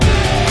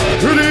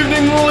Good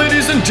evening,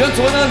 ladies and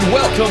gentlemen, and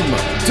welcome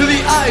to the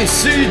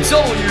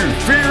ICW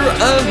Fear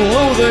and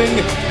Loathing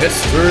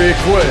History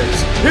Quiz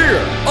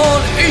here on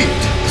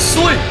Eat,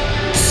 Sleep,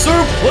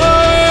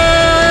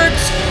 Suplex,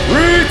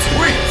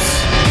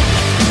 Retweets.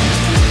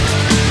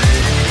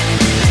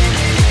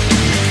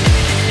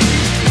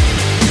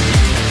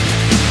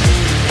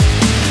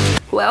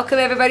 Welcome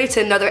everybody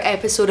to another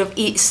episode of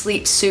Eat,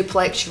 Sleep,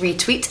 Suplex,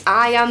 Retweet.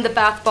 I am the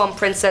Bath Bomb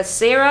Princess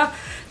Sarah.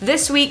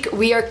 This week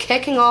we are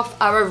kicking off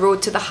our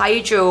road to the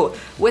Hydro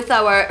with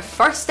our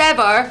first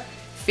ever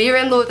Fear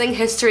and Loathing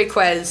History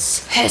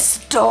Quiz.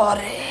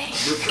 Historic.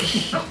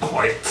 Not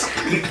quite.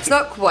 It's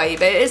not quite,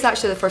 but it is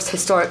actually the first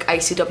historic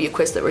ICW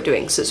quiz that we're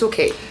doing, so it's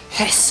okay.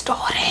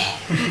 Historic.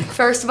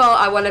 First of all,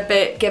 I want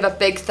to give a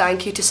big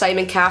thank you to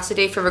Simon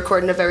Cassidy for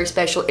recording a very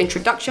special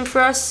introduction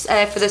for us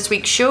for this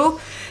week's show.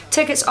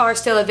 Tickets are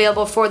still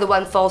available for the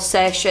One Fall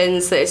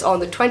Sessions that is on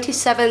the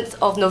 27th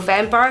of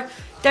November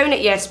down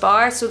at Yes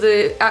Bar. So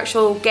the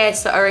actual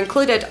guests that are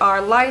included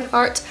are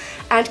Lionheart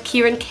and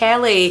Kieran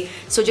Kelly.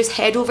 So just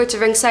head over to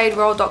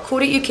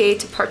ringsideworld.co.uk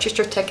to purchase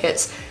your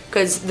tickets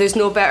because there's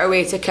no better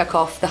way to kick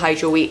off the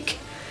Hydro Week.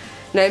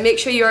 Now make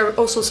sure you are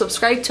also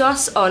subscribed to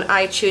us on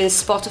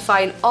iTunes,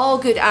 Spotify and all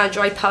good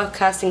Android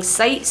podcasting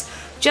sites.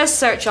 Just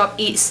search up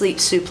Eat, Sleep,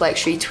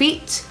 Suplex,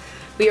 Retweet.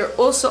 We are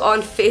also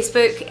on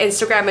Facebook,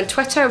 Instagram and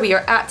Twitter. We are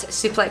at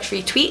Suplex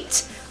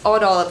Retweet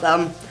on all of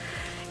them.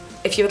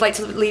 If you would like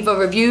to leave a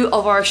review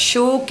of our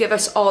show, give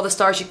us all the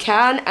stars you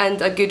can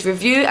and a good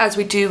review, as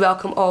we do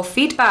welcome all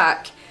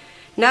feedback.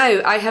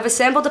 Now, I have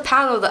assembled a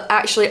panel that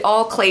actually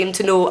all claim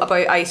to know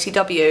about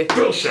ICW.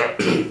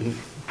 Bullshit.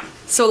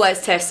 So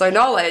let's test their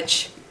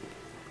knowledge.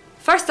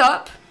 First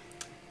up,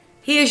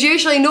 he is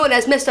usually known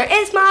as Mr.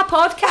 It's My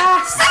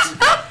Podcast.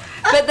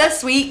 But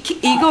this week,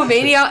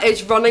 Egomania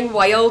is running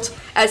wild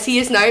as he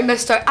is now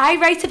Mr. I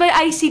write about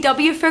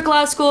ICW for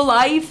Glasgow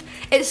Live.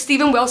 It's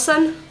Stephen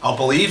Wilson. I'll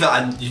believe it,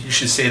 and you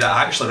should say that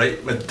I actually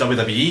write with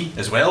WWE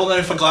as well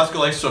now for Glasgow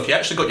Live, so if you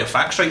actually got your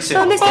facts right, say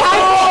Oh, Mr.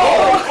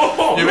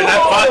 I... you would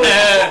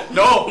but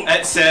no,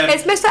 it's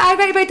It's Mr. I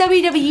write about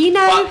WWE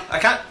now. but I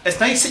can't. It's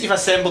nice that you've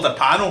assembled a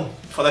panel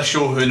for this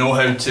show who know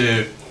how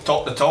to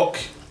talk the talk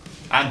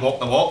and walk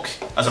the walk,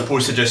 as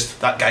opposed to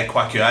just that guy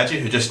Kwakuaji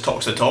who just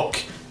talks the talk.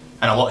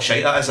 And a lot of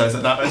shite that is,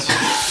 isn't that?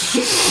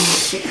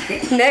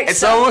 Next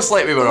It's up, almost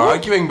like we were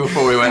arguing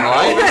before we went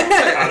live.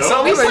 It's I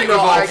almost We like were we've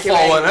all not arguing.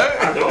 fallen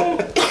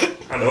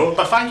out. I know.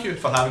 But thank you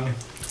for having me.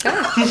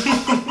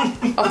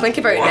 I'll think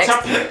about it What's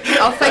next. happening?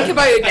 I'll think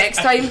about it next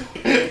time.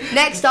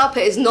 Next up,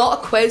 it is not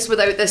a quiz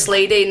without this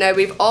lady. Now,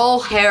 we've all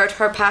heard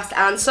her past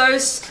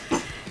answers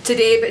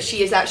today, but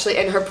she is actually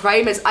in her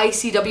prime as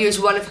ICW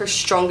is one of her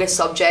strongest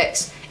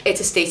subjects. It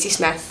is Stacey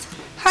Smith.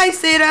 Hi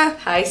Sarah.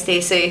 Hi,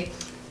 Stacey.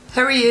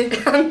 How are you?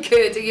 I'm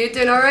good. Are you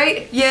doing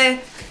alright? Yeah.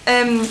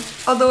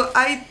 Although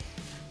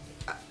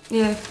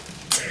yeah.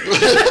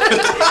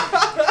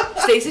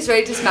 Stacey's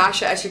ready to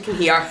smash it, as you can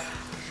hear.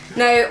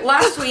 Now,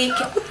 last week,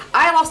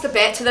 I lost a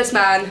bet to this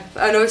man,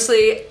 and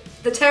obviously,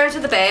 the terms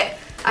of the bet,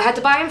 I had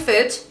to buy him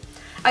food,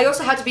 I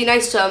also had to be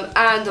nice to him,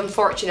 and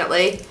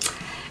unfortunately,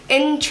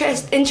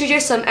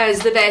 introduce him as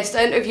the best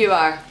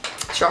interviewer,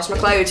 Josh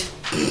McLeod.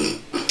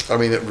 I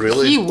mean, it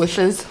really He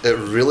wishes. it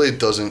really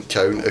doesn't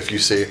count if you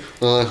say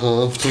I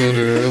have to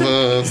do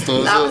this,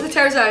 That was the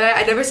terms of it.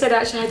 I never said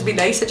I actually had to be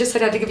nice, I just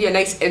said I had to give you a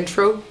nice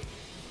intro.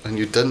 and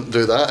you didn't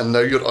do that, and now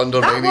you're That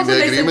undermining was a the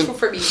nice agreement. intro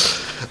for me.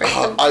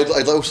 Right,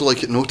 I'd also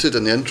like it noted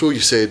in the intro. You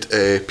said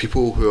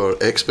people who are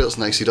experts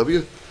in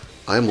ICW.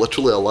 I am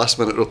literally a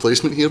last-minute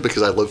replacement here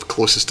because I live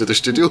closest to the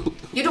studio.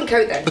 you don't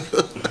count then.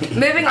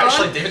 Moving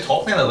Actually, on. David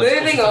Hockney lives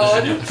Moving close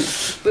on. to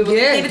the We will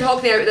Yeah. leave David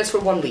Hockney out of this for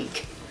 1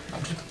 week.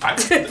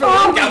 studio.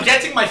 I'm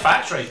getting my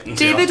facts right.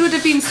 David would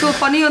have been so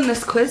funny on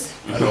this quiz.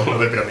 I know, it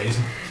would be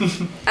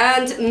amazing.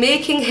 And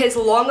making his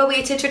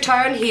long-awaited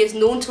return, he is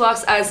known to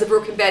us as the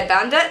Broken Bed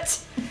Bandit.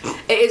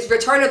 It is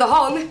Return of the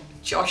Hong,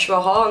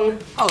 Joshua Hong.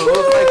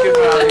 Hello, thank you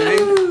for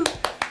having me.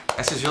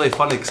 This is really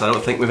funny because I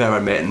don't think we've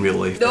ever met in real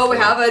life. No, we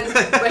before.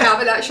 haven't. We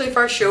haven't actually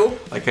for a show.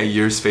 Like a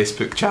year's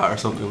Facebook chat or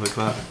something like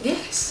that.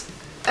 Yes.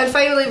 And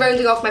finally,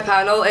 rounding off my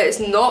panel, it is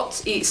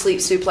not Eat, Sleep,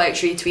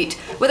 Suplex, Retweet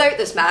without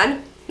this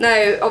man.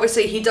 Now,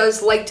 obviously, he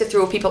does like to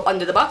throw people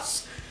under the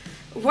bus.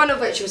 One of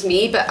which was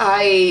me, but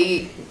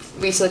I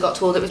recently got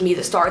told it was me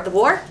that started the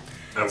war.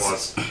 It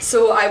was.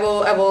 So I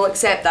will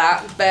accept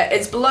that. But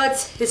his blood,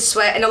 his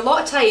sweat, and a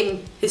lot of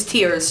time, his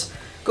tears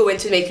go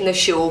into making this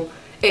show.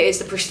 It is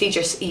the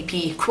prestigious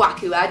EP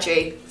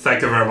Kwakuaji.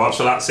 Thank you very much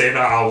for that, Sarah.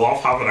 I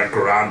love having a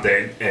grand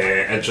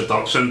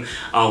introduction,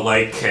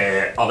 unlike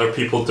other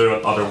people do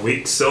it other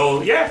weeks.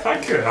 So yeah,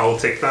 thank you. I'll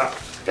take that.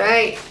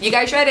 Right, you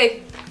guys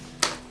ready?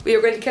 We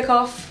are going to kick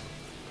off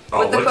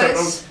with the look at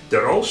quiz. them.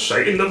 They're all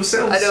shouting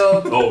themselves. I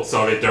know. Oh,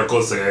 sorry. There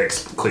goes the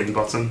clean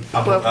button.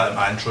 I put that in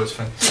my intro, it's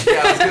fine.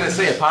 Yeah, I was going to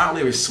say,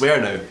 apparently we swear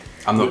now.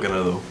 I'm not going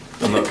to though.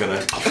 I'm not going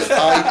to.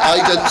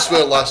 I didn't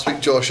swear last week,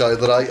 Josh,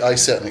 either. I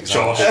set an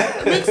example.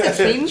 Josh. Makes it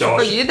clean Josh.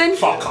 for you then.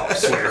 Fuck off,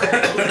 swear.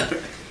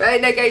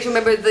 Right now, guys,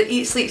 remember the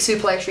Eat, Sleep,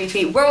 Suplex,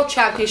 Retweet World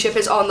Championship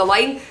is on the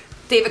line.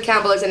 David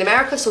Campbell is in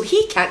America, so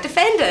he can't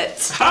defend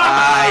it.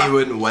 He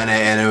wouldn't win it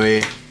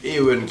anyway. He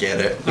wouldn't get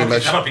it. I've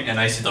never been to an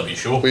ICW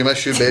show. We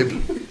miss you,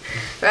 babe.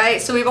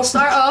 Right, so we will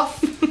start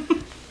off.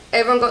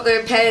 Everyone got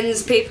their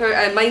pens, paper,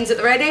 and minds at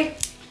the ready?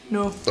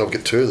 No. I'll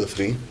get 2 of the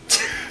 3.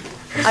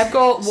 I've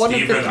got one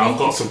Stephen, of the I've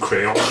three. got some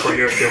crayons for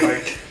you if you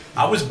like.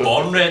 I was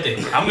born ready.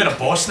 I'm going to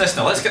boss this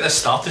now. Let's get this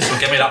started, so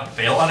give me that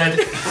belt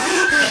already.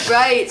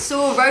 Right,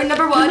 so round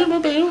number 1.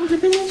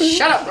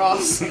 Shut up,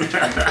 Ross.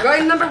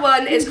 Round number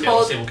 1 is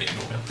called We'll get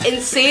no belt.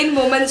 Insane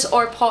Moments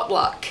or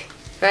Potluck.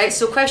 Right,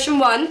 so question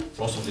 1.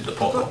 Ross will need the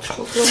pot.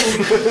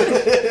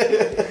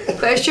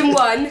 Question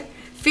 1.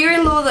 Fear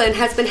and Loathing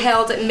has been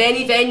held at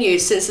many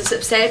venues since its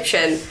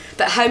inception,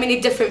 but how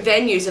many different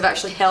venues have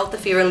actually held the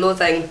Fear and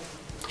Loathing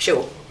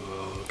show?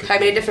 How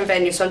many different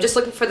venues? So I'm just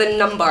looking for the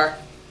number.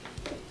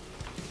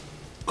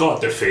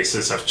 God, their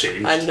faces have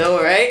changed. I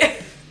know,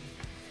 right?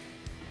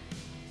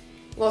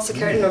 Lots of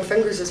counting on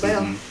fingers as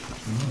well.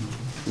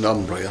 No,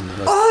 I'm right.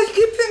 Oh, you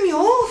keep putting me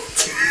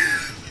off.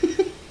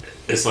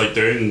 It's like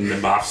doing the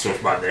maths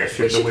with my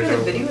nephew We the should way put a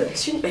now. video of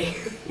this, shouldn't we?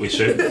 We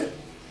should.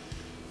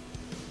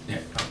 Yeah.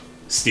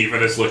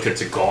 Stephen is looking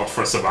to God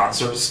for some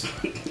answers.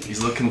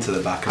 He's looking to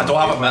the back of I don't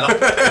have a mirror.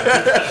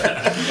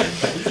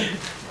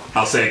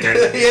 I'll say again.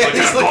 Yeah,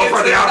 Looking he's at God looking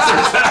for the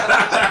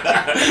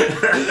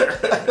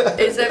answers.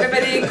 Has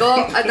everybody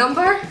got a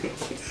number?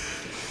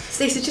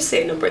 Stacey, just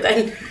say a number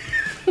then.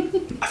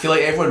 I feel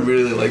like everyone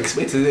really likes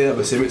me today. I'm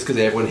assuming it's because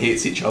everyone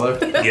hates each other.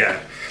 Yeah.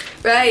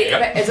 Right,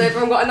 Yep. has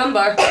everyone got a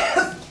number?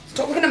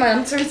 Stop looking at my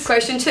answers.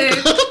 Question 2.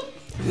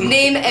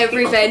 Name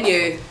every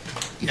venue.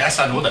 Yes,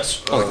 I know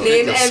this.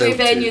 Name every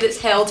venue that's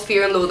held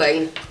Fear and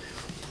Loathing.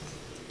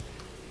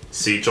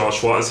 See,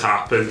 Josh, what has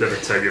happened in the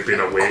time you've been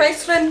away?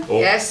 Question. Oh,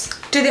 Yes?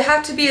 Do they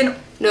have to be in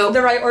No.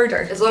 the right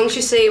order? As long as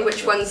you say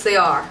which ones they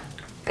are.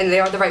 And they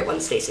are the right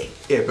ones, Stacey.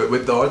 Yeah, but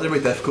would the order be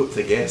difficult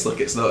to guess? Like,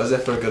 it's not as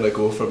if we're gonna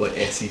go from like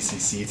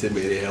SECC to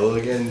Mary Hill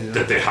again. You know?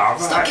 Did they have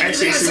Stop a giving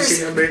me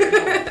SECC in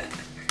America?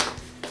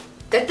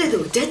 Did they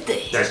though? Did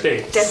they? Did they?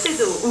 Did they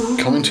though? Ooh.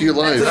 Coming to you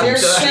live. You're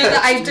saying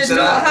that I did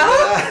not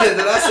have? Did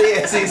I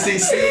say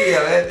SECC?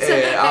 I meant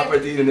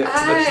Aberdeen and Ipswich.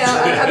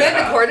 I meant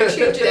the corner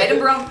change in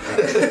Edinburgh.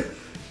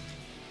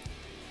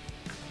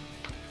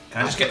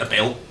 Can I just get the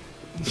belt?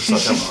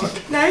 Such a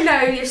mark.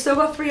 Now, you've still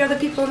got 3 other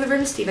people in the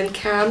room, Stephen.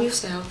 Calm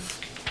yourself.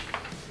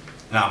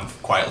 Nah, I'm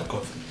quietly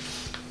going.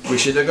 We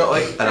should have got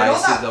like an You're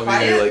not that ICW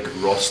quiet.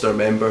 like roster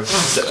member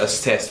sit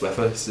this test with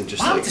us and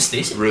just What like happened to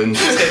Stacey? ruin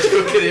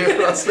potential career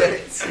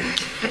prospects.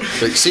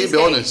 Like, see, to be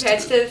Getting honest,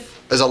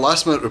 competitive. as a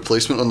last minute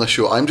replacement on this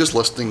show, I'm just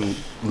listing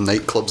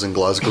nightclubs in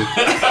Glasgow.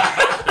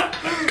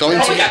 Coming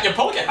to You'll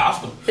probably get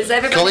half them. Is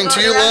everybody coming got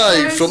to you their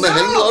live answers? from the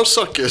Henglar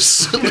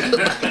Circus.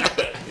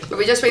 Are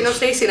we just waiting on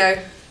Stacey now?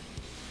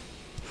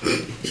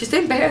 She's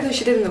doing better than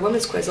she did in the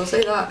women's quiz, I'll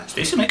say that.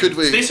 Stacey, mate. Could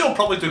we- Stacey will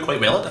probably do quite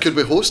well at it. Could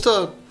we host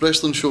a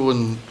wrestling show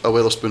in a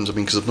Weatherspoons? I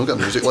mean, because I've not got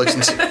a music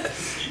license.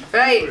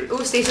 Right,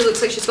 oh, Stacey looks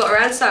like she's got her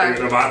You answer.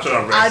 can imagine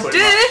a wrestling do.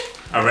 match.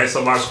 A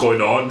wrestling match going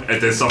on, and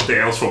then somebody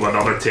else from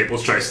another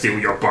table's trying to steal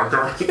your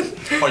burger.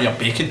 Or your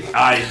bacon.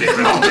 Aye, they will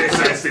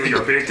try to steal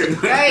your bacon.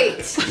 Right,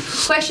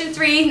 question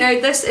 3. Now,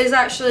 this is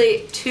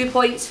actually 2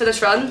 points for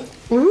this run.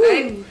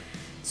 Right?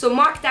 So,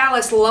 Mark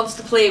Dallas loves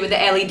to play with the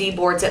LED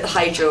boards at the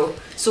Hydro.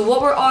 So,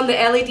 what were on the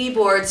LED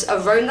boards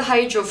around the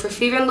Hydro for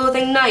Fear and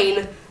Loathing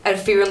 9 and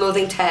Fear and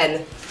Loathing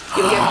 10?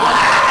 You'll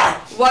get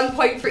 1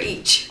 point for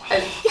each.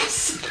 And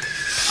yes!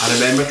 I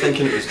remember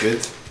thinking it was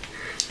good.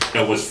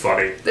 It was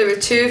funny. There were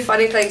 2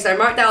 funny things. Now,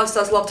 Mark Dallas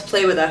does love to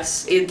play with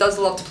this. He does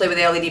love to play with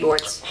the LED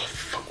boards.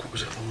 What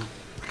was it?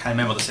 I can't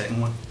remember the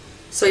second one.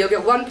 So, you'll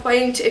get 1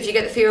 point if you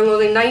get the Fear and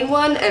Loathing 9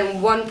 one,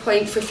 and 1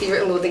 point for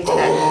Fear and Loathing 10.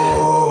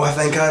 Oh, I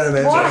think I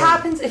remember. What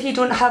happens if you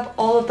don't have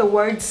all of the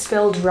words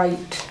spelled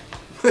right?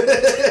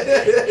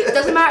 It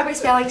doesn't matter about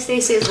spelling,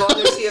 Stacey, as long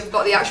as you've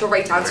got the actual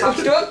right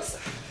answer. Jokes.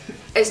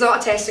 It's not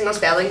a testing on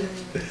spelling.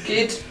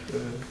 Good.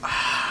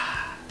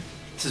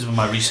 This is when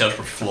my research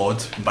was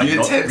flawed by You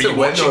not attempt to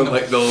win rewatching on them.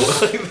 like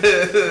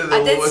the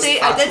I did lowest say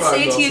password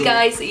to you also.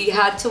 guys that you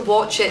had to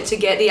watch it to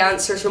get the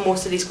answers for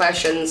most of these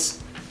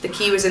questions. The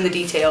key was in the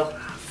detail.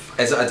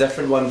 Is it a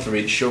different one for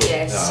each show?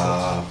 Yes.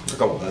 I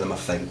got one of them, I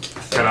think.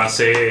 Can I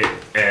say,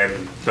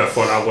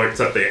 before I looked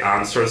at the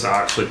answers,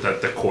 I actually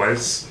did the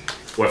quiz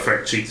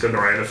without cheating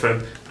or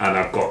anything, and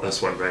I've got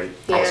this one right.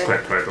 I was Yeah.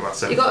 quite proud of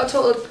myself. You got a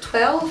total of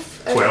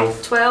 12?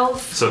 12.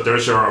 12. So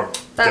there's your.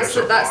 That's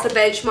the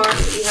benchmark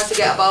that you have to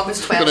get above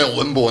is I'm gonna 12.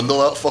 limbo under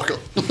that fucker.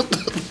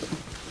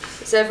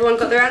 Has everyone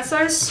got their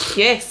answers?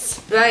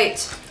 Yes. Right.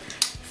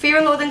 Fear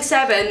and Loathing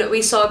 7,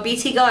 we saw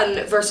BT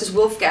Gunn versus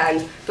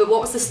Wolfgang, but what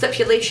was the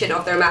stipulation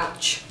of their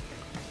match?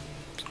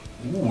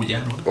 Ooh,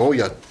 yeah. Oh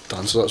yeah,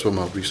 dancer. That's where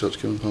my research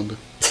came in handy.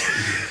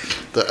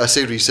 I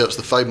say research,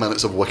 the 5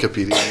 minutes of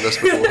Wikipedia on this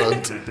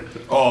beforehand.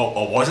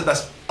 Oh, was it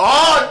this?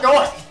 Oh,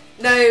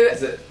 no! Now,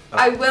 it-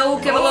 I will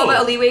give a little bit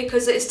of leeway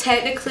because it's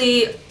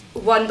technically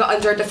one but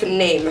under a different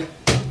name.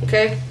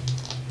 Okay?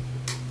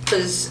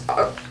 Because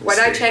when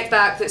I check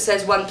back that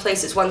says one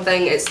place it's one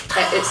thing, it's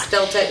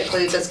still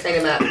technically this kind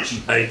of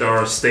match.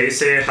 Either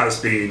Stacey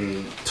has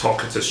been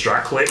talking to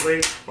Strack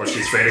lately, or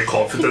she's very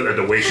confident in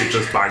the way she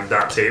just banged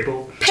that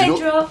table. Do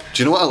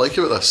you know what I like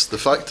about this? The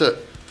fact that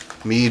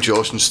me,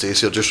 Josh and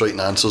Stacey are just writing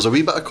answers, a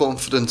wee bit of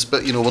confidence,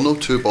 but you know, we're not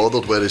too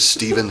bothered, whereas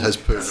Stephen has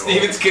put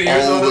Stephen's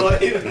career's on the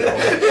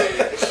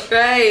line.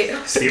 Right.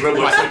 Stephen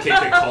looks like he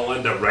can call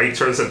in the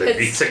writers and the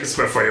meetings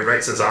before he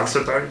writes his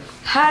answer down.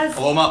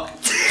 Hello, Mark.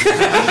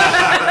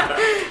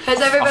 Has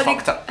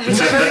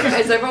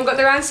everyone got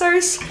their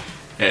answers?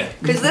 Yeah.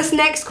 Because this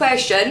next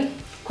question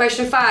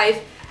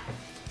 5,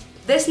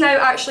 this now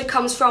actually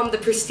comes from the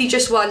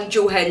prestigious one,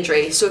 Joe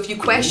Hendry. So if you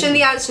question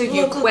the answer,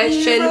 you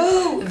question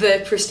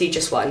the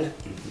prestigious one.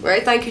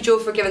 Right? Thank you, Joe,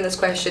 for giving this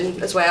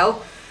question as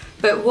well.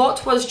 But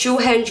what was Joe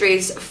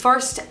Hendry's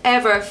first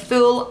ever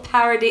full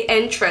parody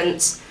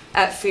entrance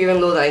at Fear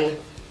and Loathing?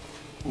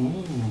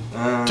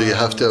 Do you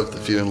have to have the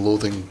Fear and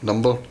Loathing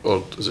number,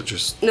 or is it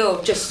just...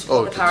 No, just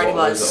what the parody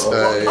was. What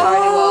The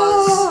parody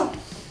was.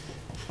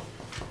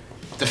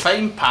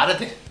 Define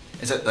parody.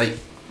 Is it like...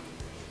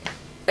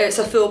 It's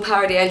a full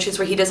parody entrance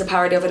where he does a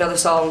parody of another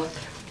song.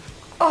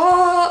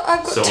 Oh,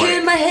 I've got So, two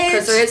in my head.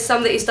 Because there is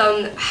some that he's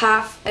done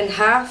half and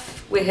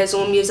half with his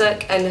own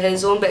music and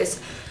his own, but it's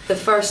the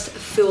first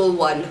full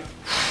one.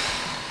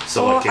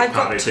 So like I've he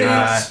got parodied two.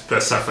 a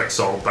specific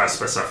song by a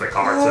specific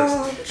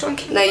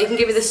artist. Now you can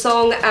give me the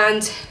song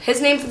and his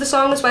name for the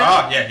song as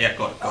well. yeah,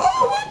 got it.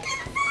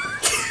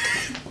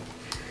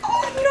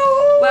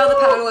 Well, the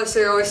panelists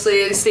are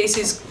obviously,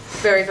 Stacey's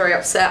very, very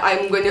upset.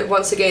 I'm going to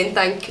once again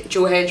thank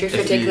Joe Hendry for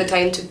taking the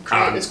time to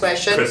create this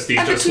question.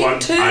 Prestigious one.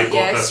 I got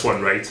Yes. this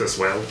one right as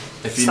well.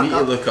 If you need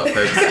to look up how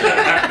to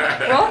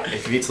spell, What?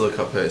 if you need to look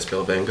up how to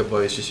spell Venga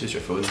Boys, just use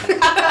your phone.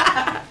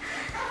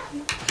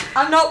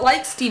 I'm not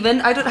like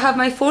Stephen. I don't have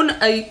my phone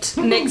out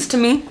next to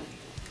me.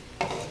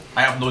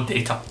 I have no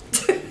data.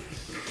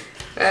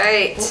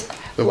 Right.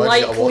 We might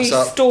get a Likely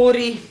WhatsApp.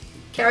 story.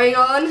 Carrying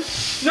on.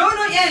 No,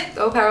 not yet.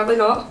 Oh, apparently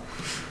not.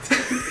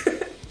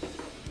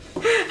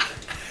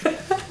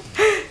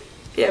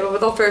 Yeah, well,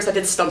 with all fairness, I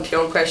did stump you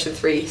on question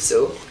 3,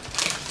 so.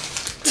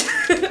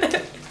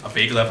 I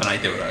vaguely have an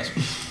idea what that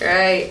is.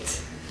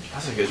 Right.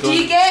 That's a good Do one.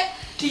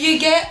 you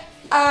get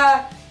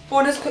a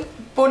bonus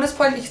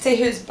point if you say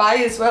who it's by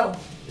as well?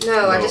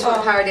 No, I just want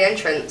the parody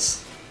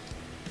entrance.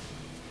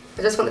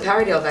 I just want the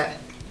parody of it.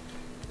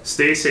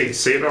 Stacey,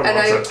 Sarah And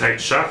loves I- a tight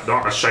shot,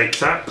 not a shite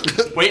tap.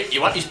 Wait, you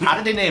want his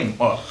parody name?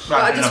 Oh,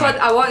 But I just want,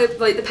 I want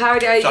like the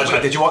parody.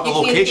 Did you want the can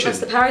either give location? us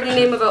the parody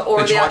name of it or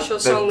Did the you want actual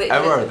song the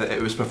that. hour that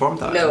it was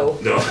performed at? No,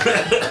 No.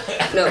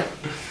 no.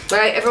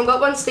 Right, everyone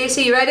got one?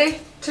 Stacey, you ready?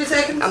 2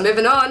 seconds. I'm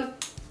moving on.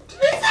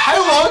 How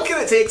long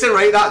can it take to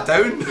write that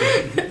down?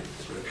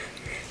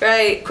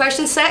 Right,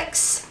 question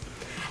 6.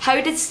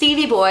 How did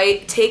Stevie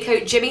Boy take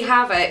out Jimmy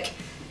Havoc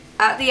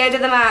at the end of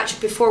the match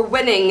before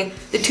winning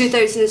the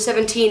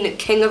 2017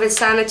 King of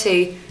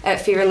Insanity at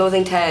Fear and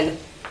Loathing 10?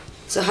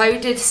 So how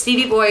did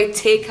Stevie Boy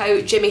take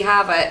out Jimmy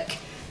Havoc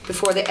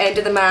before the end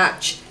of the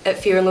match at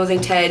Fear and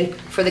Loathing 10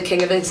 for the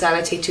King of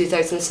Insanity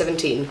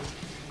 2017?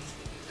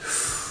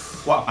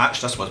 What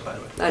match this was, by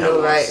the way? I know,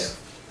 It right? was-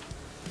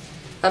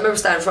 I remember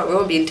standing in front of him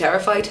and being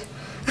terrified.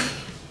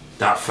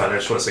 That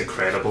finish was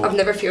incredible. I've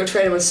never feared for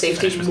anyone's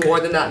safety Finish was more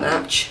good. than that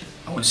match.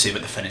 I won't say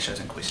what the finish is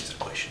in case it's a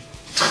question.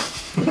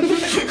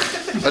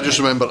 I just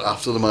remember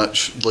after the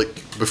match, like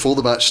before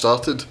the match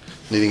started,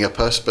 needing a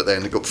piss, but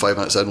then it got 5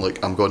 minutes in,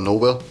 like I'm going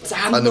nowhere.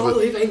 I'm and there not was,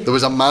 leaving. there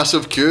was a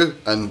massive queue,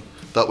 and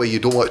that way you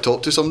don't want to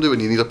talk to somebody when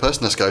you need a piss.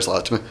 And this guy's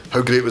like to me,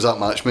 "How great was that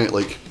match, mate?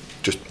 Like,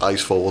 just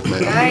eyes forward,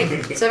 mate.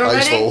 Right, so everyone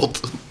Eyes ready? forward."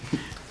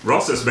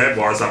 Ross's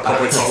memoirs at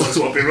public toilets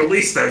will be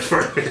released then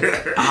for.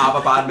 I have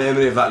a bad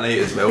memory of that night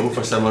as well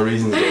for similar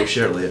reasons, but I'll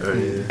share it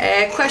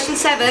later. Question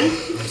 7.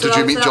 Did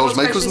you meet that George was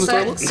Michaels in the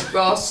question toilet? 6.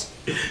 Ross.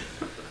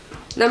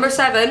 Number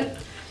 7.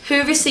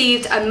 Who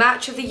received a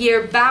Match of the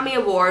Year BAMI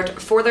Award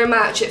for their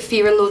match at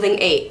Fear and Loathing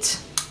 8?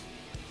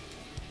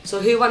 So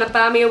who won a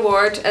BAMI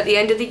Award at the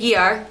end of the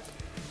year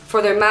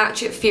for their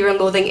match at Fear and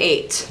Loathing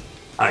 8?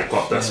 I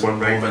got this one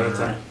right by the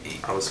time.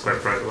 I was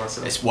quite proud of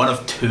myself. It's one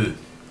of two.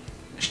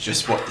 It's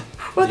just what.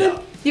 Well yeah, then,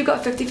 you've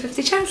got a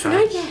 50-50 chance,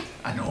 aren't you?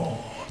 I know.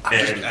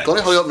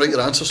 Gonna hurry up and write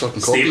your answer so I can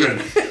copy Stephen,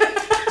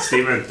 it.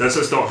 Stephen, this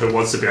is not Who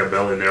Wants to Be a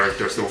Millionaire.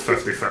 There's no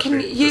 50-50. Can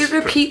you Just-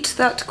 repeat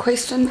that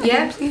question Yeah.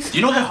 again, please? Do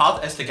you know how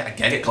hard it is to get a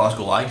gig at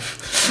Glasgow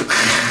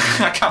Live?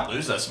 I can't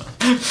lose this,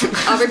 man.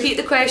 I'll repeat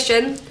the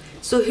question.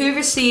 So who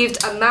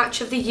received a Match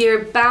of the Year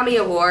BAMI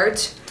Award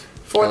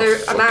for their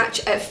a match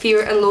at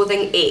Fear and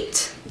Loathing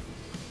 8?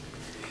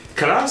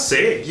 Can I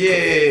say,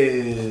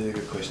 Yeah,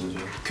 good question, Joe.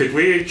 could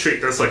we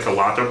treat this like a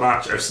ladder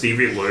match? If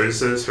Stevie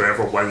loses,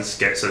 whoever wins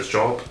gets his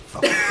job.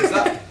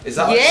 Is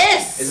that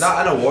Yes! Is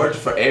that an award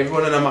for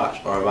everyone in a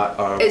match or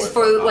or It's award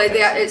for that like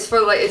person? it's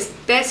for like it's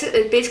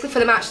basically for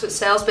the match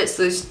themselves, but it's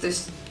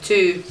there's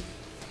two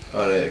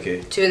Alright, okay.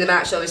 in the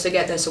match that obviously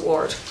get this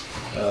award.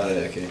 Alright,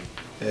 okay.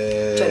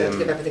 Trying not to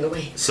give everything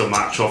away. So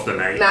match of the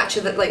night. Match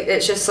of the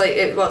it's just like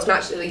it's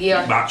match of the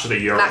year. Match of the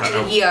year. Match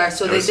of the year.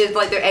 So they did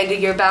like their end of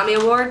year BAMI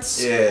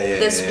awards. Yeah.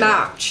 This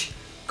match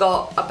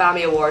got a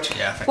BAMI award.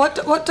 Yeah, I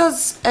think. What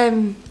does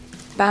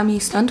BAMI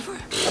stand for?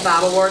 A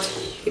BAM award.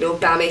 You know,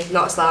 BAMI,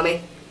 not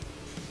Slammy.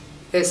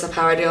 It's a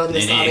parody on the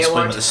You need to Slammy explain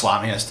award. what the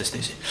slammy is to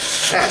Stacey.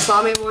 A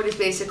Slammy award is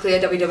basically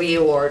a WWE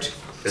award.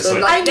 It's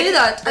like- I knew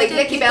that. I Like did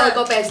Nikki know Bella that.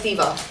 got Best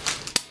Diva.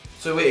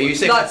 So wait, are you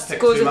saying let's That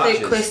pick goes two with the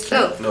matches? question.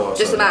 No, No, just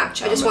the sorry.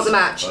 match. I just want the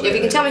match. If you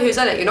can tell me who's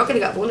in it, you're not going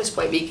to get a bonus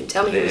point, but you can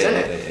tell me who's in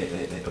it.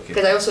 Right, okay.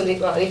 Because I also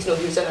need, I need to know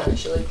who's in it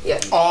actually. Yeah.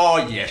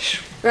 Oh, yes.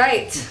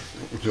 Right.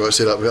 Do you want to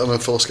say that better than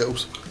full of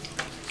Skittles?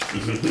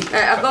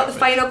 I've got the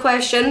final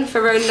question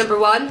for round number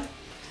 1.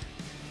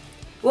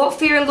 What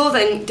Fear and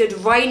Loathing did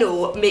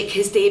Rhino make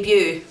his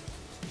debut?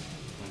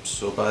 I'm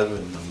so bad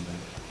with numbers.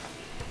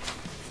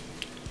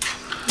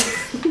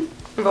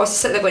 Ross is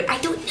sitting there going, I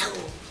don't know.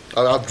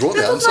 I've wrote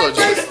the That was answer. my I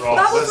just- first.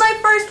 That was my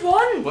first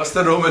one. What's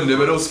the Roman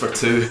numerals for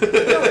 2? Do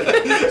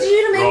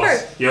you remember?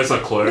 Ross, here's a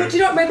clue. No, do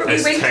you not remember we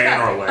It's went to 10 that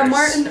or less. and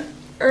Martin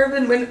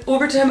Irvin went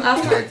over to him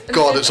afterwards? and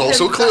God, said it's to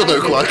also him, clear now,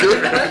 Quacker.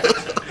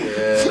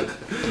 Yeah.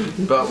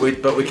 But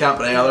we can't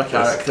bring other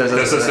characters.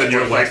 This is the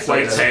new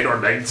lifeline 10 or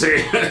 90.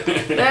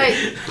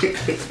 Right.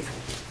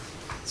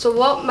 So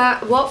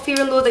what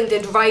Fear and Loathing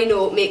did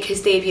Rhino make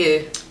his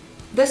debut?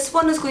 This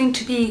one is going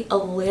to be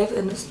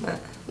 11, isn't it?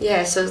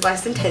 Yeah, so it's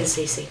less than 10,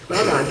 Stacey.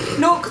 Well done.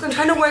 No, because I'm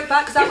trying to work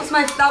back. Because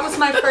that was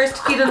my first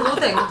Fear and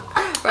Loathing.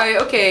 Right,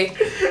 okay.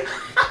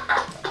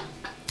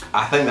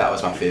 I think that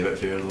was my favourite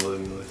Fear and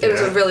Loathing. It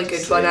was a really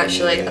good one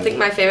actually. Yeah. I think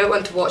my favourite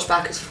one to watch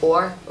back is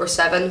 4 or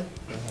 7.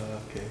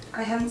 Okay.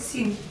 I haven't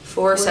seen.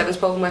 4 or 7 is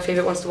probably my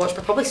favourite ones to watch,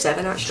 but probably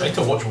 7 actually.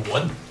 Trying to watch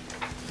one.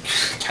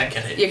 Can't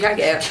get it. You can't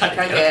get it. You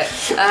can't get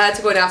it. I had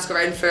to go and ask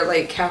around for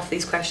like half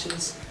these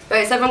questions. Right,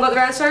 has everyone got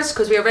their answers?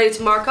 Because we are ready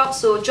to mark up.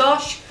 So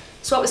Josh,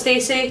 swap with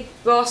Stacey.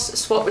 Ross,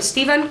 swap with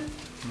Stephen.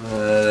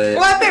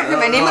 Well, I better put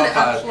my name on it,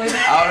 actually.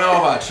 I don't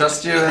know if I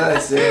trust you with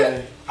this.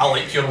 Yeah. I'll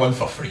like your one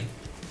for free.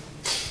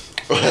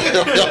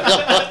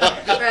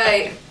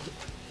 Right.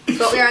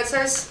 Got your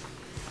answers?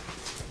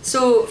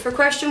 So for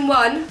question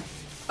 1,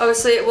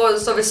 obviously it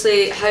was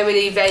how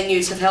many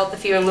venues have held the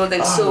Fear and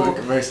Loathing. So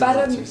very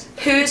simple answers.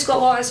 who's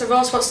got what answer?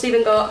 Ross, what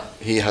Stephen got?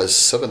 He has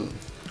 7.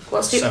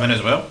 What Stephen? 7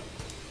 as well.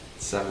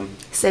 7.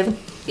 7.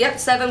 Yep,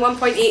 7,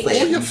 1.8.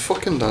 Oh, you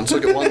fucking dancer,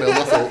 get one there,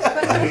 I thought.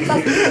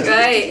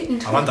 Right.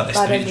 I'm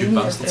underestimated you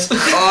bastards.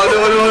 Oh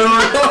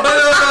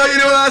no, you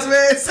know what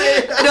that's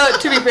messy. No,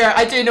 to be fair,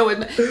 I do know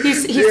him. He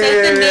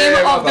said the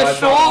name of the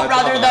show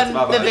rather than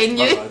the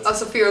venue.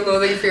 That's a Fear and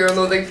Loathing, Fear and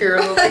Loathing, Fear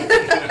and Loathing.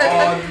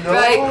 Oh no.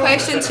 Right,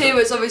 question 2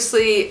 is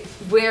obviously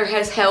where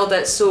has held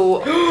it.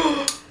 So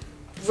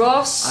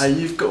Ross,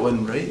 You've got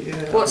one right.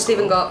 Yeah. what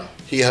Stephen got?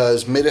 He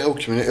has Maryhill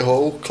Community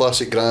Hall,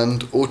 Classic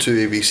Grand,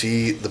 O2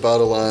 ABC, the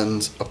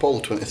Barrowlands, Apollo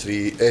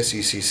 23,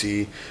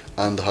 SECC,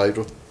 and the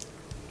Hydro.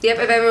 Yep,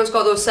 if everyone's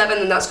got those 7,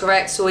 then that's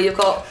correct. So you've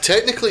got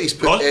Technically, he's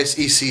put What?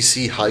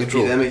 SECC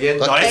Hydro. See them again?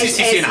 That- No, SEC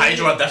SECC and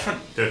Hydro are different.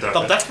 They're They're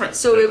different. different.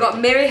 so we've got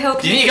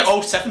Maryhill You need to get Community.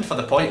 all 7 for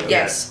the point.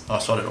 Yes. Oh,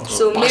 sorry, Ross.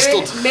 So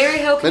Bastard.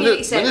 Maryhill When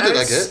Community did I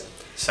get? Centres,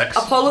 6.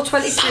 Apollo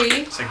 23,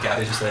 It's a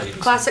garage is there.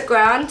 Classic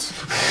Grand,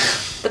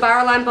 the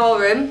Barrowland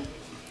Ballroom,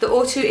 the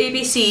O2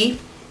 ABC,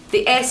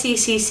 the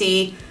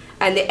SECC,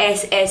 and the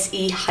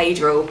SSE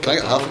Hydro. Can I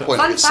get half a point?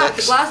 I Fun get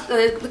fact,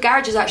 6. the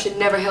garage has actually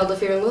never held a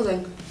Fear and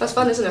Loathing. That's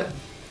fun, isn't it?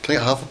 Can I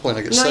get half a point?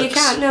 I get No, 6. you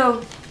can't,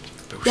 no.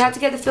 You have to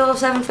get the full of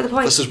 7 for the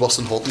point. This is worse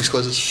than Hawkney's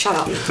quizzes. Shut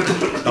up.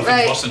 Nothing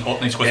Right. worse than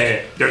Hotney's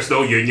quiz. There's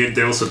no union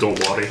deal, so don't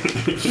worry.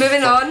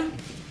 Moving on.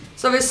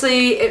 So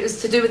obviously it was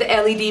to do with the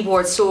LED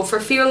board. So for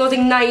Fear and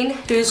Loathing 9,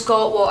 who's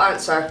got what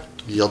answer?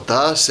 Your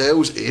da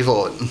sells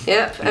Avon.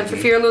 Yep. And for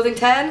Fear and Loathing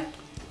 10?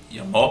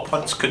 Your mob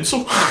hunts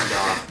council.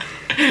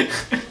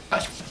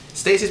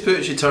 Stacey's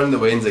put she turned the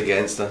Waynes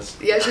against us.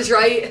 Yeah, she's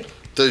right.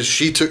 Does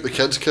she took the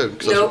kids count?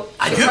 'Cause No.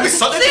 I knew it was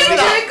something to do with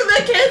that.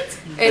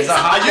 It's,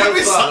 I knew it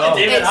was something to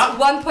do with it's that.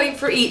 1 point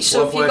for each.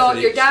 So 1 if you point got for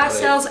your each, dad right.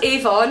 sells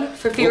Avon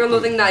for Fear and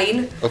Loathing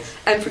 9,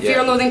 and for Fear Yeah.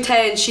 and Loathing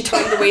 10, she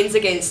turned the Waynes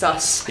against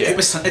us. It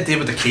was something to do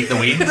with the Kate the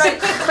Wayne. Right,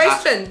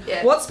 question.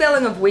 Yeah. What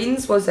spelling of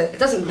Wayne's was It it?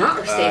 doesn't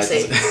matter,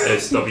 Stacey.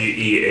 It's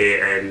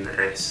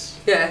WEANS.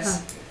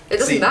 Yes. It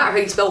doesn't See, matter how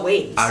you spell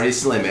Waynes. I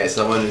recently met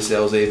someone who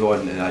sells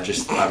Avon and I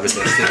resisted. I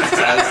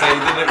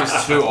decided it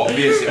was too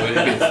obvious, it would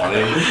have been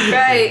funny.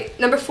 Right,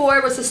 number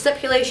 4 was the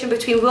stipulation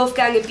between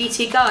Wolfgang and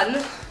BT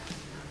Gunn.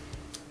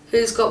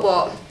 Who's got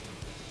what?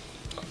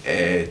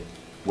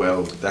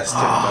 Well, this took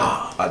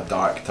a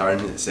dark turn.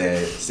 It's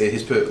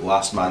Stacey's put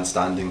last man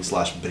standing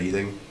 /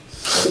 breathing.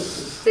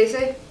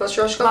 Stacey, what's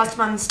yours got? Last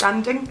man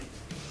standing.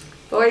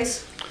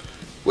 Boys?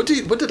 What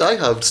did I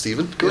have,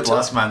 Stephen? Go Good to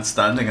last man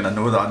standing, and I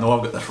know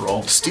I've got this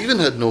wrong. Stephen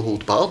had no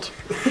hold barred.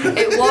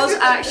 It was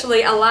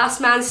actually a last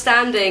man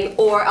standing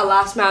or a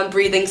last man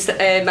breathing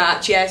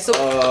match, yeah. So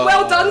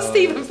well done,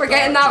 Stephen, for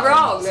getting that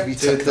wrong. We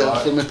took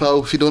that for me,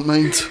 pal, if you don't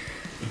mind.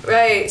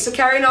 Right, so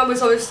carrying on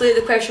was obviously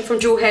the question from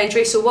Joe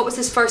Hendry. So what was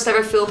his first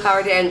ever full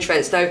parody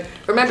entrance? Now,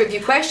 remember, if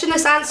you question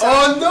this answer,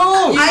 Oh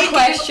no! you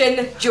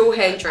question Joe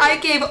Hendry. I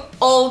gave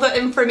all the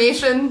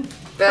information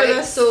for Right,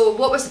 this. so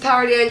what was the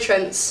parody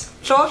entrance?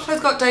 Josh has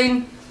got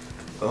down.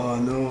 Oh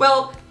no.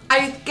 Well,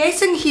 I'm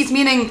guessing he's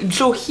meaning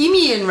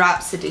Bohemian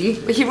Rhapsody,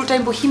 but he wrote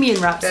down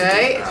Bohemian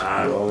Rhapsody.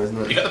 Right, Wrong, isn't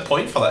You it? got the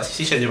point for this.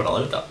 He said you were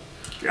allowed that.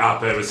 Yeah,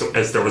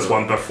 but there was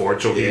one before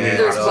Bohemian. Yeah.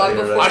 there was Oh, one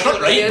you're before. right. I got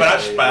it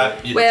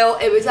right, but Well,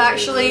 it was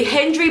actually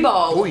Hendry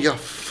Ball. Oh, you're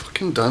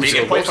fucking But you dancing.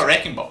 get a point for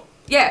Wrecking Ball.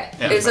 Yeah,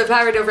 Yeah. it was a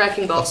parody of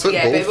Wrecking Ball. So put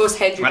yeah, but it both. was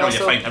Hendry I know Ball. you're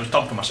So fine. I was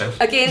dumping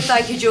myself. again,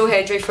 thank you, Joe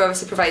Hendry, for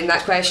obviously providing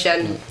that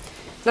question.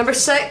 Number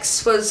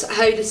 6 was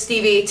how did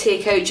Stevie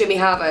take out Jimmy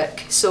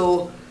Havoc?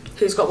 So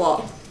who's got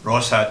what?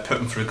 Ross had put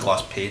him through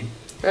glass pane.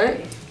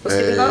 Right? What's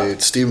Stephen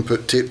got? Stephen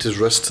taped his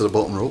wrist to the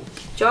bottom rope.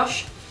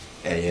 Josh?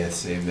 Yeah,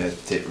 same.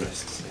 Take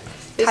risks.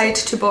 Tied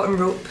to bottom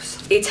ropes.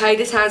 He tied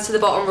his hands to the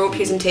bottom rope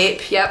using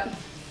tape. Yep.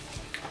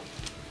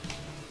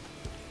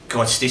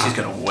 God, Stacey's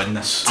going to win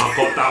this. I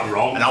got that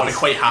wrong. And I'll be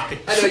quite happy.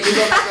 I know you got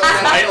that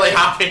wrong. Slightly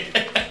happy.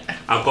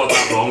 I got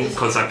that wrong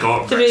because I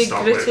got Three mixed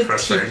up with gritted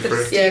Chris teeth.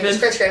 Renfrew. Yeah, because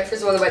Chris Renfrew's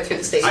the one that went through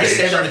the stage. I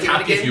said on the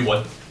cap if you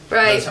won.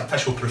 Right. That's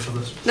official proof of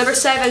this. Number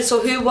 7.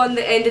 So who won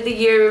the end of the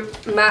year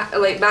match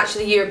of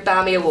the year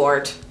BAMI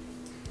award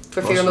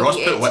for Fear and Ross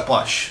Loathing put 8?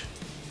 Whiplash.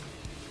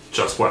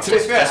 Just what? To be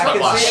fair, That's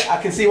Whiplash. I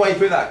can see why you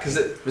put that because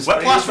it was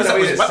Whiplash was- it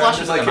Whiplash sounded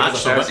was the match, it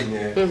so was it- 13,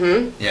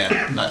 yeah.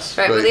 Yeah, nice.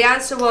 Right, but Right. the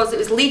answer was it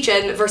was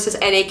Legion versus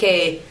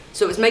NAK.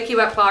 So it was Mickey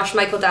Whiplash,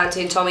 Michael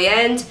Dante, and Tommy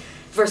End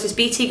versus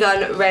BT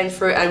Gunn,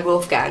 Renfrew, and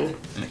Wolfgang.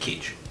 In the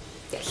cage.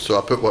 So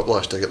I put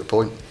Whiplash to get the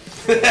point.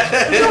 No.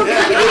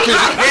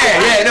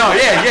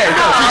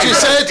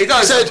 Because you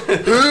said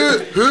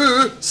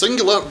who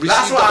singular received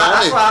That's the what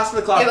I money. asked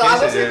for the Yeah, clarification. but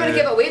I wasn't going to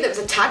give it away that it was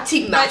a tag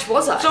team match,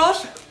 was it?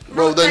 Josh?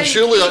 Well, wrote then down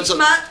surely cage that's a-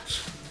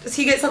 match. Does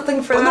he get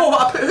something for Well, that? no,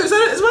 but I put who's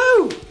in it as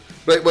well.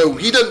 Right, well,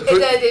 he didn't He put...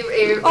 did,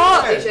 he-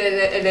 Oh.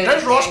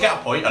 Does Ross get a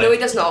point? No, he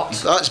does not.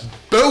 That's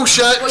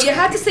bullshit! Well, you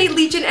had to say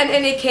Legion and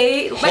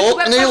NAK.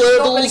 Hockney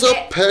levels of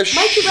pish.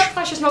 Mikey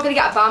Whiplash is not going to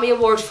get a BAMI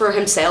award for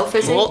himself,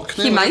 is he?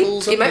 Hockney He might.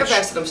 levels He of might have pish.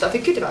 rested himself. He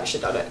could have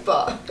actually done it,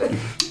 but.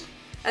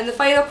 And the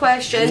final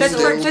question.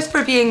 Just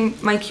for being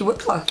Mikey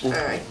Whiplash.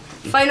 Alright.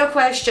 Final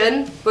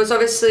question was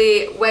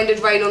obviously when did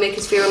Rhino make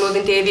his Fear and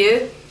Loathing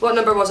debut? What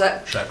number was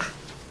it? Six.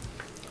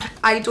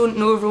 I don't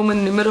know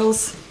Roman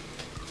numerals.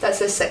 That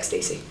says 6,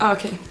 Stacey. Oh,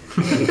 okay.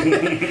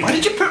 Why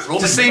did you put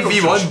Roman? Just say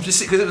numerals? V1, just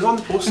because it was on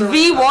the poster. It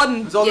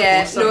V1. was on the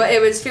Yeah, poster. no,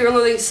 it was Fear and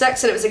Loathing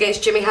 6 and it was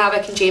against Jimmy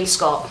Havoc and James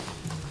Scott.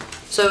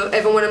 So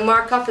everyone want to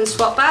mark up and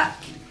swap back?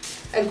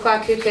 And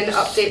Kwaku can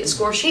update the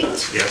score sheet.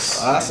 Yes.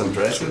 Ah, that's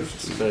impressive.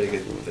 It's very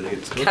good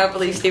score. Can't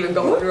believe Stephen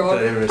got one wrong.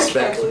 Very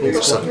respectable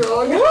Got score.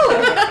 one wrong.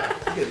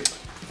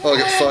 Oh, I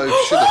got 5.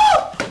 Should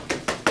have.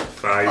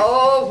 5.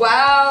 Oh,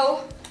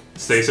 wow.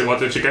 Stacey, what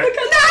did you get?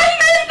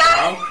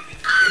 9!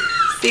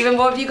 Stephen,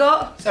 what have you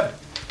got? 7.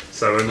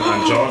 7.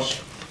 And Josh?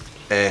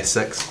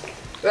 6.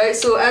 Right,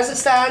 so as it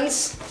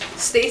stands,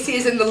 Stacey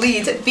is in the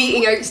lead,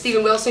 beating out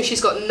Stephen Wilson.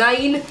 She's got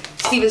 9,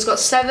 Stephen's got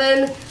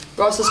 7,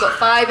 Ross has got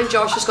 5, and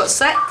Josh has got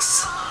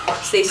 6.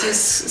 Stacey's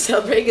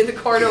celebrating in the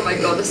corner. Oh my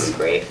god, this is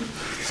great.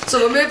 So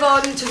we'll move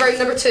on to round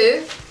number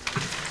 2.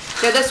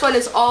 Now this one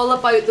is all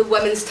about the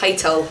women's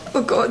title.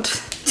 Oh god.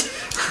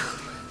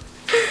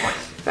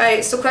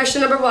 Right, so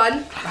question number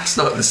 1. That's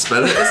not the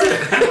spirit, is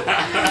it?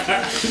 I'm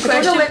gonna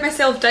Question, let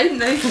myself down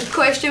now.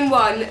 question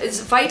 1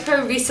 is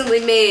Viper recently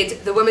made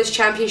the Women's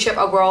Championship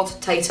a world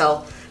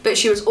title, but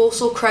she was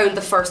also crowned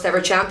the first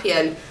ever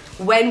champion.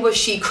 When was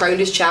she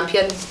crowned as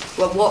champion?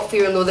 Well, what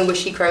Fear and Loathing was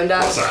she crowned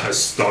That's as? a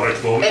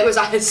historic moment. It was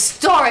a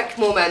historic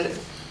moment.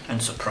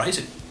 And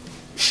surprising.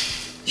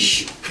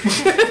 It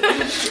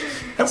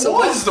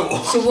was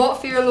though. So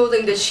what Fear and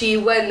Loathing did she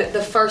win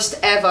the first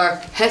ever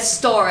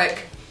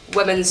historic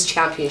women's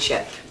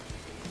championship?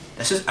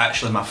 This is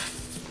actually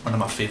one of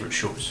my favourite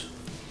shows.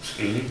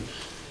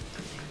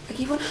 I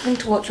keep wanting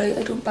to watch out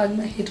I don't bang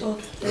my head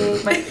off the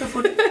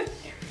microphone.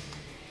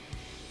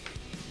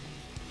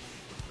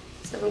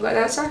 Has everyone got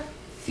an answer?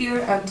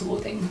 Fear and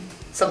loathing.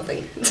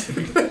 Something.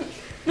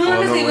 No, Oh,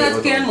 honestly, no, wait, that's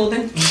hold fear on. and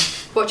loathing.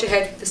 Watch your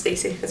head with the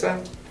Stacey as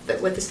well.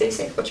 With the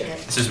Stacey, watch your head.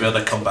 This is where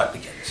the comeback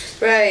begins.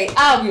 Right.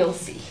 I will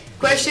see.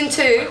 Question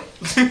 2.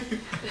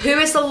 Who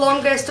is the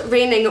longest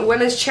reigning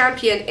women's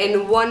champion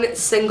in one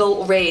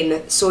single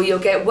reign? So you'll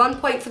get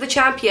 1 point for the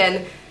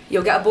champion,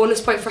 you'll get a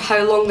bonus point for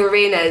how long the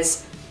reign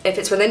is. If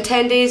it's within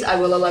 10 days, I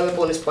will allow a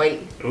bonus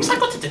point. What's that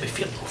got to do with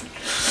Fear and Loathing?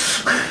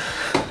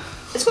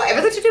 It's got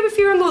everything to do with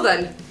Fear and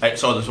Loathing. Right,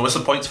 so what's the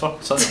points for?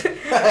 Sorry.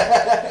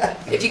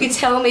 If you could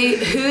tell me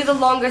who the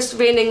longest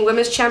reigning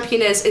women's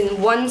champion is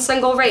in one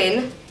single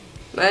reign,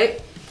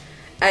 right?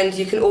 And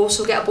you can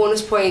also get a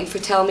bonus point for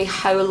telling me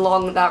how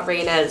long that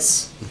reign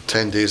is.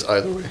 10 days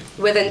either way.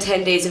 Within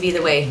 10 days of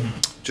either way.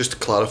 Just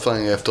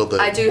clarifying after the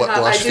I do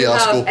Whiplash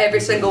fiasco. have every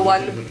single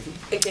one,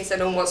 in case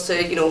anyone wants to,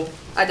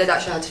 I did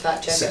actually have to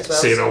fact check it as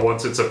well. Sarah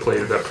wanted to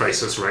play the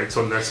Price is Right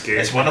on this game.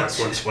 It's one of This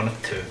one. it's one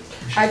of two.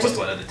 I She's just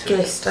one of the two.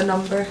 guessed a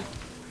number.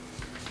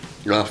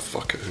 Ah,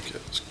 fuck it, who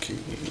cares?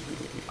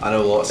 I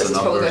know lots This of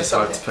is probably numbers, it's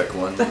gonna hard to suck. pick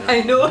one.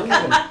 I know.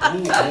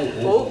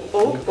 Oh.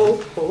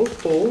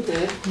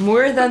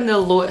 More than the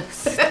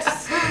lowest.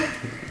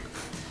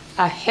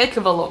 A heck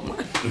of a lot more.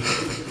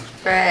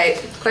 Right,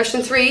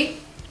 question 3.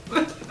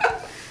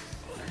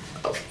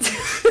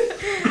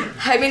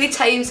 How many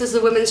times has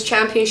the Women's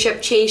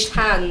Championship changed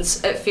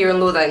hands at Fear and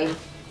Loathing?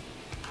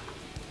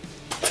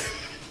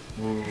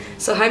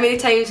 So how many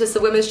times has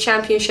the Women's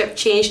Championship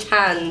changed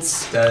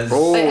hands? Does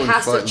Oh, It in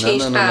has to fact,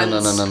 change no. hands.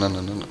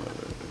 Oh.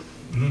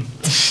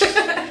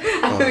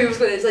 I knew he was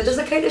going to say, does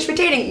it count as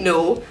retaining?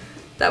 No.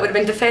 That would have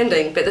been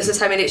defending, but this is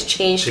how many it's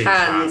changed Changed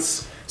hands.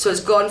 hands. So it's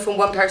gone from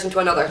one person to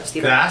another, Can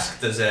Stephen. I ask,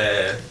 does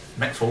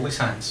Mick Foley's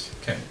hands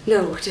count?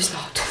 No, it does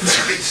not.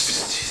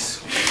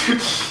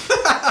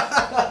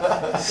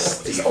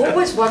 It's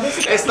always one,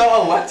 isn't it? It's not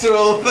a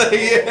literal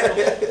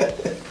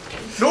thing.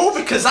 No,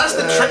 because that's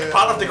the trick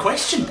part of the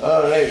question.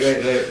 Oh, right.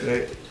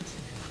 It's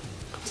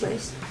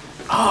nice.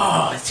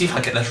 Oh, let's see if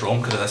I get this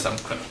wrong because of this.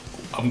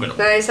 I'm gonna.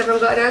 Nice,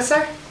 everyone got an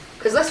answer?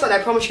 Because this one, I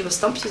promise you, will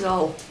stump you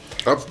all.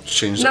 I've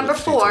changed Number it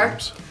like 3 4.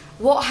 times.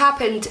 What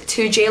happened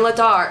to Jayla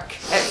Dark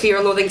at Fear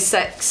and Loathing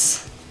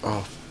 6?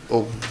 Oh.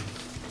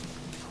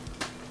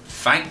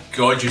 Thank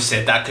God you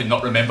said that. I could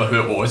not remember who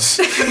it was.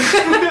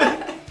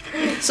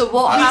 So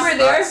what happened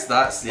there?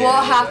 That's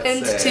What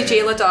happened to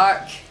Jayla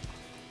Dark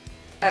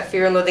at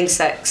Fear and Loathing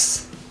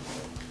 6?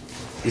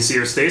 You see,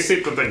 if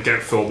Stacey didn't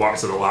get full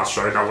marks in the last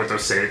round, I would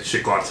have said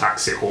she got a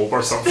taxi home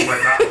or something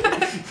like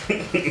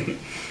that.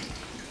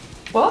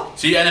 What?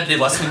 So, anybody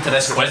listening to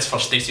this quiz for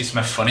Stacey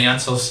Smith funny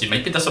answers, you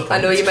might be disappointed.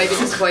 I know you might be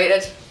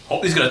disappointed.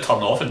 Hopley's going to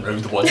turn off in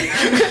round 1.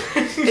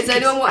 Does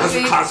anyone want to...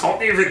 Has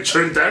Hockney even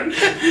tuned in?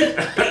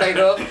 Right,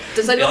 no.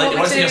 Does Yeah, anyone like, he want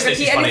wants me to to hear repeat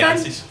Stacey's funny anything?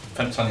 answers.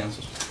 Funny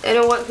answers.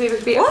 Anyone want me to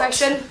repeat a What?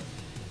 question?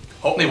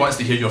 Hopley wants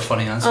to hear your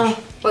funny answers.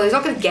 Oh. Well, he's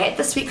not going to get it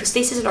this week because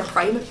Stacey's in her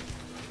prime.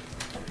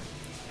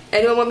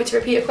 Anyone want me to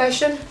repeat a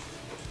question?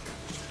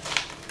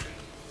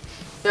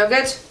 You're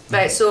good?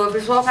 Right, so if we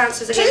swap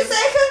answers 2 again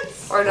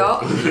seconds! or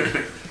not.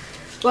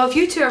 Well, if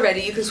you two are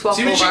ready, you can swap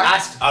See when over. she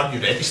asked, "Are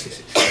you ready,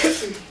 Stacey?"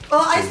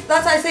 Well,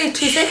 that's why I say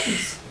 2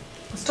 seconds.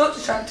 Stop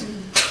distracting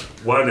me.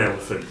 1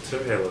 elephant,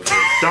 2 elephant,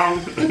 down.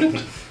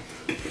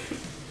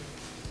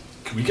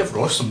 Can we give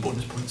Ross some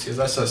bonus points here?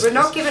 We're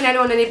not giving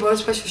anyone any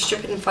bonus points for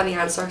stupid and funny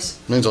answers.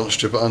 Mine's aren't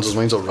stupid answers,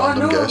 mine's are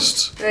random no.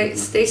 guests. Right,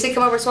 Stacey,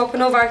 come over,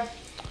 swapping over.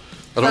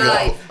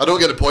 I don't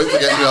get a point for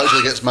getting who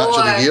actually gets match of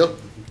the 4. year.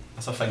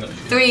 That's a thing that we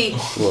do. 3,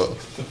 What?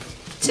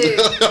 2,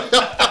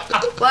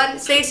 1.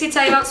 Stacey,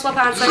 time up, swap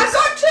answers. I've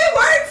got 2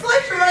 words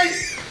left and right!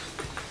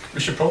 We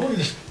should probably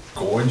just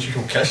go and she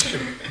will kiss you.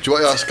 Do you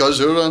want to ask us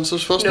our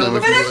answers first No, and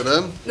then we can go to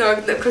them? No,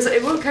 because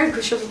it won't count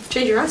because you'll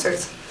change your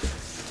answers.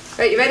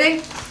 Right, you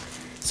ready?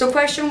 So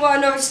question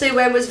 1, obviously,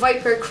 when was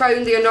Viper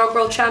crowned the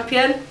inaugural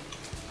champion?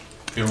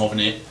 You're moving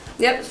 8.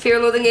 Yep, Fear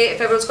and Loathing 8,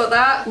 if everyone's got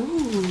that.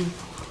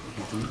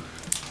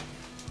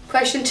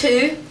 Question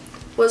 2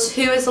 was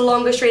who is the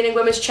longest reigning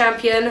women's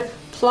champion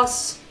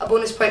plus a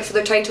bonus point for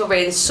their title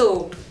reigns.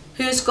 So,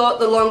 who's got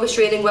the longest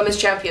reigning women's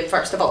champion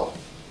first of all?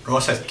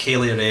 Ross has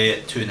Kaylee Ray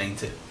at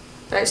 290.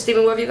 Right,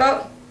 Stephen, what have you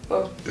got?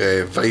 Oh,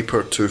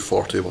 Viper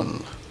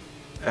 241.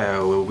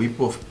 Well,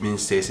 me and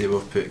Stacey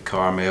both put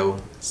Carmel.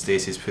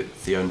 Stacey's put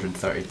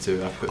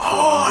 332. I put 400.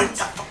 I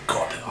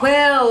forgot about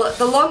well,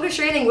 the longest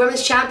reigning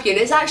women's champion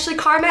is actually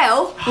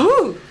Carmel.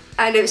 Ooh!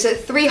 And it was at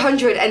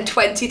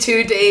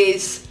 322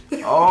 days.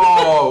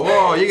 Oh,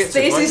 whoa, you get 2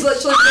 Stacey's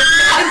points. literally...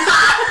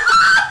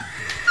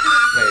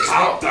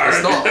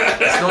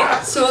 It's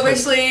not. So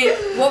obviously,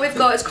 what we've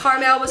got is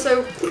Carmel was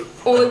the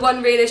only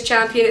one reigning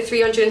champion at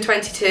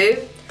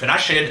 322. Can I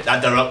share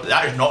that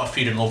that is not a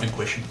Fear and Loathing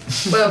question?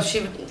 Well, she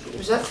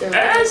was that fair?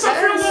 It's a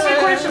Fear and Loathing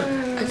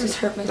question. I just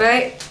hurt my...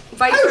 Right,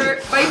 Viper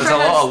There's a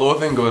lot of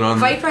loathing going on.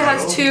 Viper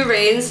has 2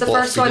 reigns. The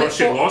first one But at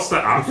she lost it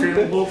at Fear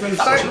and Loathing.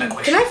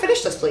 Can I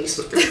finish this, please?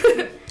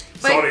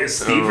 Sorry, it's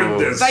Stephen.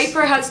 This.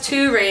 Viper has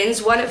 2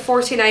 reigns, one at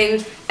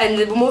 49, and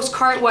the most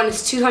current one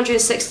is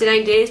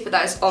 269 days, but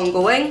that is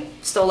ongoing,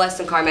 still less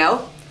than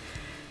Carmel.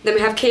 Then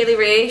we have Kaylee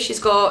Ray, she's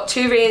got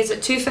 2 reigns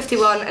at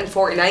 251 and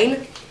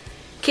 49.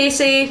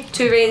 Casey,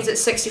 2 reigns at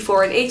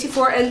 64 and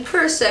 84, and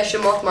per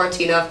session, Moth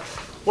Martina,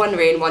 1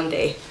 reign, 1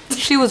 day.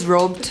 She was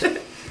robbed.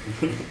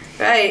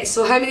 Right,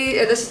 so how many,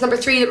 this is number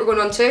 3 that we're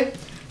going on to.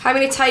 How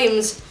many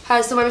times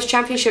has the Women's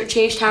Championship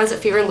changed hands at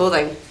Fear and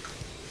Loathing?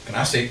 Can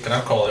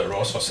I call out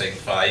Ross for saying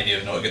 5?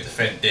 You've not a good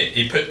defence.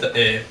 He put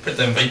the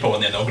Viper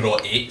on the inaugural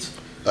at 8.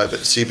 But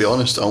see, be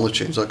honest, I only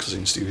changed that because I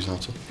seen Stevie's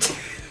answer.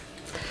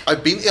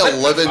 I've been to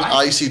 11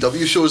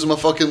 ICW shows in my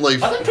fucking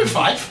life. I didn't put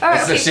 5. Alright,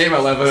 It's the same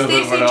 11 of them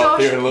Stacey, were not Josh,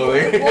 Fear and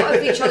Loathing. what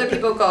have each other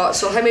people got?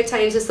 So how many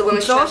times has the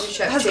Women's Josh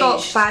Championship has changed?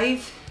 got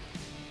 5.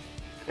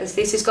 And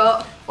Stacey's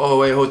got? Oh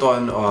wait, hold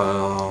on.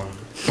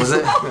 Was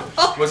it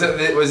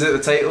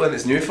the title in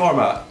its new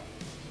format?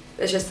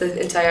 It's just the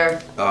entire...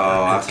 Oh,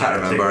 I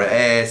can't remember.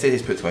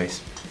 Stacey's put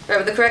twice. Right,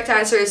 but the correct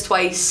answer is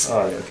twice.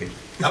 Oh, yeah, okay.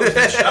 That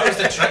was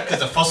the trick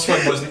because the first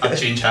one wasn't a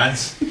change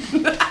hands.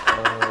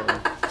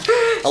 I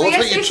So love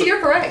yes, that you. Stacey,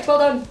 you're correct. Well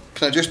done.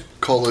 Can I just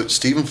call out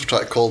Stephen for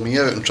trying to call me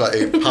out and try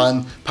to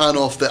pan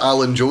off the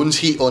Alan Jones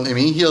heat onto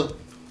me here.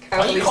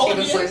 Can't believe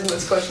Stephen's losing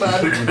this quiz,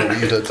 man. You know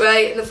what you did.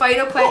 Right, the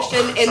final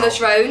question in this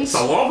round. It's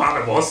a lot of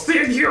animosity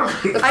in here.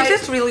 I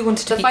just really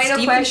wanted to The beat final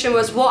Stephen. question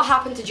was, what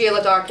happened to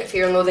Jayla Dark at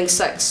Fear and Loathing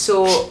 6?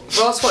 So,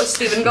 Ross, what has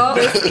Stephen got?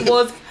 It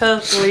was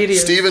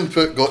hilarious. Stephen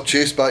got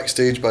chased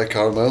backstage by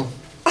Carmel.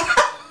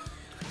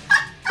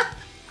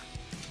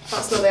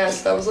 That's not the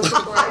answer I was looking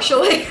for,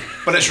 actually.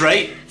 But it's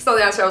right. It's not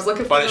the answer I was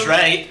looking for. But it's though.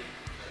 right.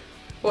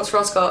 What's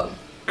Ross got?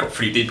 Got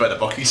 3D'd by the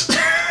Buckies.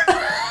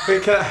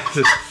 Wait, can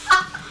I...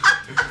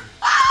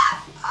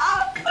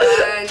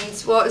 And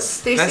what's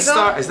Stacey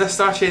got? Is this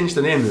Star changed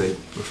the name they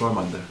perform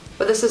under?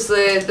 But this is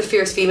the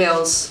Fierce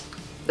Females.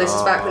 This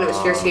is back when it was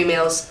Fierce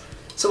Females.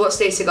 So what's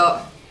Stacey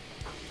got?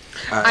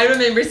 I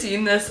remember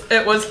seeing this.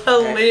 It was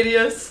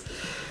hilarious.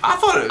 I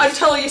thought it was...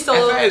 Until you saw If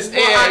what it is-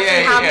 actually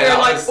happened, you're that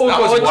like, was, oh that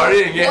god. was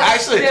worrying. Yeah,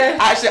 actually,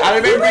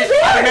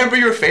 I remember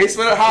your face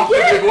when it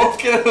happened. We both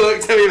kind of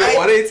looked at me a bit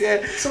worried.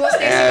 Yeah. So what's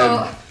Stacey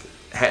got?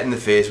 Hitting the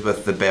face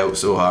with the belt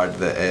so hard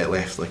that it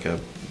left like a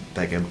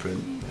big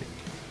imprint.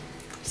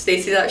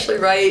 Stacey's actually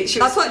right.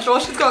 That's what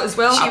Josh has got as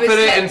well. She I was put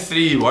it hit- in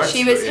 3 words.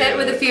 She was but hit yeah,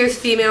 with the Fierce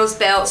Females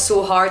belt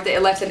so hard that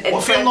it left an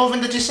What Fear and imprint.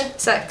 Loathing did you say?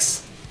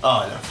 6.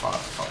 Oh, no,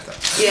 fuck that.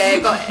 Yeah,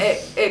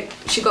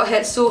 she got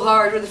hit so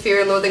hard with the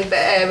Fear and Loathing with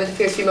the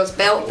Fierce Females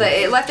belt that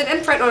it left an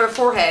imprint on her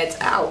forehead.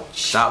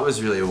 Ouch. That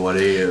was really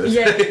worrying. It was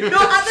Yeah. No,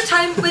 at the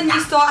time when you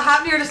saw it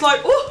happening, you're just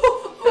like,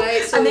 oh.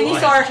 Right, so And then you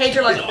saw her head,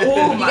 you're like,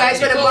 oh you my guys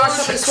want to mark god.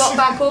 up and swap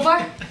back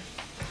over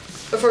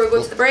before we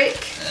go to the break?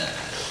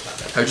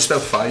 How'd you spell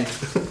 5?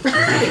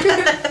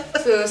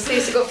 So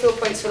Stacey got full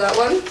points for that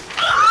one.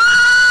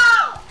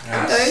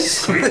 Down.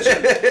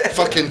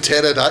 Fucking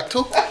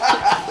pterodactyl.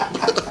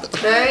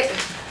 Right.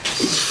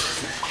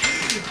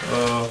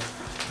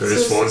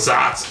 Whose phone's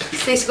that?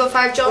 Stacey got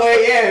 5 jobs.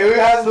 Wait, yeah, who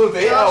has no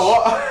data?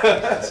 Josh.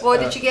 What? What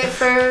did you get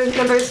for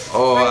numbers?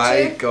 Oh, round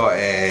I 2? got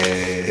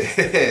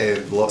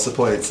lots of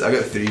points. I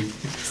got 3.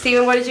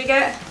 Stephen, what did you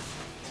get?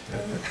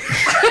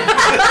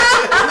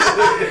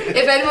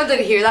 If anyone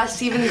didn't hear that,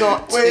 Stephen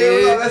got 2.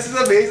 Wait, hold on, this is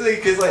amazing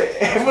because like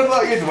everyone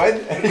thought you'd win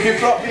and you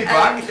brought me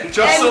back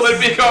just so there'd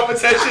be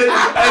competition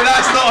and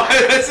that's not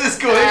how this is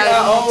going at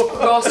all.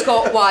 Ross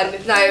got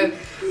 1. Now,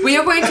 we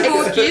are going to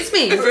go. Excuse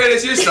me. In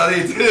fairness, you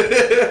studied.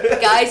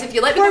 Guys, if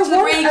you let me go to the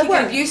What? break, you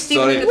can abuse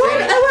Stephen Sorry. in the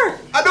break.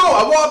 I know,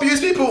 I want to abuse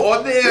people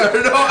on the air,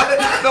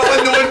 not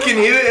when no one can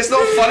hear it. It's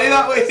not funny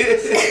that way.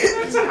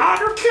 It's an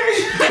anarchy.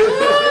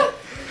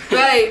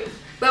 Right.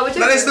 Well, we do.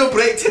 There is no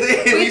break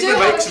today. We Leave do the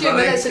have a mics few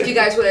running. minutes if you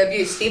guys want to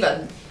abuse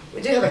Stephen.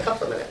 We do have a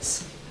couple of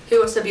minutes. Who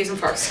wants to abuse him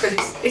first?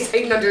 Because he's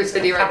hiding under his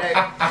hoodie right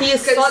now. He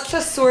is such a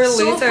sore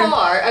So loser.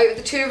 far, out of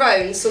the 2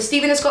 rounds, so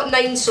Stephen has got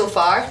 9 so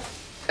far,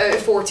 out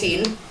of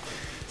 14.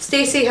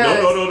 Stacey has.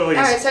 No, he's-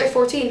 Alright, it's out of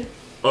 14.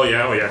 Oh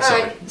yeah,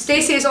 sorry. Alright,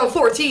 Stacey is on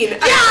 14.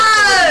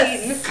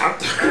 Yes!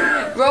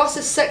 Ross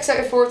is 6 out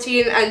of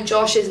 14, and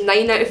Josh is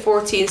 9 out of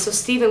 14. So,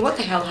 Stephen, what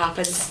the hell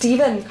happened?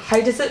 Stephen, how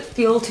does it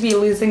feel to be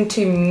losing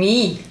to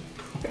me?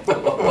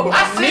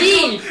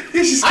 Me!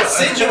 I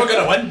said you were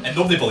going to win and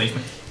nobody believed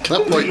me.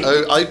 Can I point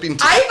out, I've been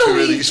to I 2 of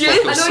believe these you. I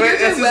fuckers. know you're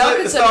This doing is well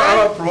like the start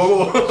considering. of a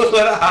promo.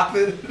 Let it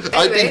happen.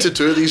 I've been to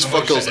 2 of these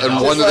fuckers and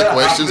one of the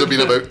questions have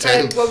been about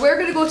 10. Well, we're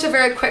going to go to a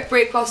very quick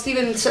break while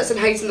Stephen sits and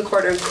hides in the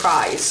corner and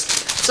cries.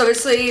 So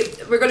obviously,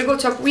 we're going to go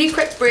to a wee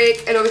quick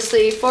break, and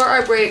obviously for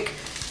our break,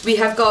 we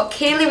have got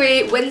Kaylee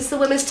Ray wins the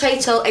women's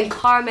title and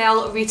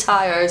Carmel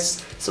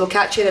retires. So we'll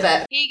catch you in a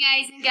bit. Hey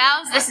guys and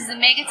gals, this is the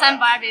Megaton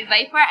Barbie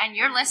Viper and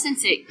you're listening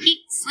to Eat,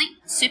 Sleep,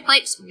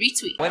 Suplex,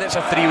 Retweet. When it's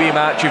a 3-way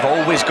match, you've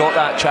always got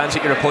that chance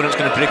that your opponent's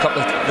going to break up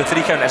the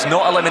 3 count. It's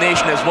not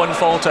elimination, it's 1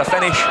 fall to a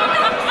finish.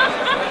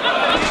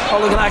 Oh,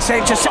 look at that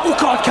centre. Oh,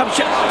 God, do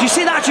you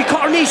see that? She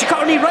caught her knee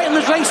right on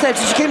the ring steps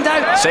as she came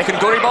down.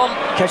 Second gory bomb.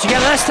 Can she get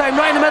it this time,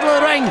 right in the middle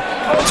of the ring?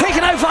 Taking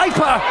out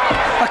Viper.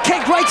 A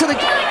kick right to the...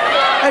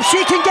 If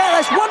she can get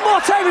this one more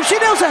time, if she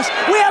nails this,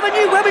 we have a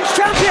new women's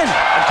champion.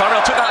 And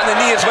Carmel took that in the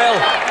knee as well.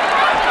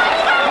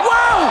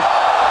 Wow!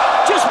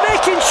 Just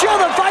making sure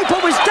that Viper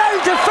was down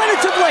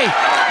definitively.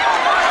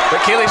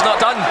 But Kaylee's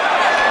not done.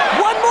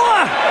 One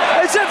more.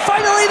 Is it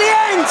finally the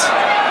end?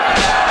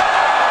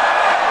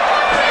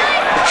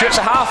 Shoots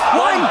a half.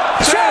 1,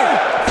 2, 3.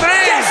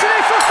 Destiny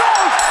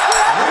fulfilled.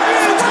 We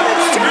have a new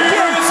women's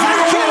champion.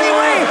 And Kaylee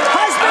Ray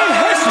has made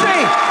history.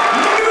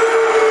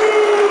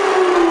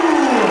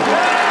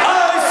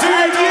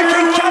 And you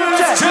can count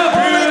it.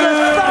 Only the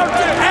 3rd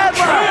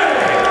ever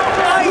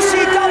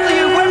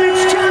ICW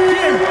women's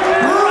champion.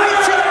 Right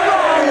to the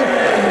wrong.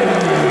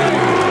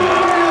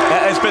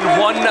 It has been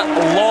one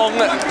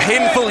long,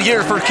 painful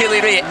year for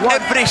Kaylee Ray.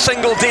 Every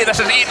single day this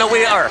has eaten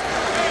away at her.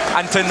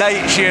 And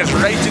tonight she has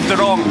righted the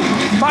wrong.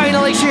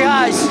 Finally she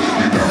has.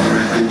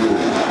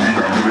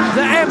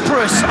 The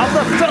Empress of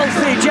the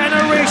Filthy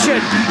Generation.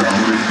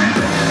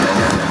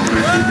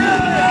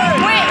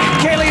 Wait!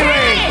 Kaylee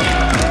Ray.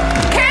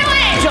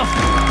 Kaylee! Just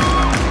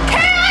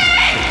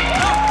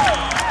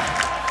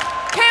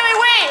Kaylee,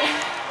 wait!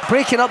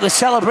 breaking up the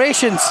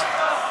celebrations.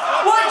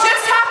 What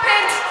just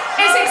happened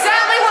is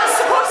exactly what's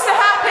supposed to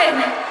happen.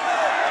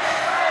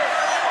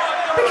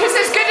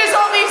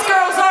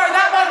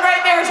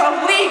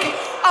 a league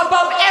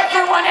above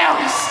everyone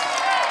else.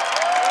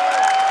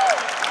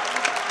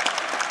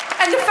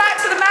 And the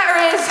fact of the matter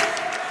is,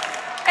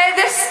 at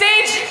this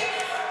stage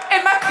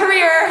in my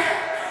career,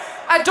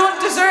 I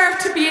don't deserve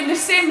to be in the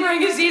same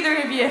ring as either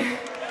of you.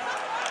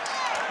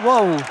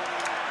 Whoa.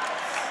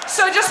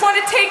 So I just want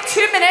to take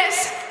 2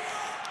 minutes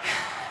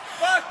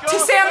to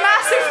say a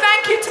massive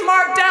thank you to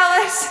Mark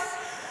Dallas,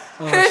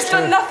 who has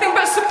done nothing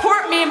but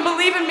support me and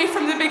believe in me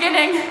from the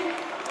beginning.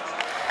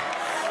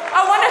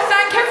 I want to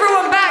thank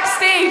everyone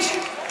backstage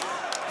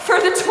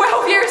for the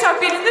 12 years I've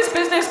been in this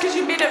business, because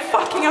you made it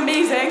fucking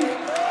amazing.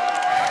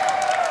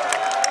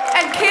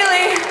 And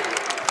Kaylee,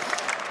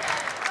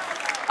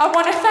 I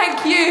want to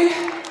thank you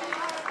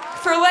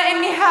for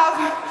letting me have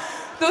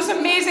those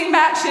amazing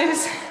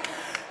matches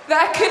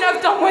that I couldn't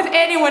have done with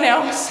anyone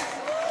else,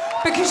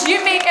 because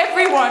you make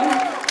everyone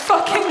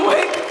fucking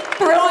look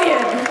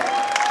brilliant.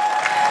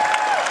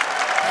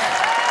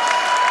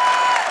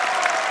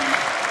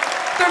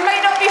 There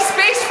might not be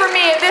space for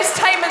me at this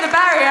time of the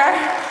barrier,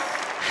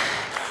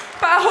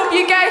 but I hope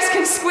you guys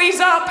can squeeze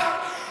up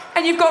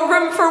and you've got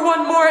room for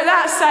one more at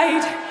that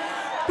side,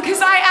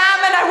 because I am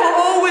and I will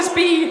always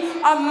be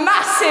a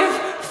massive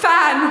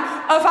fan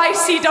of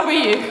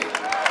ICW.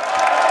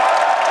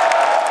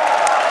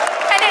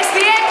 It's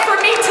the end for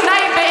me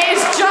tonight, but it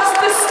is just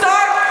the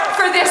start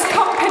for this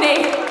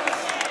company.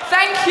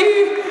 Thank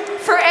you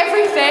for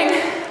everything.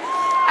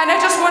 And I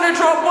just want to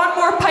drop one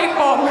more pipe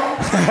bomb.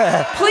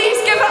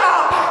 Please give it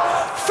up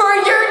for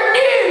your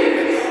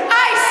new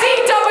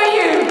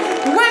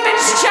ICW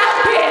Women's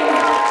Champion.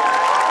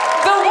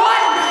 The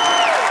one,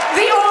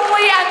 the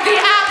only, and the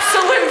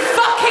absolute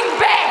fucking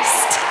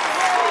best,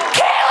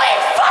 Kaylee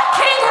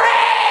fucking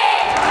Ray!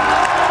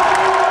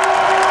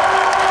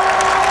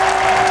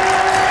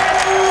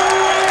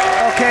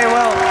 Okay,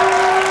 well,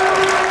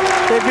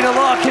 there's been a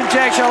lot of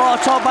conjecture, a lot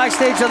of talk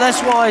backstage, and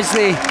this was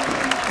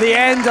the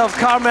end of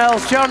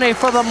Carmel's journey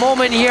for the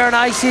moment here in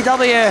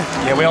ICW.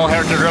 Yeah, we all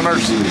heard the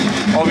rumours.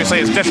 Obviously,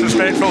 it's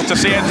disrespectful to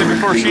say anything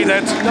before she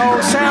did. No,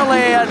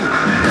 certainly, and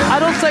I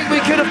don't think we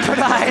could have put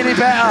that any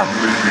better.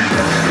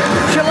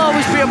 She'll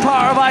always be a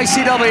part of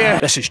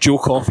ICW. This is Joe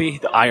Coffey,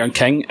 the Iron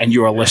King, and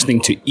you are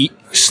listening to Eat,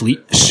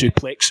 Sleep,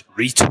 Suplex,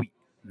 Retweet.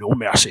 No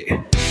mercy.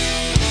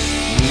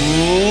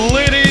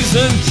 Ladies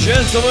and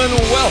gentlemen,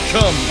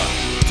 welcome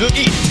to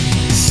Eat,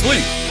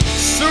 Sleep,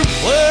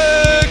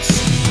 Suplex,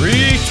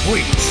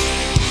 Retweet.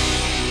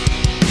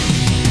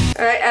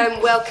 Alright,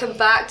 and welcome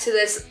back to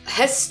this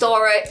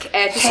historic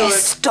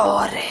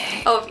episode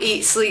of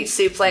Eat, Sleep,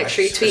 Suplex,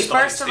 Retweet.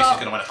 First of all,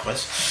 going to win a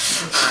quiz.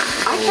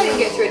 I can't even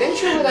get through an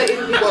intro without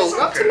even people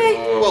listening up to me.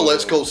 Well,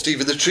 let's call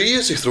Stevie the Tree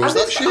as he throws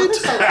that shade.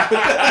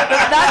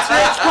 That's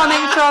where it's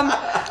coming from.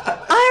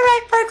 I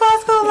write for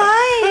Glasgow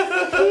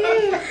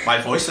Live. My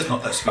voice is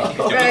not that sweet.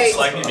 You're Right.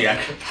 slagging me in.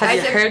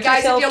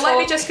 Guys, if you'll let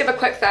me just give a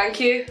quick thank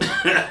you.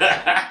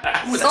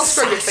 Stop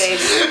screwing your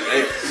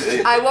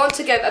face. I want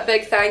to give a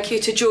big thank you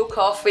to Joe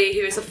Coffey,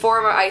 who is a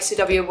former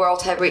ICW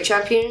World Heavyweight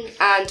Champion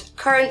and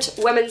current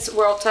Women's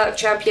World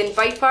Champion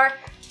Viper,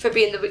 for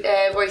being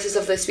the voices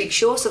of this week's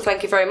show, so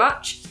thank you very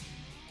much.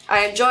 I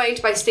am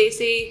joined by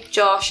Stacey,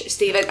 Josh,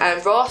 Stephen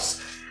and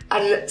Ross,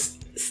 and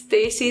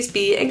Stacey's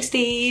beating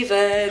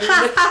Stephen.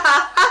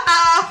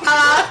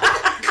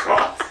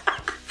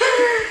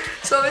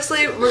 So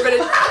obviously we're going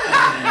to,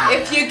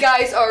 if you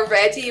guys are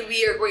ready,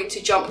 we are going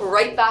to jump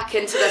right back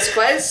into this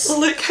quiz.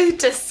 Look how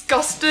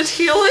disgusted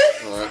he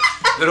looks.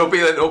 There'll be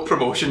no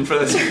promotion for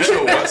this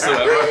show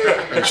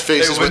whatsoever. His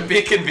face it would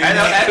be convenient.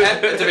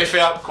 And to be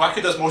fair,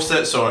 Quacky does most of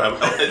it, so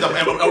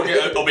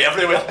it'll be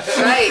everywhere.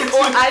 Right.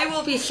 I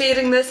will be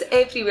sharing this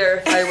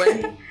everywhere if I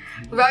win.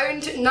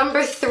 Round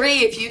number 3,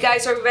 if you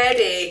guys are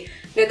ready.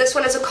 Now this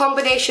one is a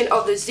combination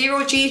of the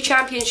Zero G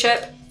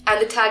Championship and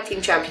the Tag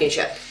Team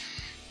Championship.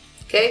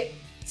 Okay?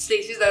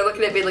 Stacey's now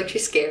looking at me like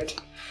she's scared.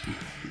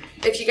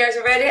 If you guys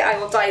are ready, I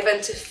will dive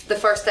into the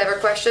first ever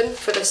question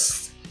for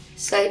this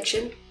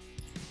section.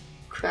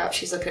 Crap,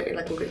 she's looking at me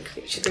like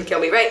she's gonna kill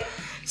me. Right.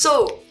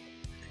 So,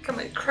 I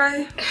might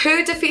cry.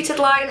 who defeated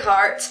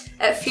Lionheart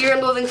at Fear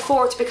and Loathing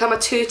 4 to become a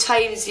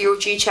 2-time Zero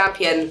G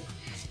champion?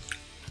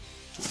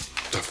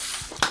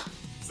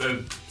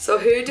 So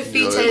who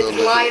defeated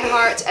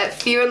Lionheart at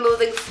Fear and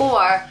Loathing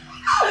 4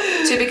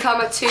 to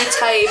become a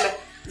 2-time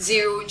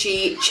Zero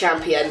G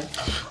champion?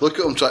 Look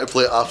at him trying to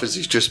play it off as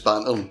he's just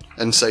bantering.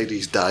 Inside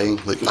he's dying.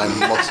 Like, I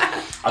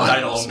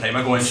died a long time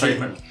ago inside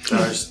me.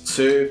 There's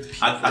 2.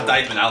 I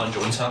died when Alan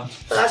Jones had.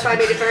 But that's why I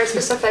made it very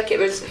specific. It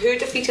was who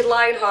defeated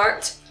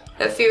Lionheart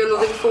at Fear and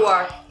Loathing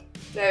 4.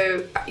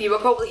 Now, you will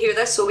probably hear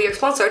this, so we are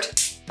sponsored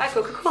by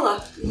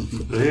Coca-Cola.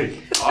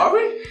 Are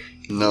we?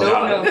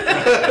 No.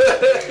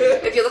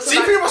 If you listen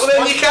well,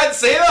 then you can't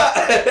say that.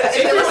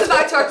 If you listen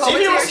back to our See if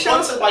we were commentary show,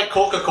 sponsored by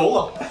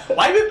Coca-Cola,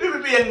 why would we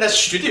be in this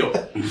studio?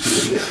 We'd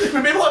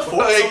be able to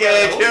afford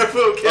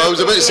Careful. I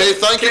was about to say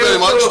thank you very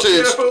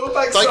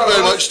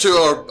much to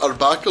our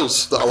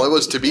backers that allow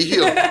us to be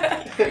here.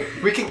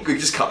 We can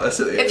just cut this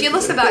at the end. if you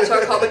listen back to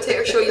our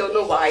commentator show, you'll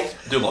know why.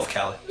 I do love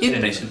Cali. You-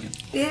 Very nice in here.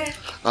 Yeah.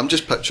 I'm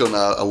just picturing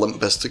a Limp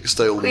Bizkit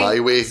style My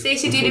Way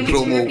Stacey, do you need me to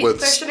promo repeat the with.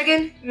 question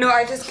again? No,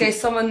 I just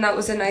guessed someone that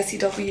was in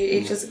ICW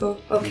ages ago.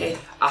 Okay.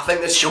 I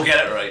think She'll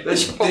get it right.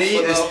 There's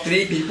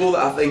three people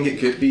that I think it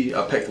could be.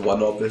 I picked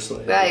one,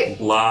 obviously. Right.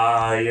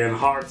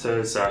 Lionheart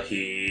is a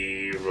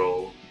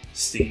hero.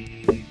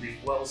 Steve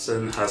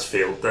Wilson has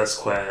failed this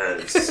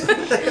quiz.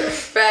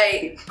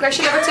 Right.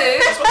 Question number 2.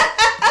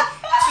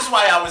 This is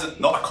why I was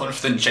not a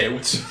confident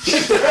child.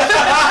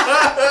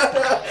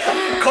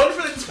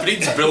 Confidence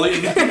breeds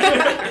bullying.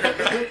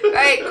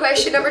 Right,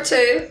 question number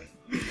 2.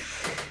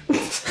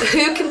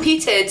 Who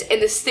competed in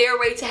the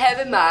Stairway to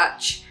Heaven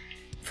match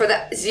for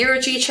the Zero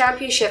G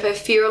Championship of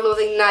Fear and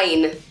Loathing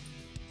 9?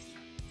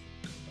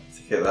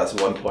 Okay, that's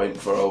 1 point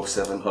for all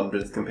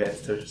 700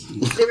 competitors.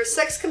 There were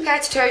 6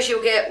 competitors.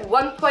 You'll get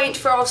 1 point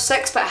for all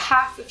 6, but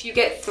half if you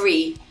get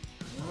 3.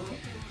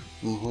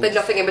 But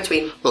nothing in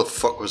between. What the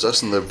fuck was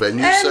this in the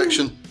venue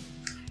section?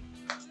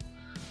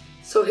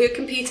 So who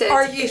competed?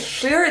 Are you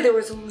sure there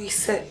was only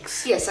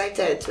 6? Yes, I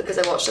did, because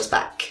I watched us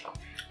back.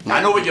 I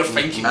know what you're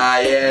thinking. Yeah.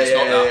 It's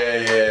not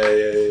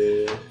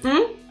that.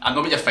 Yeah. I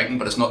know what you're thinking,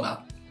 but it's not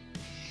that.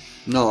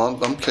 No,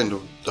 I'm kind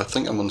of. I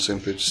think I'm on the same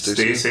page as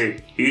Stacey.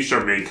 Stacey, he's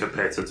your main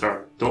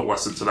competitor. Don't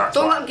listen to that.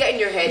 Don't let him get in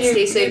your head,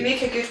 Stacey. You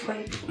make a good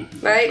point.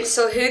 Right,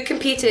 so who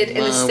competed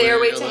in the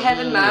Stairway to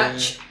Heaven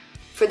match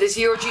for the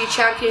Zero G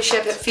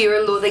Championship at Fear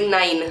and Loathing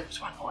 9?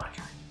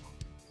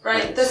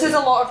 Right, this is a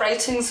lot of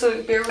writing,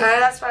 so bear with me.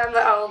 That's why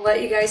I'll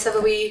let you guys have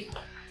a wee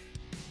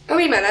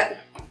minute.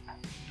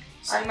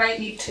 I might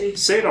need to.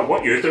 Sarah,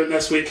 what you doing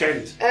this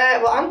weekend?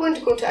 Well, I'm going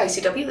to go to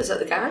ICW. That's at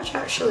the garage,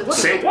 actually.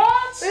 Say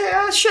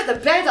what? Shit, the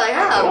bed I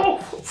am.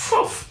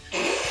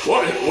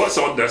 What's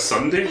on this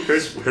Sunday?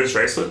 Who's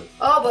wrestling?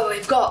 Oh, but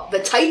we've got the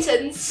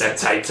Titans. The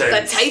Titans.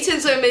 The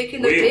Titans are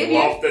making their We debut.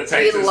 love the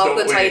Titans. We love don't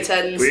the we?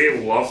 Titans. We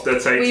love the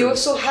Titans. We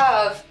also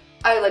have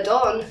Isla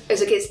Dawn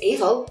is against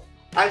Evil.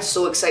 I'm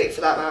so excited for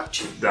that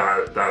match.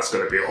 That's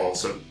going to be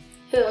awesome.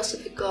 Who else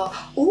have we got?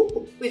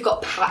 Oh, we've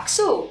got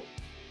Paxo.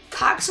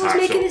 Paxo's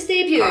making his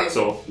debut.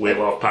 Paxo. We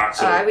love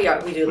Paxo.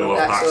 We do love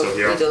Paxo.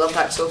 here. We do love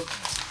Paxo.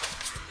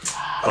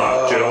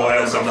 But do you know what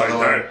else I'm found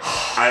out?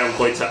 I am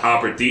going to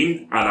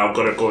Aberdeen and I'm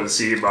going to go and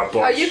see my boss.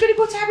 Are you going to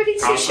go to Aberdeen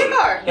to see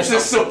Sugar? This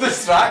is so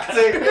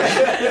distracting.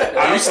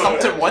 You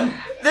stopped at 1.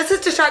 This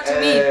is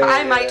distracting me, but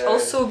I might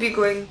also be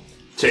going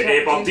to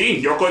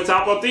Aberdeen. You're going to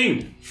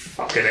Aberdeen.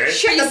 Fucking it.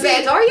 Shit the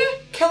bed, are you?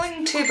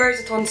 Killing 2 birds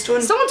with 1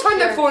 stone. Someone turn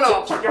their phone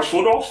off. Turn your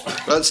phone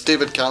off. That's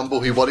David Campbell.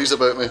 He worries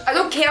about me. I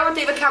don't care what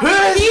David Campbell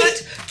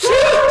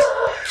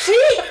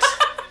Cheat!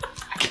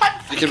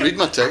 You can read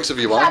my text if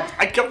you want.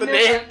 I got the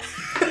name.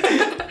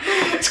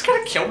 It's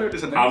gonna kill me with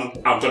his name.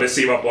 I'm going to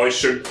see my boy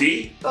Shug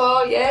D.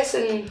 Oh, yes,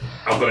 and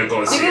I'm going to go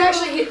and you see can him.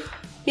 actually hear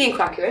me and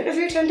Cracker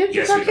interviewed him, didn't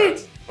you, Yes, we Cracker?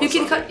 did.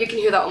 You can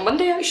hear that on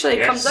Monday, actually. It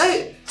Yes. comes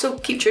out. So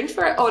keep tuned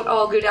for it on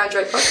all good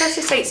Android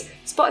podcasting sites,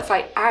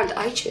 Spotify and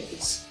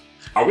iTunes.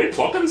 Are we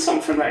plugging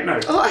something right now?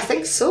 Oh, I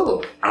think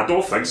so. I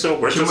don't think so.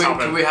 We're just we- having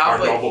can we have, our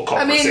like- normal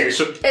I mean,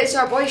 conversation. it's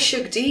our boy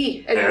Shug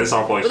D. And It is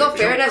our boy with all Shug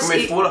D. fairness, Can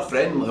we phone a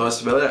friend who wants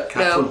to be like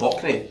Catherine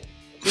Hockney?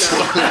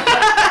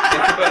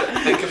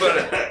 Think about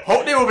it.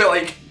 Hockney will be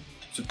like,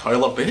 so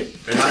Tyler Bate?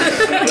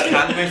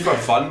 Can we for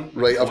fun?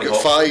 Right, I've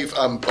got 5.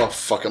 I'm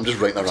just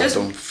writing a Just-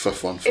 random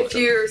 5th one. If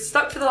you're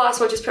stuck for the last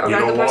one, just put a You know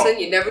random what? person.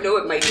 You never know,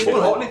 it might be. Phone the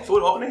one. Hockney.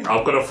 Phone Hockney.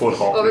 I'm going to phone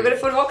Hawk. Oh, we're going to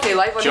phone Hockney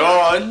live on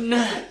John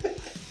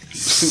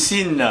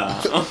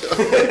Cena.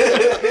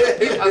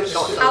 I'm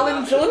not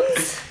Alan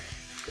Jones?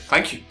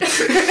 Thank you.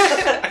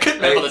 I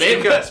couldn't remember the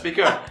name.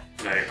 Speaker.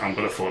 Right, I'm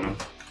going to phone him.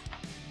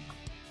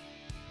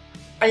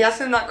 Are you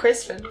asking that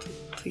question?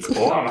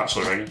 Oh, I'm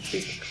actually ringing.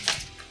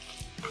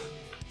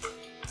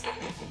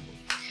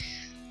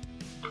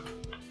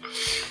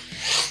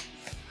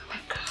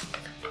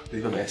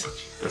 Leave a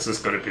message. This is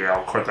going to be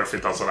awkward if he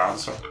doesn't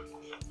answer.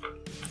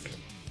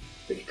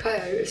 We can cut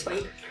it out, it's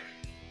fine.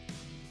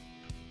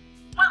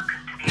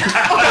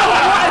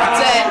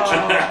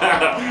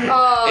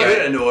 He would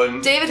have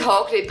known. David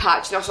Hockney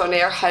patching us on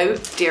air, how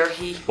dare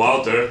he? Well,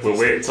 I'll do. We'll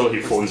wait until he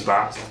phones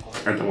back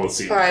and then we'll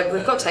see. Alright,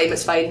 we've got time,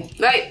 it's fine.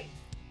 Right,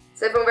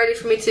 is everyone ready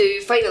for me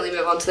to finally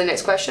move on to the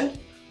next question?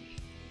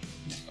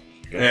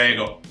 There you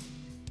go.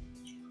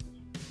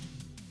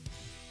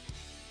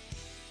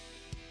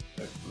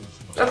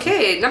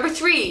 Okay, number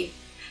 3.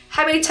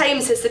 How many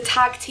times has the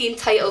tag team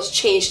titles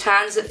changed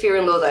hands at Fear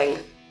and Loathing?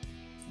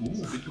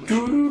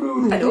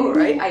 I know,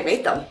 right? I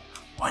made them.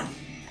 1.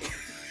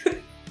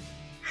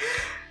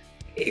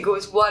 It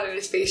goes 1 and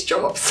his face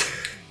drops.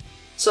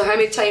 So how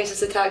many times has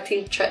the tag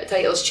team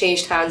titles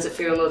changed hands at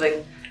Fear and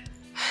Loathing?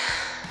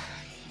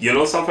 You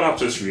know something I've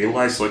just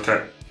realised? Look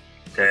at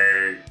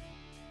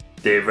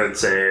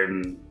David's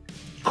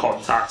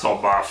contact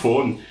on my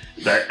phone.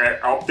 That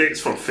it updates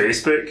from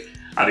Facebook.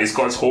 And he's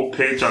got his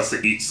homepage as the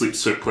Eat Sleep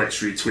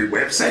Suplex Retweet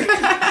website.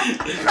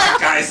 That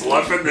guy's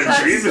living the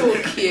dream. That's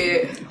so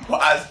cute.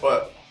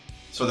 What?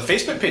 So the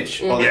Facebook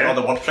page? Or, Yeah. or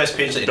the WordPress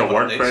page that you The don't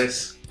update?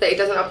 WordPress. That he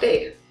doesn't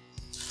update.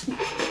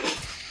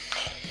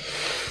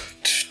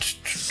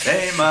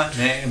 Say my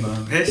name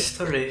of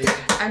history.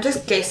 I'm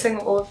just guessing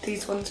all of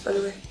these ones, by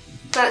the way.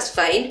 That's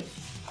fine.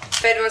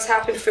 If anyone's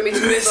happy for me to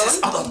move Who's on, this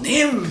other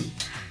name?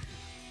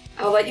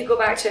 I'll let you go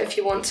back to it if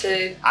you want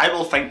to. I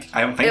am thinking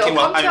It'll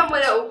come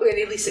to when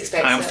you least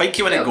expect it. I am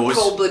thinking when it It'll goes.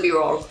 probably be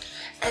wrong.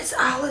 It's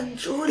Alan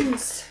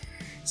Jones.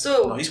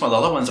 So, No, he's one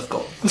of the other ones I've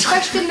got.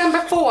 question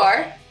number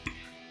 4.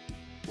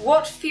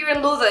 What Fear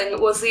and Loathing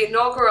was the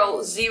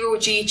inaugural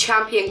Zero-G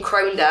champion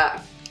crowned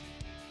at?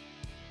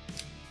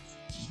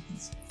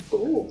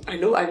 Ooh, I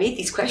know, I made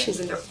these questions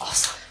and they're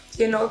awesome.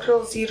 The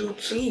inaugural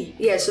Zero-G.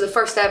 Yeah, so the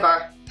first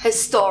ever.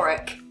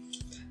 Historic.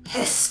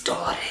 She's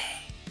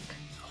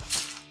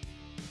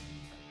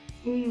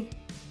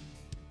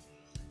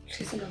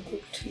an uncle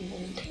to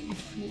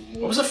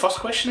What was the first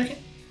question again?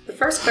 The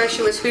first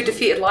question was who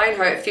defeated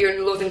Lionheart at Fear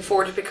and Loathing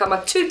 4 to become a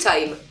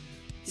 2-time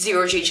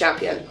Zero-G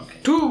champion?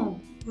 Two.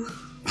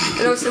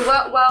 And also,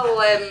 while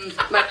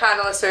my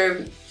panelists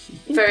are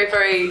very,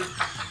 very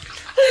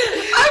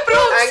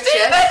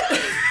anxious.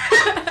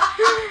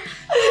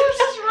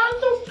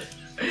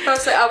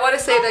 Honestly, I want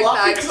to say big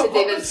thanks to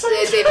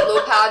David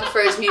Lopan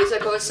for his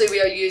music. Obviously,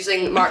 we are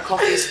using Mark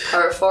Coffey's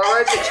Power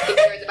Forward, which you can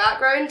hear in the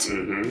background.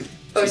 Mm-hmm.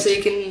 Obviously,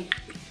 you can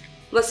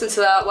listen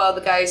to that while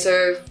the guys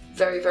are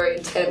very, very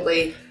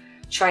intently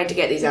trying to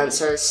get these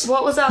answers.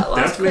 What was that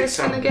last Death makes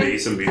question some again?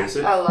 amazing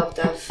music. I love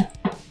Death.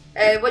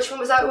 Which one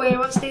was that when you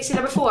want Stacey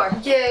number 4?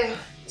 Yeah.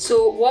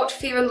 So, what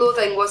Fear and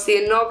Loathing was the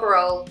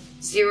inaugural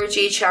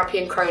Zero-G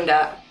champion crowned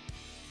at?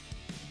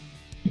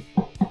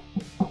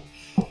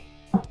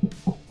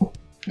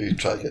 You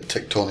try to get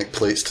tectonic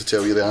plates to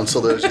tell you the answer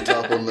there as you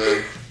tap on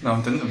the...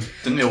 No,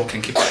 didn't they all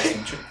kinky pie?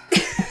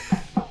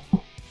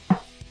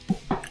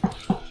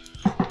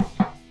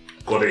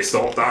 Gotta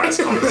stop that, it's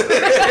coming.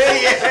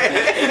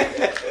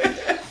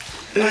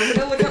 I'm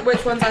gonna look at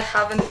which ones I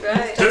haven't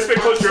read. Just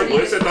because you're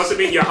losing doesn't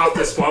mean you have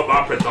to spoil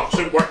my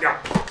production work, you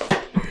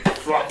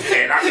fuck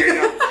head at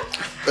you.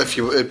 If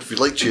you'd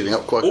like cheering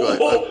up, Quack,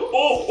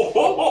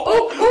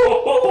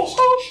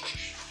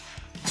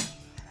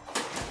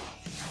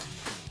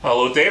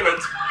 Hello, David.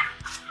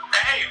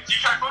 Hey, you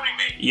tried phoning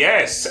me?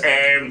 Yes,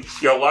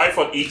 you're live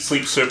on Eat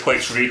Sleep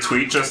Suplex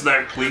Retweet just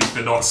now. Please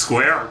do not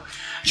square.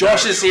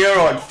 Josh is here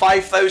on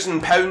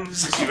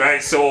 £5,000.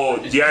 Right,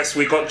 so yes,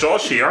 we got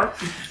Josh here.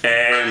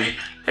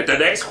 The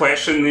next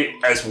question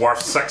is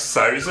worth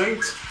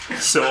 6,000.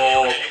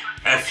 So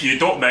if you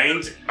don't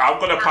mind, I'm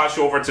going to pass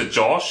you over to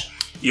Josh.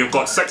 You've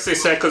got 60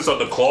 seconds on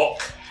the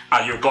clock,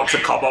 and you've got to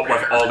come up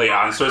with all the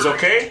answers.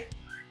 Okay?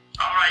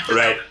 Alright, just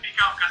right. Speak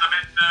up because I'm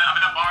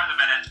in a bar at the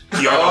minute.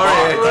 You're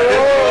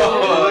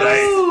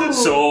right.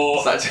 So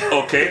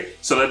okay.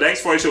 So the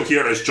next voice you'll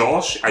hear is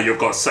Josh, and you've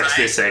got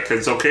 60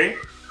 seconds. Okay.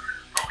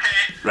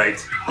 Right,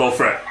 go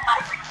for it.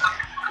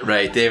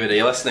 Right, David, are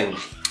you listening?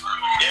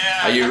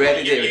 Yeah. Are you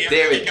ready, David?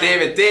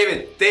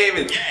 David.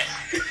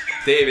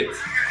 David.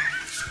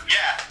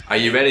 Yeah. Are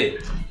you ready?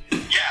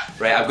 Yeah.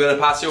 Right, I'm going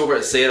to pass you over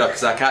to Sarah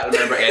because I can't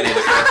remember any of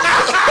the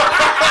questions.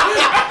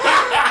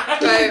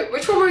 Right,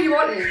 which one were you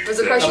wanting? Was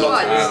it question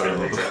 1?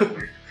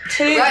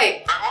 2.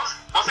 Right.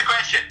 What's the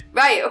question?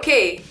 Right,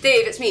 okay,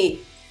 Dave, it's me.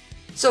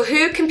 So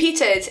who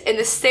competed in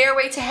the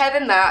Stairway to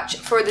Heaven match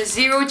for the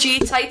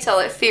Zero-G title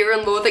at Fear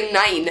and Loathing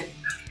 9?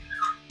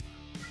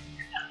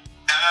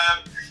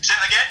 Say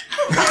it again?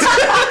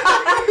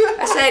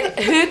 I said,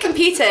 who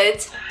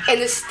competed in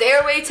the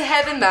Stairway to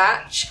Heaven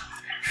match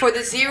for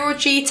the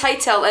Zero-G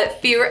title at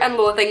Fear and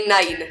Loathing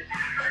 9? I'm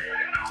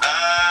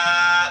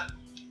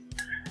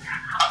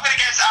gonna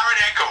guess Aaron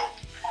Echo.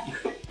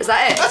 Is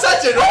that it? That's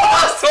actually wrong.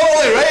 That's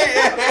totally right.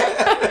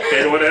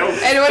 Anyone else?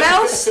 Anyone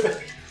else?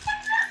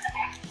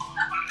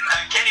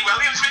 Kenny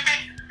Williams, maybe?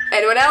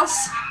 Anyone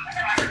else?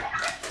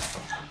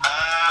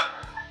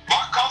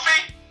 Mark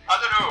Coffey? I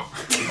don't know.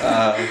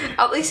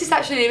 At least he's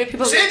actually naming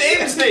people. Say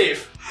names,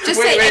 Dave.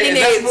 Just say any is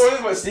names. That's more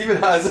than what Stephen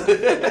has.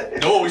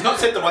 No, he's not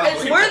said the one.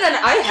 It's more than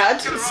I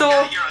had, so.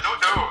 I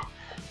don't know.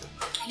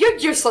 You're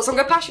useless. I'm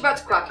going to pass you back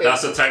to Quacky.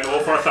 That's the time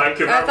over. Thank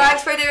you very much.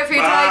 Thanks for David for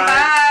your time.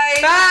 Bye.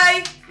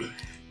 Bye.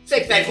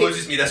 Big thank Dave you.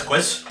 loses me this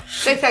quiz.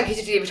 Big thank you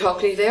to David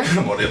Hockley there.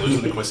 I'm already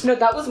losing the quiz. No,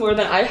 that was more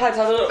than I had.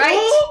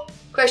 Right.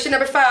 Question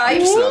number 5.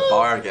 Just in a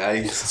bar,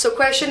 guys. So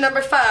question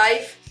number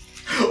 5.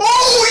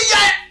 Oh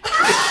yeah!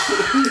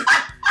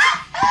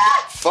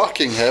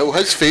 Fucking hell,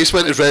 his face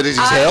went as red as his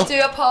I hair.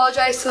 do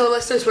apologise to the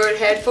listeners wearing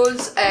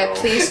headphones.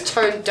 Please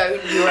turn down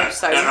your It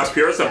sound.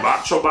 appears the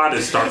Macho Man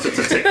has started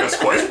to take this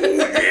quiz.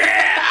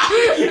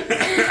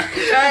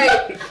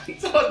 Right.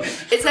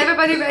 Is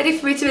everybody ready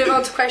for me to move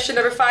on to question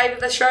number 5 of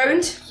this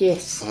round?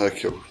 Yes.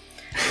 Okay.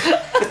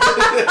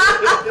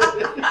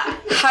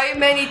 How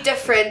many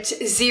different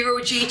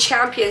Zero-G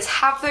champions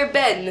have there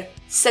been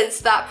since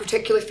that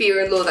particular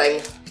Fear and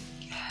Loathing?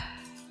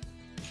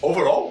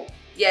 Overall?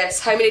 Yes,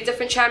 how many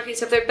different champions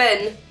have there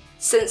been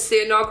since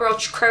the inaugural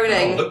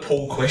crowning?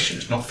 Loophole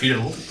questions, not fear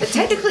and loathing. It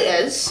technically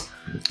is.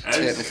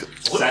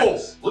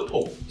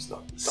 Loophole. It's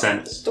not.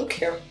 Sense. Don't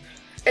care.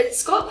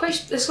 It's got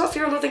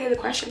Fear and Loathing in the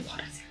question.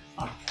 What is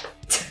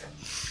it?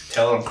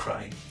 Tell her I'm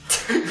crying.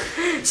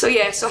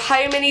 So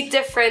how many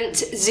different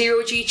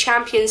Zero G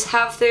champions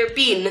have there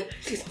been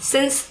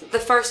since the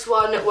first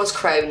one was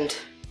crowned?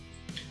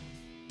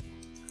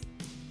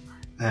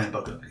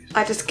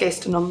 I just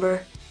guessed a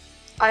number.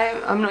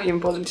 I'm not even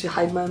bothering to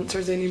hide my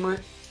answers anymore.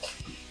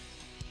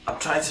 I'm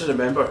trying to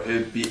remember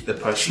who beat the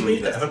person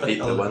that beat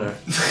the winner.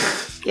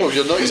 Well,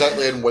 you're not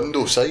exactly in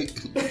window sight.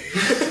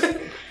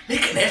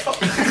 Make an effort.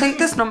 I think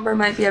this number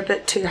might be a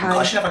bit too high.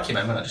 I should never came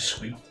in when I just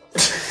screamed.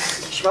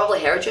 She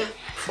probably heard you.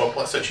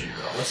 Probably such a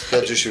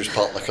Heard you, she was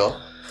part of the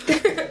car.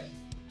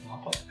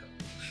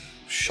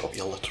 Shut up,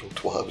 you literal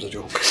twat, it was a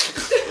joke.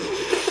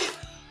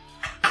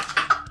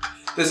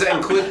 Does it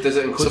include? It's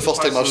the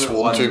first time I've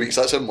sworn 2 weeks,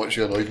 that's how much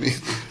you annoyed me.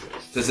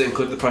 Does it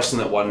include the person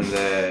that won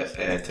the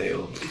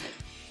title?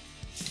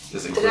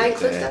 Does it Did I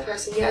include that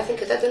person? Yeah, I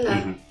think I did, didn't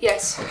I?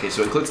 Yes. Okay,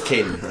 so it includes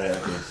Kane, right?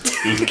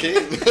 Okay.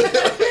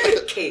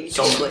 Kane.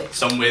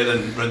 Somewhere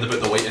in round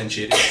about the White End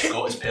area,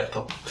 got his paired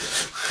up.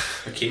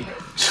 Okay.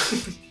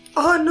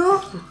 Oh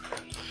no!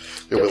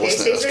 You'll be Okay,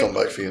 listening to this Stacey? come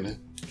back for you now.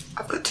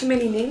 I've got too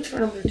many names for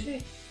number 2.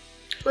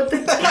 Well,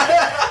 take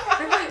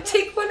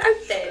one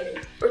out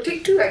then. Or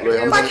take 2 out. Right,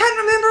 I'm I gonna- can't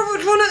remember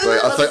which one it is.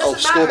 Right, I think I'll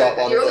score that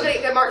one. You're only going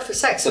to get marked for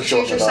 6, so A shot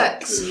in choose your the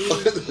dark.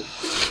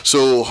 6.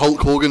 So, Hulk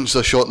Hogan's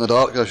a shot in the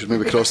dark, I should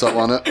maybe cross that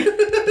one out. I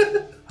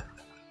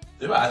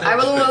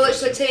will only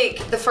literally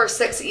take the first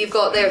 6 that you've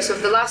got there, so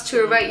if the last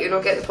 2 are right, you're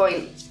not getting the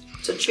point.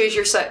 So choose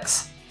your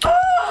 6.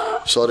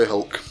 Sorry,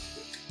 Hulk.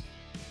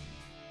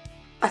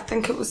 I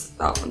think it was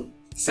that one.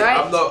 See, Right.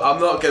 I'm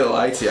not gonna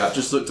lie to you. I've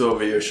just looked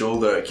over your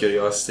shoulder out of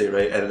curiosity,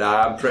 right? And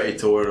I'm pretty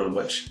torn on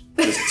which.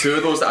 There's 2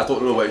 of those that I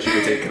don't know which you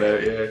be taking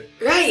out. Yeah.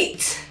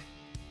 Right.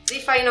 The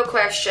final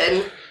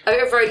question out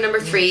of round number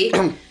 3.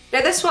 Now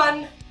this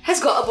one has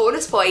got a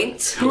bonus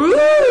point.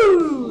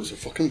 Woo! It's a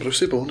fucking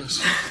Brucey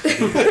bonus.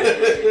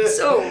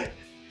 So,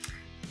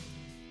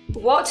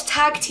 what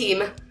tag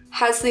team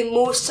has the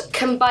most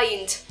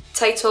combined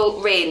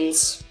title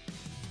reigns?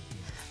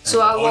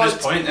 So I bonus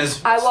want point is-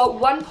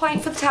 1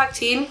 point for the tag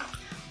team,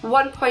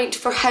 1 point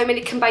for how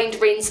many combined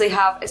reigns they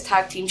have as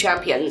tag team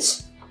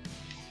champions.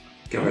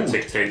 Give or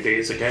take 10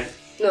 days again.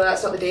 No,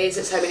 that's not the days,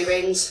 it's how many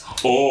reigns.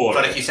 Oh,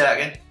 But if you say that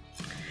again.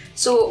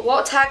 So,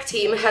 what tag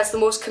team has the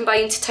most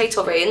combined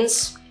title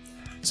reigns?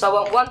 So, I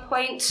want 1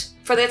 point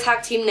for their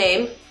tag team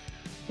name,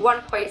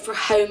 1 point for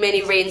how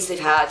many reigns they've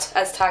had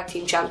as tag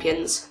team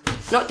champions.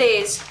 Not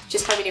days,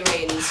 just how many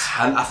reigns.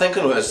 And I think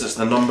I know it's just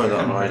the number that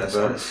I'm worried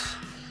about.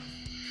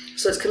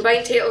 So, it's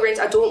combined title reigns.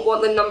 I don't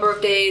want the number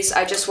of days,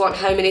 I just want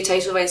how many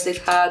title reigns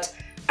they've had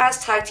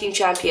as tag team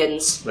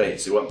champions. Right,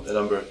 so you want the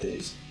number of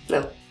days?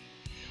 No.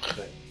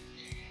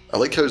 I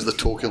like how it's the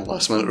token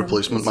last minute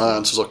replacement. My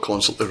answers are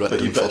constantly written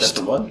But you in put a first.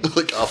 different one?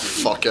 Like, ah,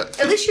 fuck it.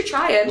 At least you're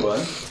trying. Go on.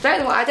 It's better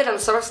than what I did on the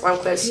SummerSlam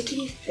quiz. What do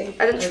you think?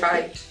 I didn't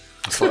try.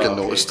 I fucking Oh,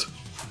 okay. noticed.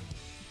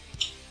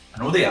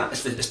 I know they are.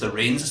 It's the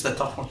reigns is the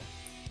tough one.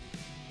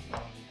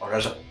 Or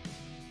is it?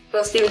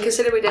 Well, Stephen,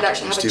 consider we did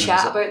actually have Stephen, a chat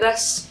is it? about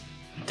this.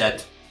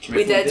 Did.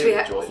 We did. We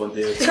had. Do you want one,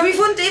 David? Can we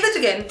phone David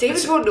again?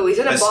 David won't know. He's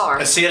in a bar.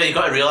 But Sarah, you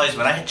got to realise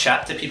when I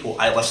chat to people,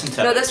 I listen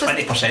to No, this was-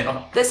 20% of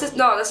it. This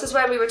is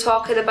when we were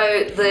talking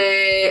about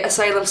the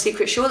Asylum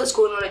secret show that's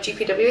going on at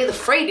GPWA the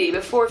Friday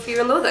before Fear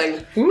and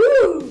Loathing.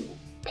 Woo!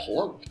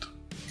 Plugged.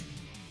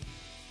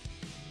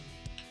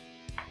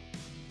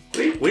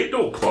 we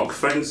don't plug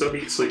things that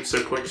Eat Sleep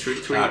Suplex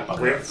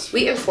Retweet.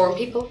 We inform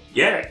people.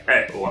 Yeah,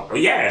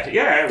 we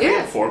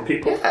Yeah. inform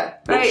people. Yeah,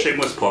 No right.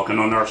 shameless plugging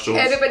on our shows.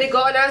 Everybody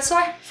got an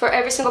answer for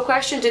every single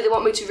question? Do they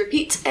want me to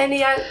repeat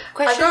any I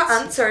questions? got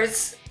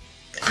answers.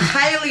 I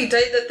highly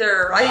doubt that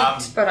they're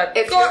right, but I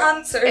If got you're-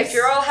 answers. If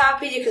you're all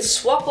happy, you can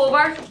swap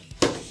over.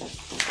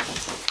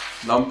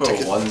 Number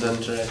one's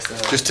interesting.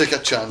 Just take a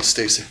chance,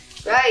 Stacey.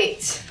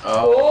 Right.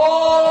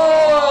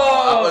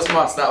 Oh. That was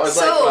must. That was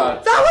So,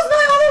 like that was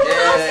my other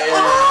Yeah, one. yeah,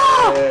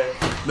 Oh! yeah.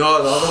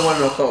 No, the other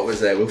one I thought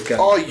was Wolfgang.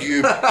 Oh,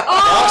 you bastard!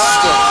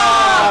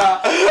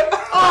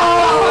 Oh, I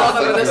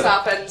love when this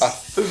happens. I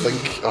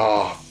think.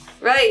 Oh.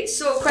 Right,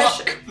 so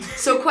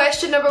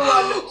question number 1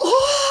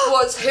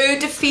 was who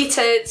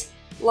defeated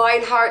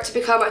Lionheart to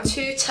become a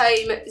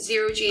 2-time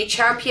Zero G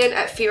champion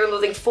at Fear and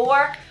Loathing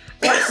 4?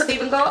 What's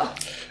Stephen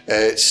got?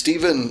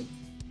 Stephen,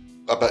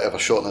 a bit of a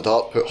shot in the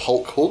dark, put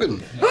Hulk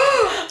Hogan.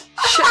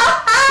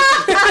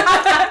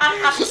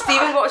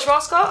 Stephen, what's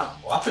Ross got?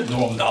 Well, I put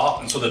Noam Dar,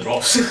 and so did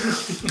Ross.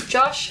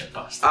 Josh?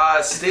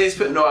 Stace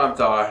put No I'm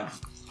Dar.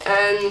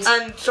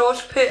 And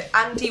Josh put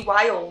Andy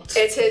Wild.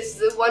 It is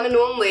the one and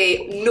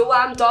only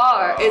Noam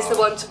Dar is the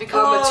one to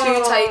become a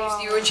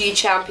 2-time Zero G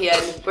champion,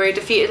 where he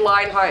defeated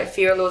Lionheart at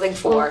Fear and Loathing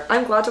 4.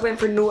 I'm glad I went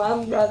for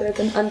Noam rather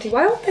than Andy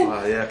Wild then.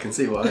 Oh, yeah, I can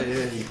see why.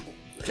 Yeah, you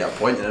get a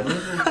point in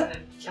everything.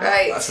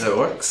 Right. That's how it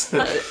works.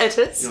 It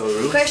is. You know the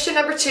rules. Question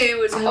number 2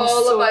 was I'm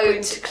all so about.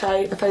 going to cry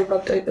if I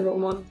rubbed out the wrong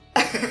one.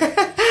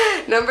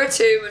 Number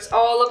 2 was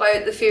all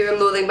about the Fear and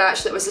Loathing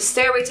match that was the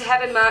Stairway to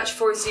Heaven match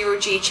for Zero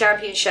G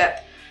Championship.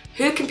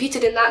 Who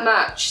competed in that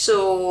match?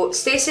 So,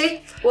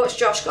 Stacey, what's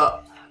Josh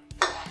got?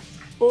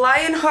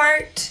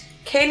 Lionheart,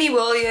 Kenny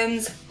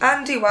Williams,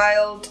 Andy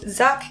Wilde,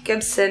 Zach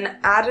Gibson,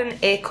 Aaron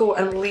Echo,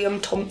 and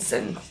Liam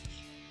Thompson.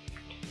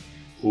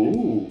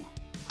 Ooh.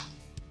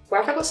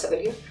 Where have I got 7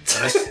 here?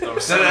 There is There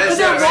was 7. 7,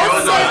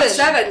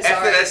 If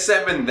sorry. there is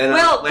 7, then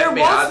Well, let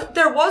me add.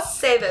 there was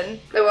 7.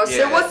 There was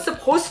There was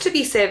supposed to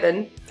be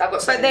 7, I've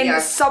got 7, but then yeah.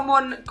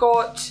 someone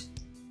got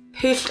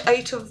pushed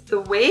out of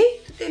the way.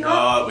 Did they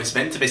not? No, it was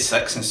meant to be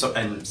 6 and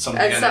somebody And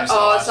announced it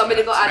last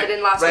somebody minute. got added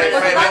in last Right,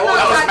 minute. right, Was right,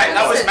 that not Zach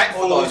That was Gibson? Mick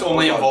Foley's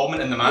only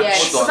involvement in the match.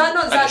 Yes. Was that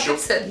not And the Zach show.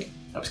 Gibson?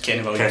 That was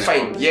Kenny Williams.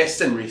 Fine,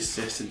 Yeston Reese.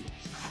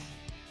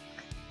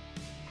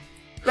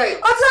 Right.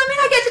 Oh, does that mean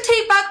I get to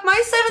take back my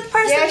 7th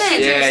person Yeah, then? she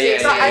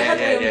did. But I had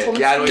Liam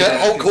Thompson. Yeah, I know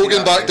Get Hulk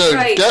Hogan back down.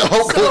 Right. Get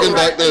Hulk So, Hogan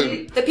back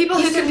down. The people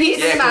who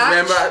competed in the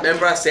match.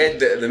 remember I said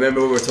that.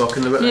 Remember we were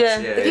talking about Yeah.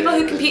 this? The people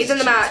who competed in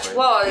the match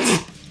was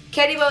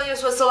Kenny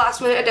Williams was the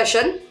last minute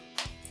addition.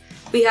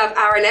 We have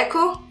Aaron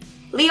Echo,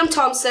 Liam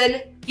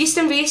Thompson,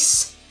 Easton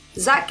Reese,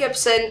 Zach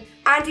Gibson,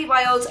 Andy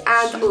Wilde,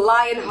 and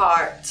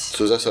Lionheart.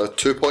 So is this a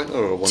 2-pointer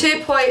or a 1?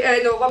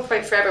 1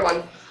 point for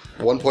everyone.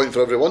 1 point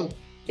for everyone?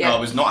 Yeah. No,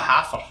 it was not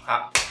half or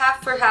half.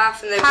 Half for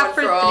half, and then Half one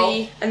for for all.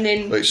 3, and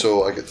then Right,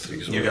 so I get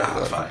 3. So You got I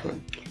half, that aye.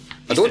 point.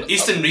 I don't.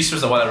 Easton Reese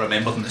was the one I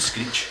remembered in the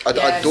screech. I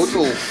Yes. don't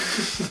know.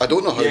 I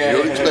don't know how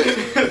you're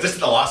expecting. Just at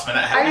the last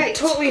minute. I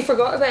totally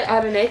forgot about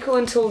Aaron Echo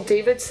until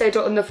David said it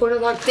on the phone.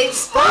 I'm like, They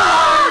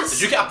spoilers!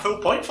 Did you get a full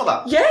point for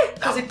that? yeah,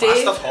 because That it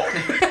did. bastard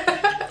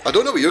Hockney. I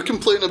don't know what you're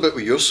complaining about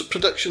with your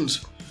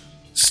predictions.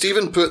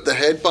 Stephen put the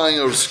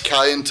Headbangers,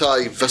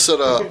 Kaientai,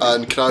 Viscera,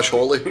 and Crash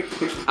Holly.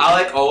 I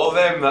like all of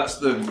them. That's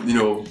the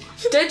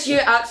Did you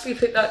actually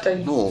put that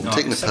down? No, I'm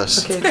taking the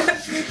piss. Okay.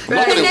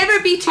 Not Can gonna- never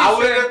be too I sure.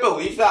 wouldn't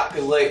believe that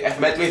because, like, if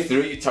midway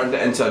through you turned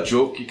it into a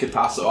joke, you could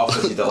pass it off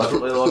as you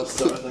deliberately lost,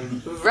 sort of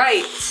thing.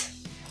 Right.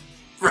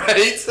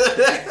 Right.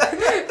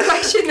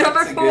 Question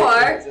number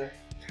 4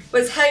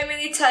 was how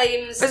many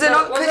times. Was it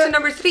not question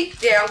number 3?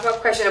 Yeah, I'm on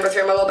question number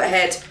 3. I'm a little bit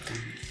ahead.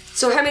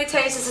 So, how many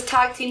times has the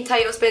tag team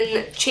titles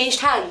been changed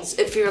hands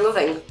in Fear and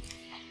Loathing?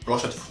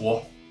 Ross had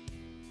 4.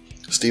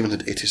 Stephen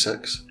had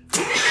 86.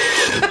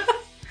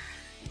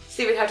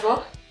 Stephen had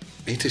what?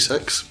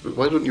 86?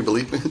 Why don't you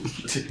believe me?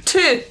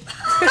 2.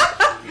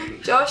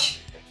 Josh?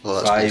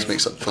 Oh, that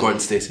makes it Go on, fun.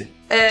 Stacey.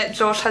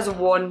 Josh has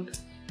 1.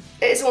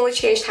 It's only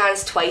changed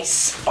hands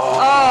twice.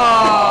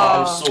 I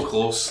was so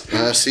close.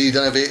 See, you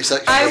didn't have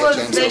 86. I You got a was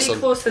chance very there, son.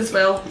 close as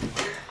well.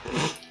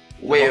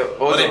 Wait,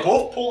 Were they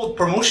both Polar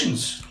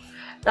promotions?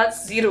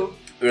 That's 0.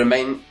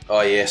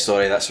 Oh yeah,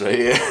 sorry, that's right.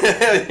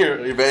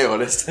 you're very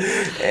honest.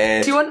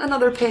 Do you want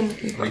another pen?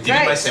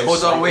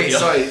 Hold on, wait,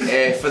 sorry.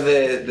 For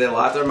the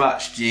ladder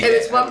match, do you It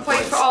was get 1 point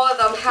for all of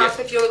them, half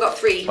if you only got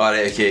 3.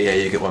 Alright, okay, yeah,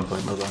 you get 1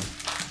 point, well done.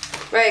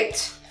 Right.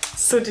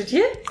 So did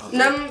you?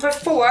 Number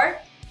 4.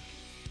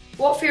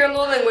 What Fear and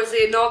Loathing was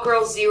the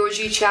inaugural Zero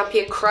G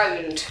champion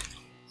crowned?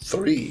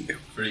 3.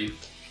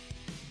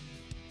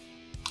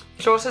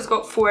 Josh has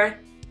got 4.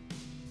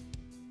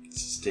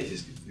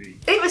 Stacey's got 3.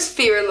 It was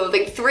Fear and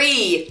Loathing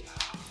 3.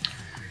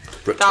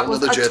 Return That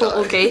was of the a Jedi.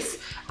 total guess.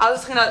 I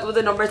was looking at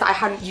the numbers that I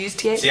hadn't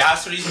used yet. See,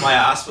 that's the reason why I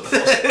asked for the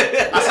first.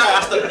 That's why I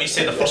asked it when you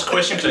said the first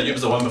question because I knew it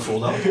was the one before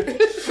that.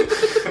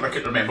 I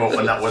couldn't remember what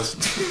one that was.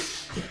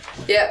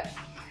 Yep.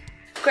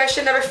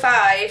 Question number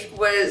 5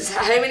 was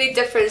how many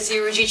different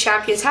Zero G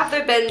champions have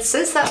there been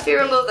since that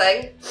Fear and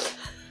Loathing?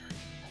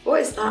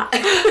 What is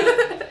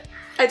that?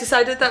 I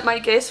decided that my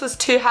guess was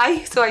too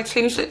high, so I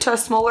changed it to a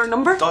smaller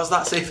number. Does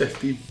that say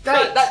 15?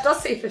 That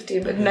does say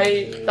 15, but now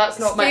that's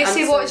not my answer.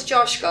 Stacey, what has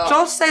Josh got?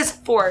 Josh says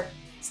 4.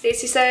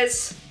 Stacey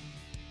says.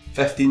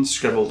 15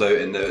 scribbled out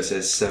and now it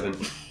says 7.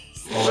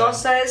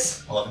 Ross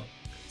says. 11.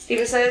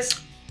 Stephen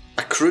says.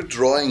 A crude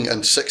drawing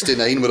and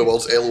 69 with the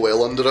words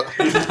LOL under it.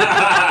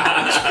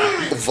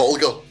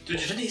 Vulgar.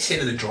 Dude, you didn't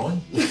say the drawing.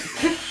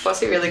 What's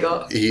he really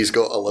got? He's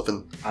got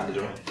 11. And the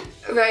drawing.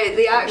 Right,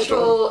 the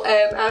actual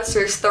answer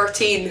is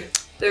 13.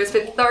 There's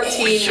been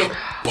 13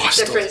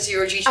 different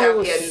Zero G I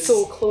was champions.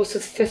 so close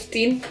with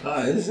 15.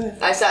 Is it?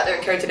 I sat there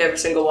and counted every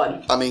single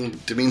one. I mean,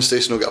 do me and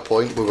Stacey not get a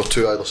point? We were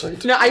 2 either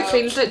side. No, I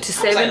changed it to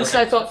 7 because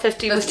I thought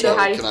 15 was too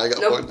high. Can I get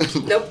a Nope.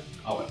 point? Nope.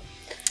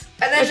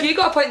 And then If you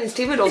got a point, then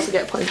Steve would also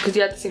get a point because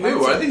you had the same Who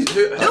answer. were these?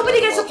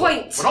 nobody gets a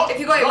point We're not, if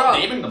you got it we're not wrong.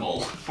 naming them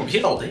all. We'll be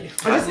here all day.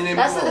 That's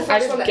like the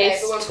first one that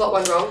everyone's got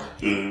one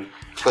wrong.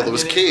 Well, there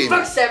was Kane.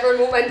 For several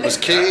moments. There was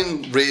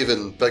Kane,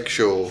 Raven, Big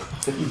Show,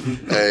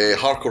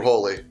 Hardcore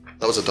Holly.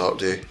 That was a dark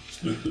day.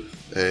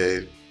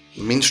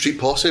 Mean Street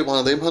Posse, one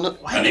of them, hadn't it?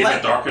 And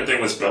even darker day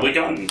was Billy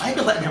Gunn. Why are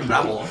we letting him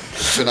rabble on?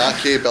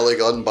 Funaki, Billy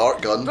Gunn,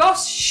 Bart Gunn.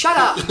 Ross, shut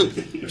up.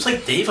 It was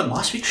like Dave on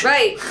last week's show.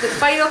 Right, the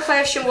final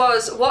question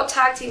was what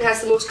tag team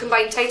has the most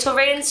combined title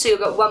reigns? So you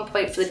got 1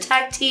 point for the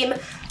tag team,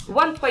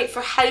 1 point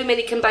for how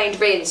many combined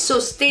reigns.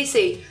 So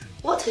Stacey,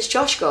 what has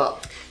Josh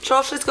got?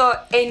 Josh has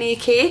got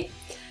NAK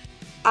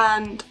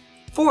and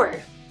 4.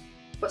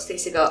 What's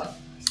Stacey got?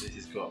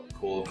 Stacey's got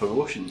Polar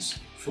Promotions.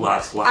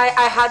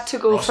 I had to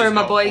go Ross for has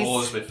my got boys.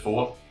 Polos with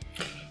 4.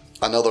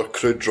 Another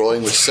crude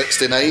drawing with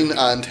 69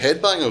 and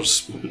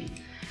Headbangers.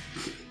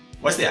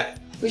 What's the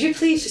Would you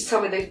please just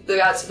tell me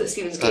the answer that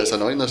Stephen's gave? That's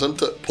annoying,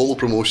 isn't it? Polo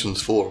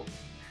Promotions 4.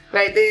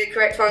 Right, the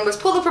correct one was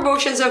Polo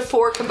Promotions of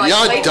 4 combined.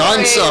 Yeah,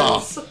 dancer!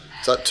 points.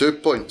 Is that 2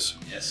 points?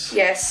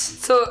 Yes.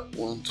 So,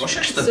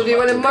 Gosh, so if you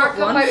want to mark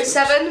up out of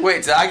 7,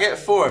 Wait, did I get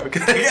 4?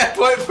 Because I get a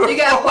point for you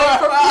get a point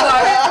for 4.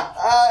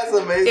 That's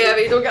amazing. Yeah,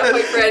 but you don't get a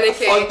point for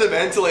anything.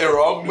 Fundamentally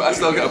wrong, but I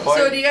still get a point.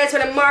 So do you guys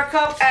want to mark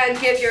up and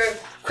give your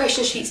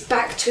question sheets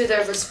back to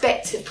their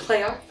respective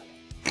player?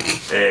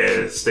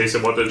 Stacey,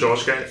 what did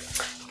Josh get?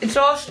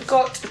 Josh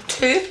got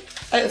 2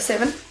 out of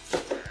 7.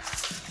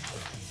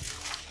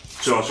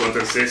 Josh, what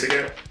did Stacey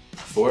get?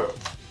 4.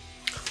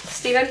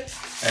 Stephen?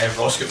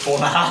 Ross got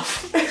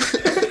 4.5.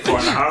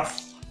 4.5.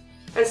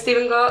 And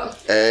Stephen got?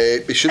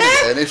 We shouldn't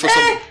get any for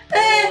something.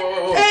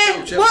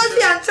 What was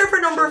the answer for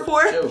number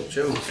 4?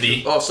 Chill.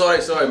 3. Oh,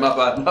 sorry, my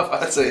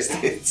bad. Sorry,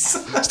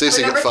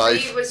 Stacey got Number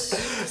 5. 3 was...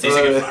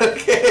 Stacey got 5.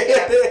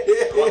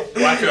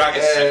 Waku got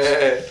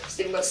 6.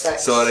 Stephen got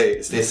 6.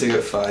 Sorry, Stacey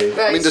got 5.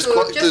 Right, I mean, does so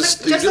really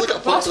just get a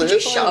point Ross, for the would you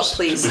shut up, headphones?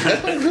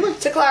 please?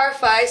 To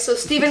clarify, so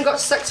Stephen got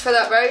 6 for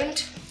that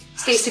round,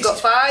 Stacey got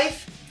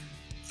 5,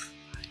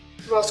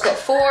 Ross got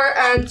 4,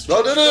 and...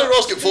 No,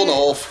 Ross got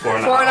 4.5.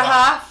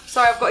 4.5.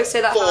 Sorry, I've got to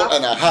say that half.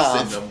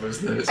 4.5.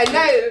 Numbers now. And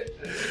now,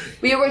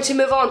 we are going to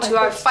move on to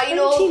our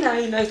final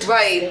round.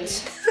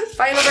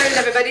 Final round,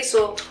 everybody,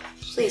 so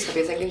please have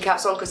your thinking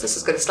caps on because this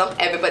is going to stump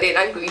everybody and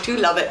I'm going to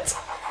love it.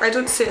 I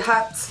don't suit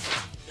hats.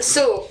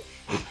 So,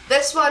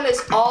 this one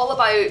is all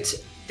about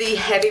the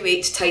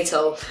heavyweight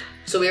title.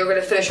 So we are going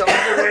to finish off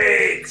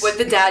with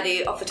the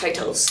daddy of the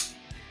titles.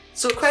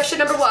 So question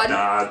number 1.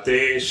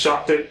 Daddy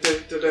shot.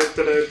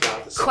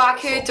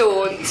 Kwaku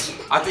don't.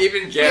 I didn't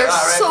even get You're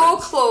that so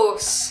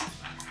close.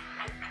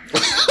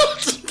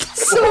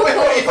 So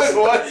close.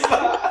 What's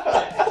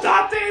that?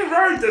 Daddy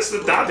round is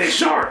the Daddy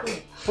Shark.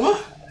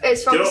 What?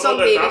 It's from You the don't song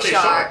know the Baby Daddy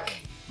Shark.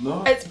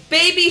 No. It's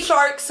Baby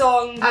Shark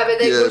song. I mean,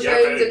 it goes Yeah,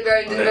 round and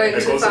round and round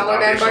it to goes to family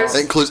Daddy members.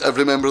 That includes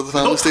every member of the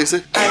family,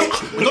 Stacey.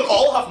 We don't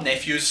all have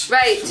nephews.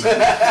 Right.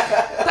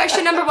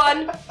 Question number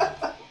 1.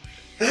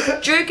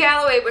 Drew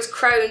Galloway was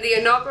crowned the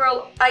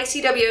inaugural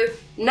ICW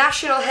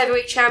National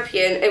Heavyweight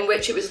Champion, in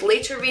which it was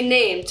later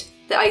renamed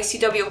the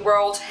ICW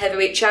World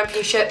Heavyweight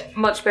Championship.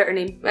 Much better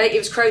name. Right, he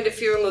was crowned at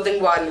Fear and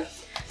Loathing 1.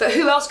 But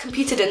who else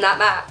competed in that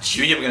match?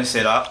 You were going to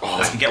say that.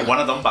 I can get one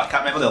of them, but I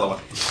can't remember the other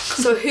one.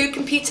 So who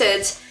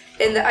competed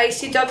in the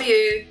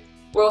ICW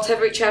World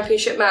Heavyweight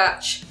Championship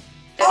match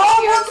at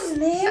what's his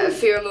name? At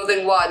Fear and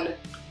Loathing 1?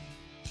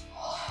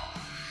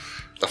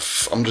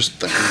 I'm just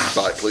thinking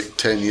back like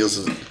 10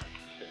 years.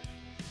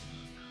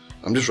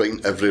 I'm just writing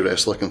every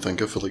wrestler I can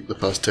think of for like the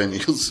past 10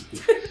 years.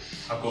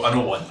 I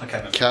know one. I can't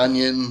remember.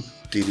 Canyon,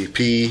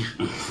 DDP,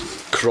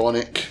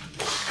 Chronic.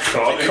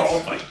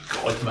 Oh my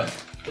god, man.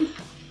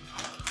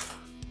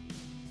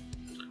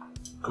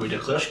 Can we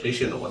declare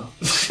Spacey the winner?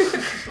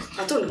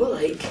 I don't know,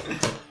 like.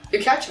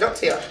 You're catching up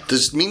to you.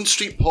 Does Mean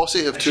Street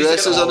Posse have 2 She's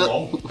S's in getting it?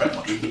 all wrong, pretty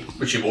much.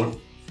 But she won't.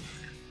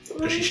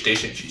 Because she's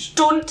Stacey and she's...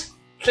 Don't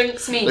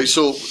jinx me. Right,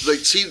 so,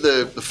 see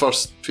the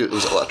first few,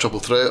 was it like a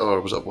triple threat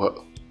or was it what?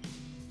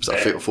 Was that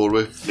a fatal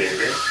 4-way?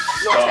 Maybe.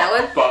 Not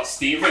telling. But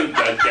Stephen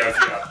did give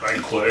you a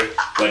big clue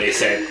when he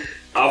said,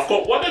 I've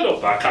got one of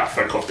them, but I can't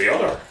think of the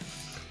other.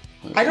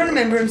 I don't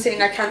remember him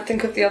saying I can't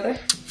think of the other.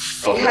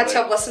 You had to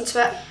have listened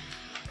to it.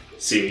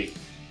 See,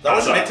 That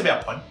as wasn't meant to be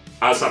a pun.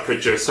 As a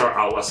producer,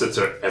 I listen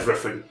to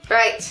everything.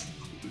 Right.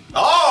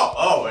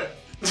 Oh, wait.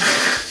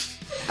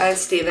 And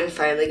Stephen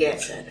finally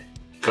gets it.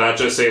 Can I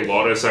just say,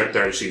 Laura's out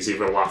there, she's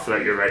even laughing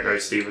at you right now,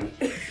 Stephen.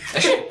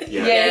 Yeah.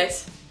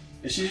 Yes.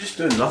 Is she just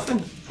doing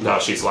nothing? No,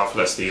 she's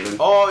laughing at Stephen.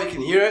 Oh, you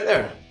can hear it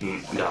there.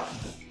 No.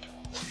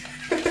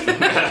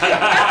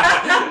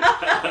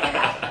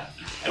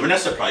 It wouldn't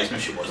have surprised me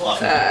if she was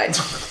laughing.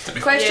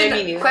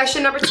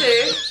 Question number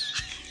 2.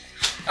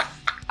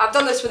 I've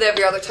done this with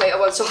every other title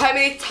one. So how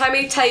many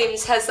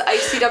times has the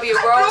ICW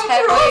World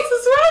Heavyweight?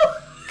 as well.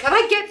 Can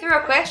I get through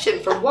a question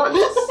for once?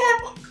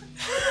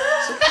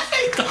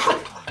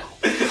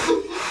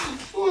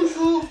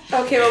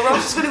 Okay, well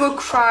Ross is going to go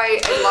cry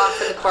and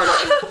laugh in the corner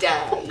and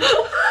die.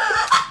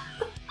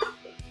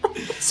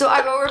 So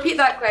I will repeat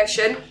that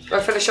question, or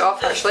finish it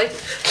off actually.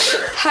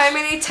 How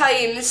many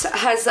times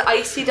has the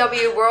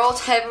ICW World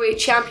Heavyweight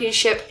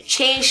Championship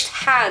changed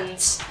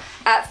hands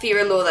at Fear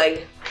and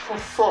Loathing? For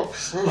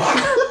fuck's sake.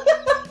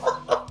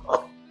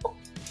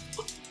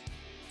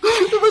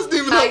 It wasn't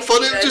even that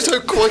funny, it was just how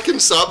quick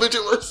and savage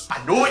it was.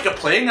 I know what you're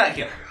playing at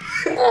here.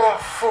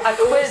 I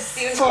know it's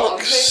Steven's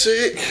Fuck's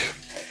sake.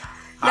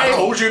 I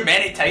told you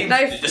many times,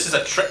 Now- this is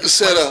a trick.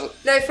 Sarah,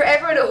 Now, for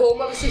everyone at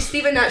home, obviously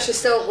Stephen actually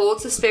still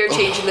holds the spare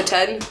change in the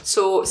tin.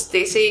 So,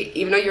 Stacey,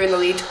 even though you're in the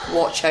lead,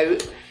 watch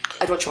out.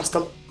 I don't trust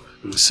him.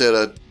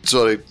 Sarah,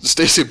 sorry,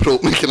 Stacey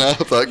broke me. Can I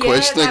have that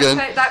question again?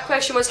 That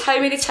question was, how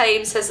many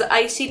times has the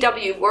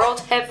ICW World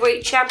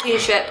Heavyweight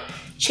Championship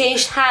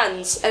changed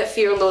hands at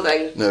Fear and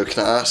Loathing? Now,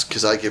 can I ask,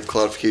 because I gave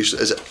clarification,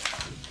 is it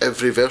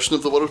every version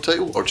of the world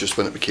title or just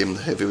when it became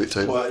the heavyweight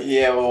title? Well,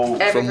 yeah,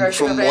 well... Every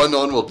version from of it. one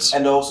onwards.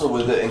 And also,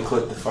 would it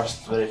include the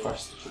very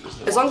first?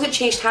 As long as it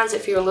changed hands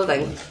at Fear and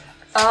Loathing.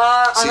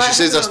 See, she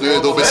says this now,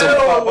 there'll be some.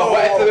 But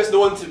what if there was no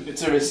one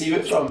to receive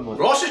it from? Like?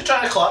 Ross is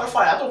trying to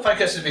clarify. I don't think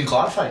this has been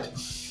clarified.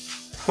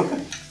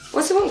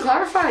 What's the one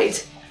clarified?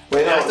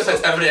 Wait, Yeah, if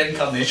it's every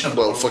incarnation.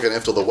 Well, fucking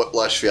after the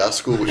Whiplash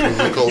fiasco, which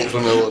we call it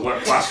from now on.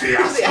 Whiplash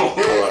fiasco.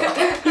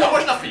 That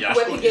wasn't a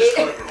fiasco. You just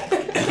got it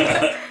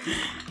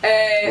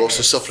wrong. Ross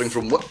is suffering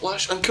from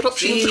whiplash and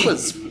corruption.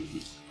 Quiz.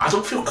 I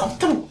don't feel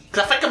comfortable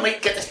because I think I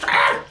might get this.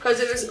 Because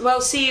it was,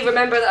 well, see,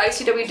 remember that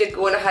ICW did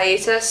go on a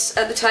hiatus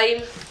at the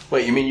time?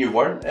 Wait, you mean you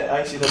weren't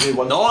at ICW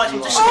one? No, I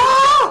just.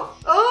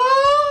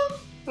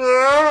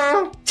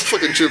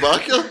 Fucking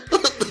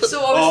Chewbacca.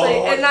 So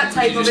obviously, in that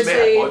time,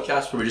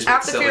 obviously,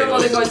 after Fear and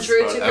Loathing on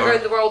Drew took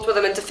around the world with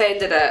him and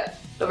defended it.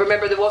 But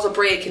remember, there was a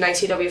break in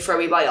ICW for a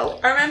wee while.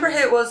 I remember who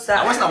it was that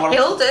That wasn't a world.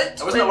 held it.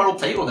 That wasn't a world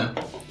title then.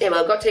 Yeah,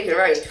 well, it got taken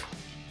around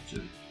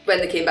when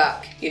they came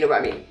back. You know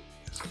what I mean?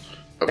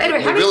 But anyway,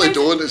 We how many really times-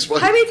 don't. It's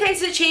How many times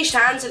has it changed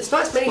hands? It's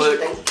not as many as you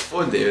think.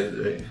 One day,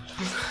 right?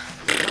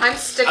 I'm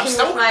sticking I'm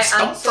still with my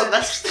stumped answer. on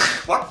this.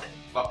 What?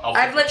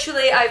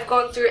 I've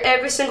gone through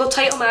every single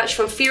title match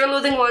from Fear and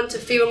Loathing 1 to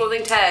Fear and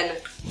Loathing 10.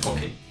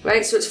 Okay.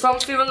 Right, so it's from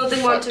Fear and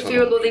Loathing 1 to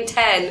Fear and Loathing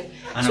 10.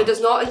 So it does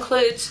not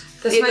include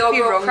the might be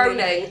inaugural wrong,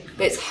 crowning,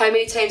 but it's how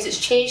many times it's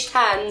changed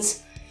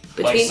hands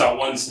Like between.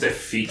 someone's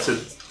defeated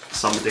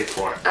somebody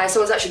for it.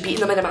 Someone's actually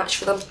beaten them in a match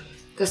for them.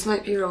 This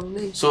might be wrong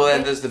then. So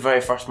then does the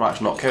very first match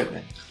not count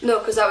then? No,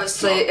 because that was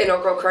the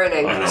inaugural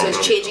crowning, so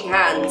it's changing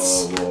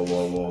hands.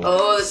 Whoa.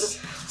 Oh, this is.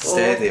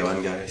 Steady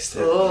on, guys.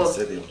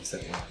 Steady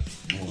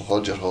on.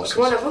 Hold your horses.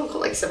 Come on, I've only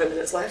got like 7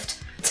 minutes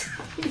left.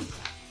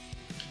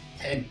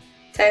 10.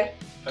 10.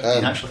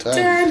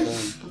 10.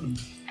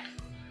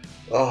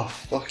 Oh,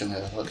 fucking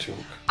hell, that joke.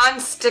 I'm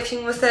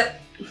sticking with it.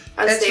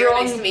 I'm It's staying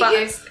wrong, nice to meet but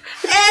you.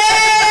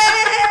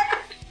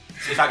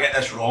 See, if I get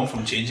this wrong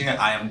from changing it,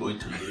 I am going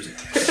to lose it.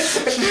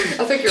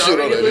 I think you're Sure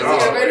already losing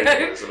already.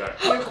 it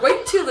right now. You're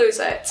going to lose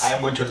it. I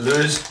am going to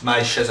lose my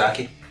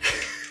Shizaki.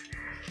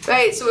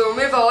 Right, so we'll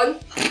move on.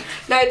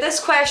 Now, this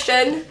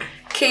question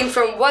came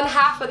from one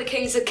half of the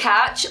Kings of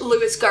Catch,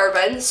 Lewis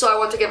Gerben. So I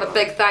want to give a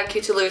big thank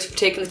you to Lewis for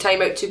taking the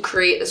time out to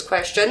create this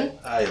question.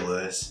 Hi,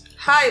 Lewis.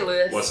 Hi,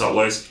 Lewis. What's up,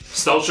 Liz?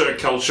 Still should have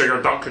killed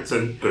Sugar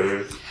Dunkerton.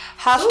 Boo.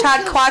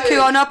 Hashtag Kwaku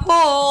on a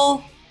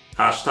poll.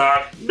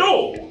 Hashtag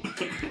no.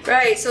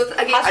 Right, so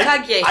again,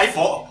 Hashtag yes. I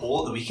bought a poll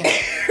at the weekend.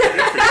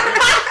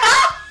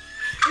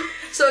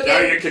 so Now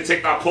again, you can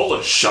take that pole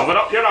and shove it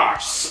up your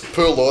arse.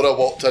 Poor Laura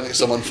walked into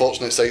some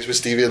unfortunate sights with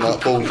Stevie in that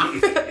poll.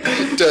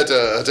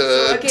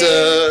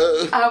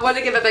 I want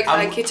to give a big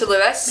thank you to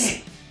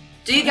Lewis.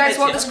 Do you guys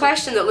want this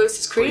question that Lewis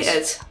has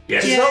created?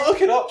 Yes. He's not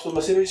looking up, so I'm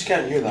assuming you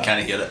can't hear that.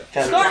 Can't get it.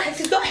 He's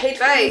got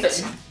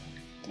headphones. Right.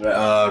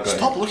 Right,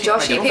 Stop looking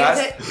Josh, at you my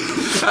painted girl.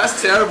 it.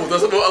 That's terrible.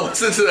 Doesn't want to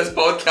listen to this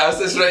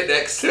podcast. It's right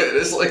next to it.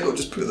 It's like, I'll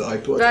just put the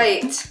iPod.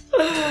 Right.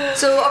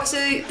 So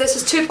obviously, this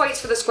is 2 points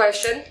for this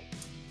question.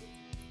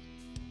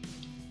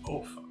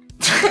 Oh, fuck.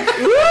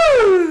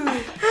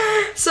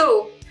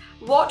 So,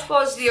 what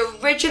was the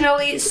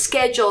originally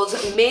scheduled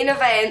main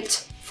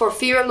event for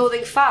Fear and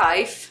Loathing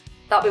 5?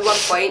 That'll be 1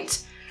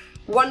 point.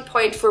 1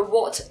 point for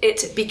what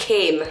it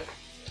became.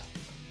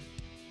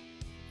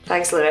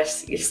 Thanks,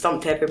 Lewis. You've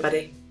stumped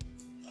everybody.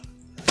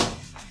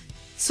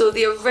 So,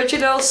 the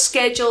original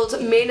scheduled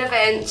main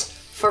event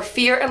for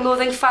Fear and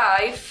Loathing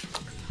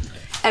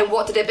 5, and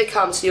what did it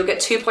become? So, you'll get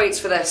 2 points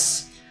for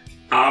this.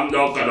 I'm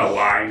not gonna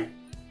lie.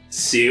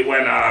 See,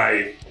 when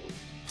I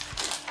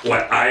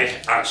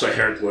actually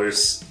heard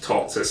Lewis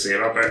talk to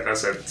Sarah about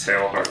this and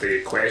tell her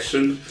the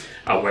question,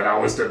 and when I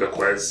was doing the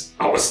quiz,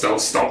 I was still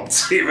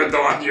stumped, even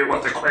though I knew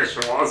what the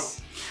question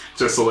was.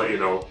 Just to let you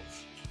know.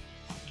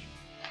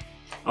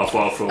 I'll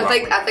fall from that.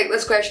 I think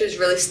this question has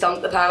really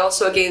stumped the panel,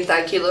 so again,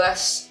 thank you,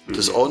 Lewis.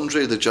 Does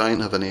Andre the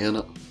Giant have an A in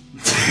it?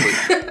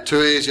 Like,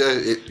 2 A's, yeah,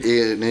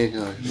 A and A. Yeah,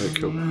 right,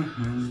 cool.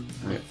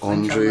 Right,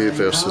 Andre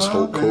versus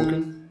Hulk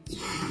Hogan.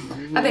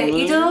 I bet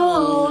you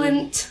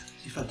don't. See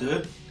if I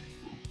do.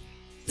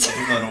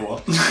 I don't know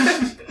what.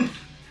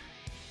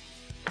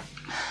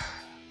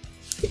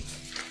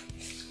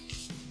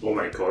 Oh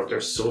my god,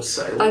 they're so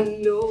silent. I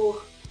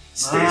know.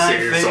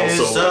 Stacey's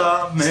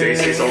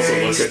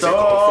also looking to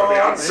go for the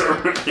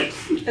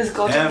answer. Is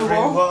God on the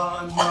wall?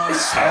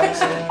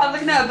 I'm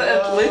looking at a bit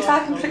of blue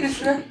tack, I'm pretty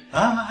sure.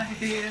 I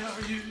hear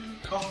you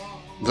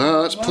call.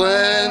 That's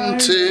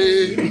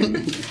plenty.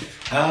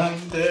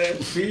 And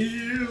it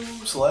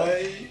feels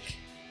like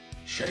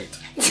shite.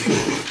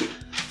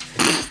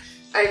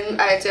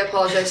 I do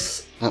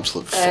apologise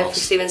Absolute for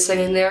farce. Stephen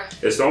singing there.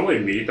 It's normally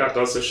me that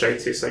does the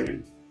shitey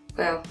singing.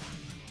 Well,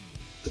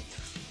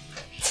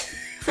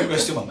 I'm going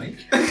to steal my mic.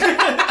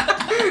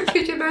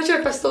 could you imagine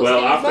if I stole Well,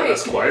 Stephen's after mic?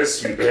 this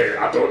quiz,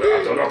 I don't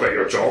know about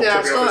your job.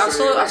 Yeah, to be honest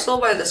with you. I stole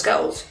one of the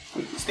skills.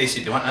 Stacey,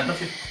 do you want an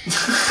interview?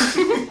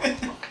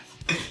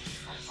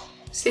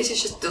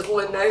 Stacey's just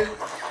doodling now.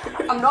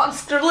 I'm not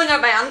scribbling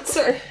out my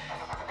answer.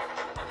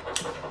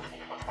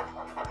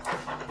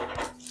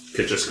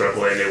 Could you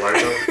scribble any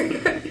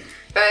louder?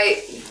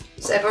 Right,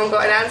 has everyone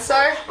got an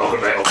answer? Oh,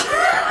 right,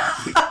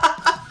 okay.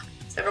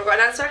 Has everyone got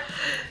an answer?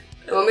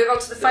 And we'll move on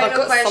to the final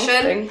got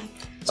question. something.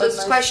 So this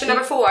is question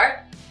number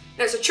 4.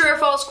 Now it's a true or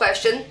false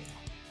question,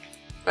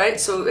 right?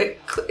 So it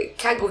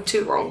can't go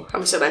too wrong,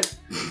 I'm assuming.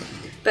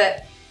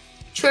 But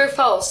true or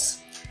false?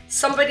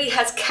 Somebody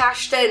has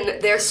cashed in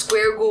their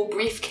Square Go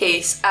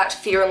briefcase at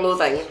Fear and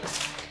Loathing.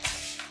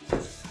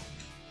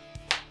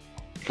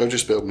 Can I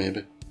just spell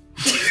maybe?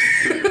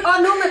 Oh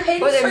no, my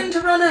pen's trying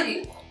to run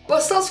out.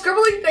 Well, stop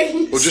scribbling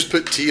things. We'll just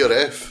put T or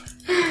F.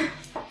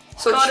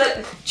 So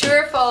true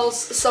or false,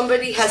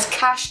 somebody has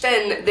cashed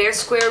in their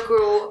Square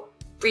Go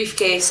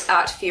briefcase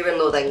at Fear and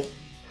Loathing.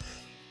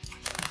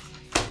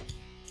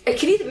 It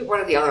can either be one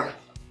or the other.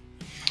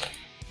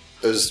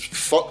 Is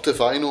fucked if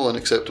I know an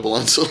acceptable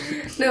answer?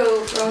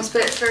 No, Ross,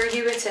 but for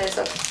you it is.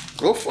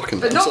 Oh, fucking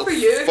But not answer. for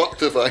you.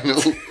 Fucked if I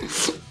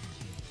know.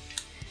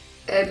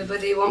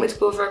 Everybody want me to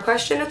go over a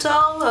question at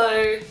all,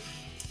 or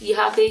you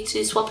happy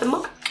to swap them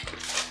up?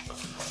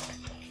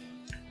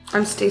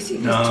 I'm Stacey.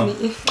 No. Nice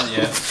to meet you.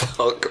 Yeah.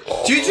 Fuck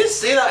off. Do you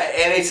just say that at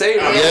any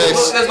time?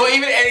 Yes. There's not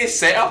even any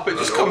setup, it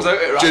just comes out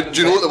at Do random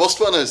you know what the worst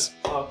one is?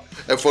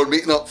 If we're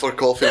meeting up for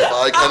coffee in a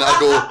bag and I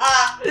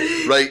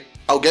go, right,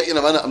 I'll get you in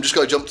a minute, I'm just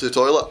going to jump to the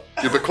toilet.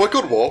 You'll be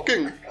quicker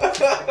walking.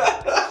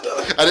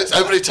 And it's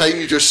every time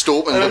you just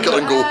stop and look at her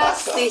and go,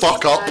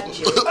 fuck up.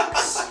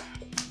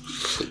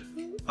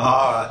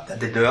 Did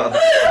they do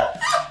it?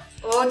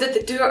 Oh, did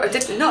they do it or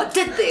did they not?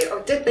 Did they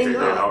or did they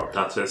not?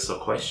 That is the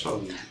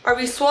question. Are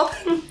we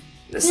swapping?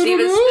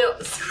 Steven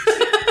still.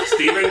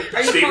 Steven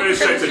is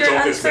trying to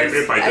jog his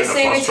memory by I doing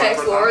say a we first text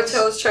round Laura for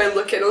till I was trying to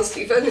look in on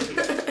Steven.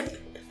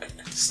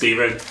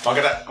 Steven. I'll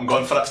get it. I'm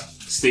going for it.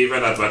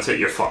 Steven, admit it,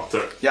 you fucked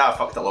it. Yeah, I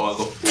fucked it long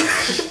ago.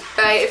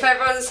 Right, if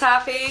everyone's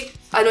happy,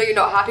 I know you're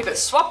not happy, but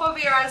swap over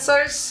your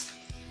answers.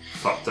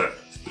 Fucked it.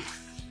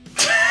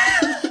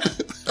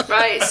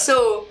 Right,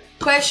 so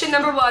question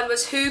number 1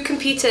 was who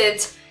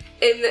competed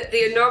in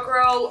the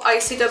inaugural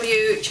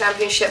ICW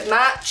Championship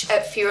match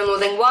at Fear and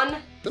Loathing 1?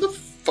 What the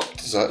fuck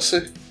does that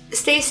say?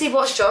 Stacey,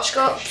 what's Josh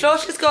got?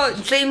 Josh has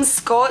got James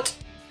Scott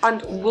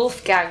and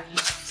Wolfgang.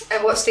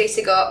 And what's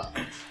Stacey got?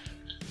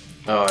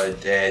 Oh,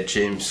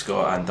 James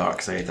Scott and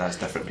Darkseid, that's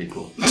different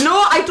people.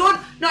 No, I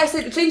don't. No, I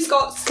said James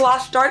Scott /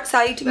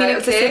 Darkseid. I mean, it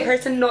was the Okay. same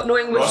person, not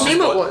knowing which Ross name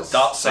has it got was.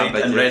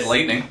 Darkseid and Red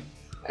Lightning.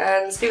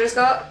 And Steven's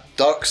got?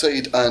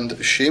 Darkseid and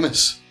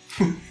Seamus.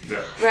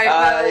 Right,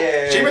 well,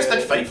 Seamus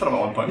did fight for him at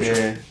one point.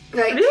 Yeah.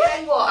 right, you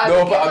know what? I No,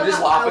 will but give I'm them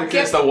just a- laughing I'll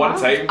because it's give- the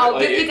one time. I'll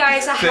like, give you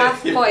guys a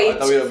half Yeah, point I know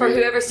what I for mean.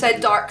 whoever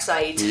said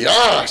Darkseid.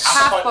 Yes!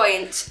 Half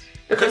point.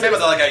 I couldn't remember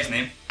the other guy's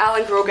name.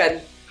 Alan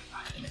Grogan.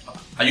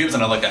 I used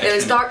another guy's It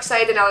was name.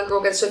 Darkseid and Alan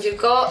Grogan. So if you've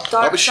got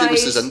That was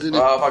Seamus' Darkseid, Indian.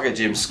 Oh, if I get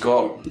James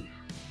Scott.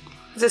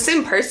 It's the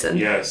same person.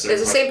 Yes.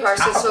 it's the same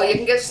person, so you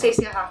can give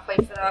Stacey a half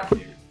point for that.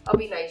 I'll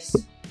be nice.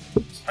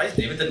 Surprised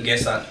David didn't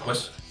guess that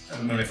quiz. I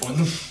remember my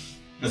phone.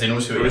 Because he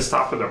knows who Who it is is.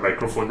 tapping the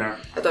microphone there?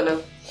 I don't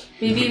know.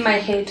 Maybe in my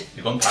head.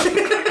 You're going paranoid.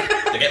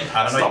 You're getting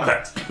paranoid. Stop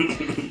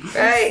it.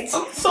 Right.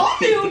 I'm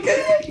sorry,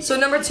 okay? So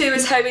number 2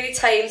 is how many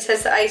times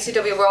has the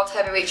ICW World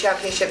Heavyweight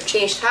Championship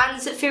changed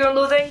hands at Fear and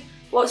Loathing?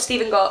 What's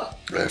Stephen got?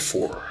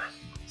 4.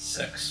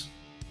 6.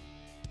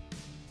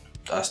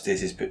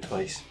 Stacey's put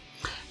twice.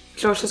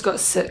 Josh has got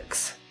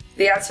 6.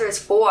 The answer is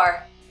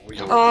 4.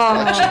 Oh.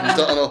 I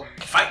don't know.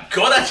 Thank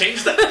God I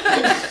changed it.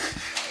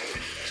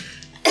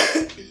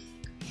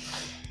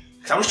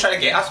 Because I was trying to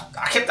get.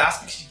 I kept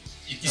asking.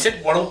 You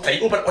said world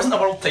title, but it wasn't a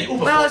world title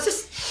before. Well, it's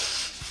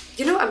just.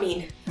 You know what I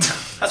mean.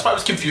 That's why I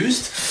was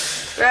confused.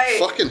 Right.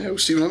 Fucking hell,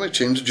 Stephen, how many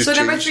times did you So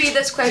change? number 3,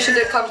 this question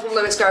did come from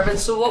Lewis Garvin.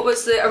 So what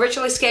was the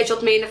originally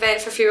scheduled main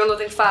event for Fear and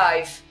Loathing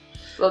 5?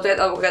 We'll get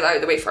that out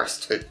of the way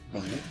first.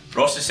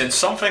 Ross has said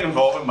something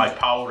involving my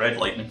pal Red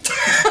Lightning.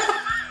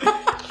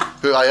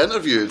 Who I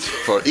interviewed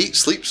for Eat,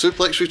 Sleep,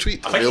 Suplex,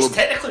 Retweet. I think he's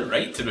technically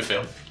right, to be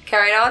fair.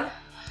 Carrying on.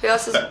 Who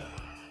else is?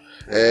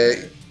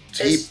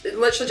 It's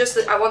literally just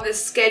I want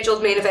this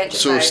scheduled main event.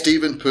 Just So now.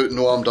 Stephen put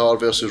Noam Dar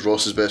versus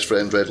Ross's best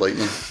friend Red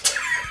Lightning.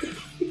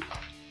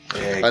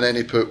 And then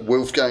he put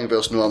Wolfgang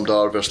versus Noam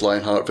Dar versus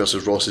Lionheart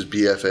versus Ross's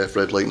BFF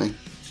Red Lightning.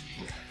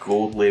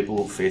 Gold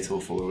label fatal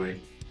 4-way.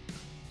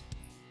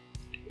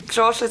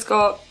 Josh has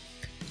got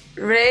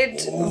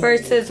Red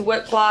versus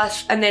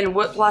Whiplash and then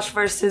Whiplash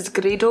versus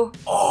Grado.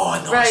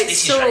 Oh no, Right,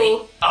 Stacey's so-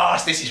 right. Oh,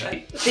 Stacey's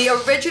right. The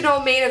original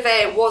main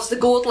event was the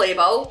gold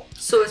label,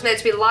 so it's meant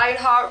to be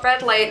Lionheart,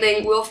 Red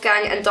Lightning,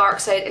 Wolfgang, and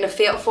Darkseid in a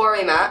Fatal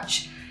 4-way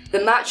match.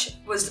 The match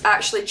was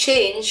actually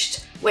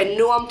changed when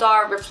Noam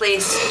Dar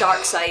replaced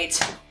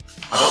Darkseid.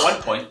 I got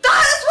 1 point.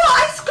 That is what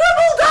I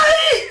scribbled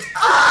out!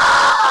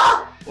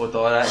 Ah! Hold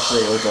on,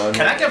 actually, hold on.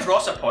 Can I give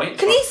Ross a point?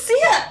 Can you see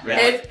it?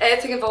 Really?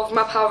 Anything involving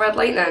my pal Red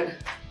Lightning?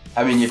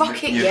 I mean, you.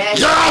 Fuck it, you, yes.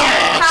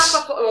 Yes!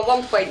 Half a well,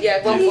 1 point,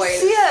 yeah, 1 Can you point.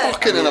 see it?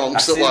 Fucking in I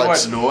amongst see it,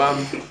 lads.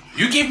 what no,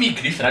 You gave me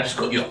grief and I just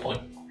got you a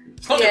point.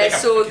 Yeah,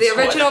 so the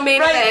original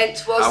main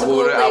event was the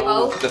gold I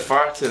will label.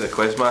 defer to the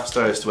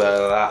quizmaster as to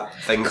whether that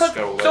thing's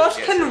scribbled out.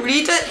 Josh can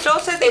read it.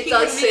 Josh says It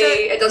does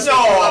say it does say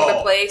on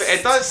the place.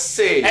 It does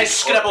say. It's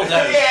scribbled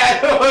out.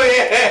 Yeah,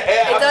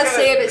 It does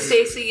say, but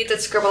Stacey, you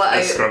did scribble it out.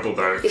 It's scribbled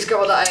out. You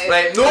scribbled it out.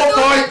 Right, no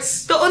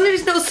points. The only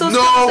reason it was so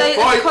No scribbled out is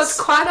points.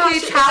 because Quacky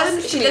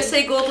challenged She me. did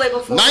say gold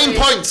label for 9 me.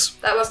 points.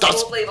 That was the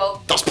That's- gold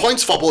label. That's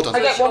points for Bowden. I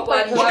got She got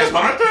 1 point. What is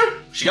that?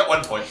 She got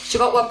 1 point. She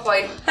got 1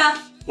 point.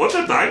 What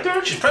did I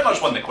do? She's pretty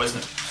much won the quiz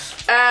now.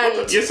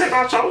 And You said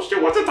I challenged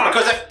you. What did I do?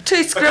 Because if To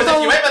you scribble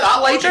went with that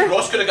logic, lighter.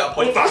 Ross could have got a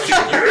point. That's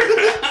on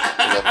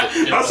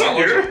you. That's on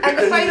you. And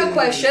the final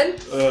question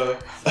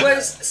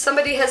was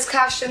somebody has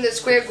cashed in the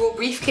Square Gold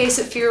briefcase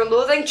at Fear and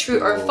Loathing, true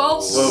or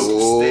false?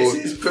 Well,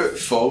 Stacey's put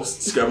false,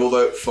 scribbled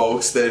out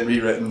false, then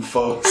rewritten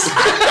false.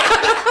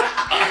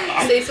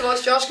 Stacey,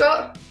 what's Josh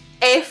got?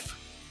 F.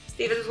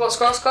 Stephen,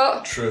 what's Ross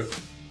got? True.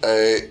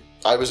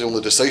 I was the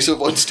only decisive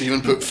one.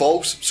 Stephen put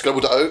false,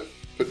 scribbled it out,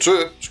 put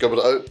true, scribbled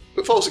it out,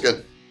 put false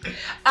again.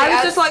 I would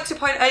Yeah. just like to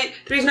point out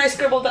the reason I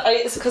scribbled it out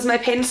is because my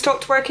pen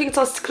stopped working,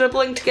 so I was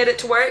scribbling to get it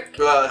to work.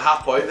 Well,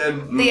 half point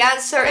then. The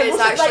answer is was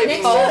it actually right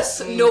next false.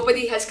 to it?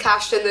 Nobody has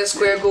cashed in the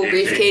Square Gold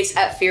briefcase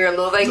at Fear and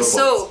Loathing. No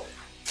So,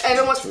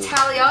 everyone wants to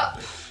tally up.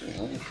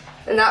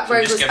 And that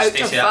brings us out to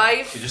You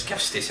 5. just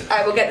give Stacey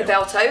I will get the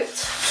belt out.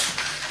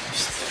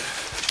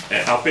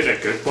 I've been a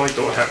good boy.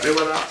 Don't hit me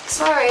with that.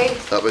 Sorry.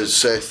 That was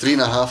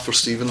 3.5 for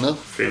Stephen there.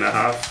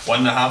 3.5.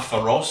 1.5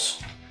 for Ross.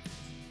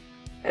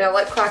 And I'll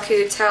let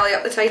Kwaku tally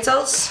up the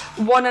titles.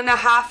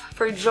 1.5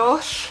 for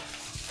Josh.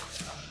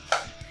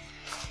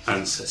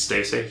 And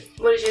Stacey.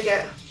 What did you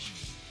get?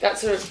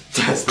 That's her.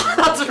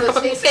 That's a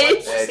wrong face.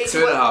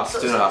 2.5,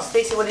 2.5.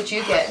 Stacey, what did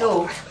you get?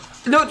 No.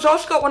 No,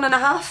 Josh got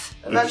 1.5.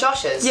 Is that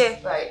Josh's? Yeah.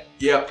 Right.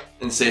 Yep,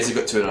 and Stacey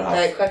got 2.5.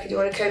 Right, Kwaku, do you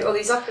want to count all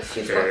these up if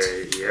you've got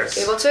Yes.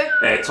 able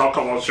to? Talk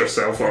amongst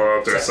yourself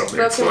or do something.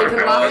 Well, can you for come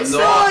me. back? So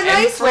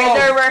nice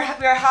weather we're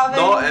having.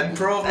 Not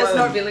improv, It's man.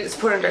 not really, it's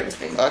pouring down with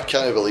me. I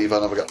can't believe I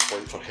never got a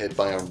point for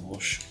Headbanger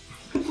Mosh.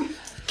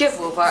 Give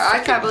over.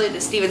 I can't believe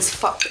that Steven's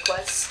fucked the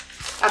quiz.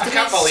 After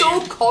can't being so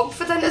believe-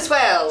 confident as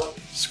well. I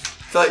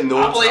feel like no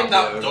I one's blame happy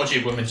that now.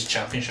 dodgy women's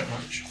championship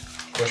match.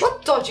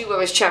 What dodgy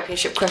women's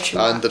championship question?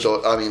 And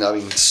I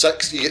mean,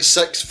 6. You get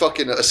 6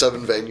 fucking out of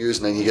 7 venues,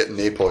 and then you get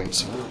no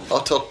points.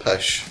 Utter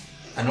pish.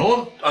 I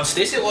know, on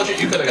Stacey logic,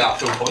 you could have got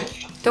a full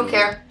point. Don't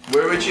care.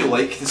 Where would you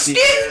like to see?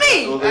 Excuse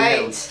me! Loathing Right.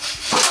 Hills?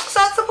 What's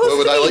that supposed Well,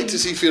 would to I be? like to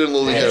see Fear and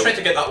Loathing Yeah, Hill? trying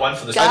to get that one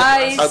for the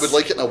Guys. I would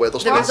like it in a weather The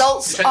storm.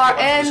 results are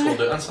in.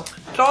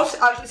 Josh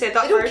actually said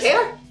that I don't first.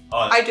 care.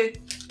 I do.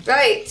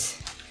 Right.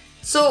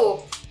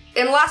 So,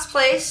 in last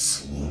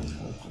place,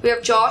 we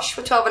have Josh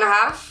with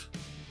 12.5.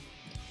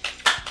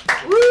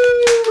 Woo!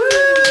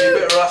 A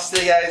bit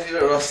rusty, guys. A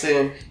bit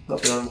rusty.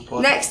 Not been on the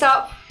pod. Next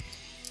up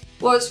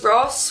was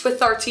Ross with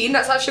 13.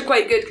 That's actually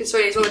quite good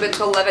considering he's only been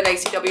to 11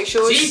 ICW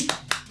shows. See?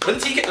 What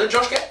did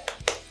Josh get?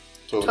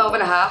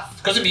 12.5.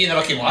 Because of me and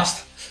I came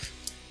last.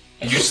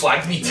 And you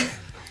slagged me.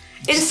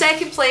 In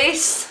second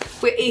place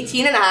with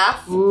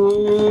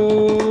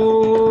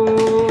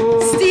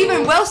 18.5.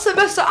 Stephen Wilson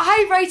must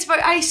I write about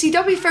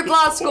ICW for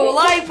Glasgow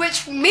Live,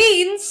 which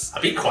means I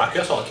beat Quack,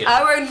 that's all I care.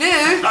 our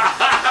new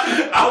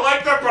I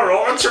like the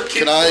barometer.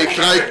 Can I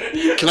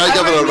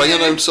give her a ring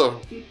announcer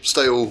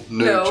style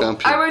new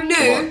champion? our Come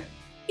new on.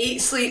 Eat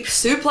Sleep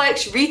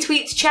Suplex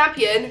Retweets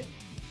champion,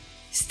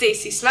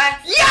 Stacey Smith.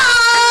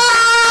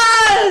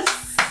 Yes!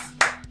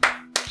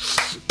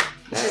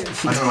 I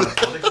don't know what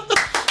to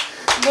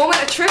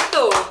Moment of truth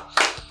though.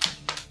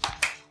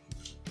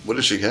 What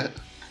did she get?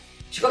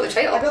 She got the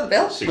title. I got the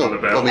belt. She got the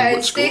belt. I mean, And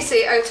what score?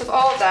 Stacey, out of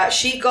all of that,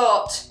 she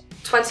got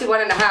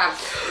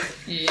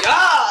 21.5.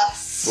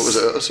 Yes! What was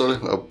it? Sorry.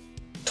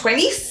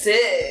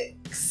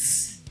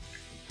 26.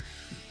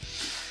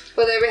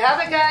 Well, there we have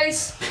it,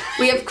 guys.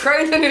 We have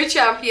crowned a new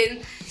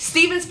champion.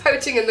 Stephen's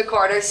pouting in the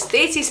corner.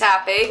 Stacey's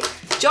happy.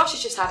 Josh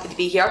is just happy to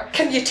be here.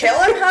 Can you tell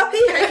I'm happy?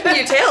 How can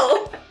you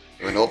tell?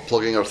 We're not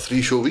plugging our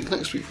 3-show week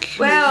next week.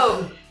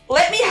 Well,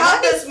 Let me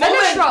have this finish,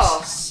 moment.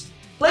 Ross.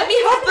 Let me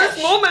have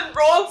this moment,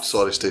 Ross.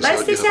 Sorry, Stacey. Let I'll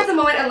give Stacey have it. the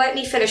moment and let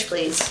me finish,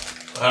 please.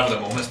 I'll have the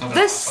moment, it's not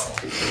This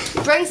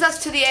brings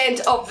us to the end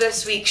of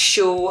this week's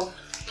show.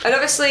 And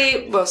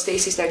obviously, well,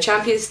 Stacey's now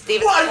champion.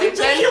 Stephen's pouting.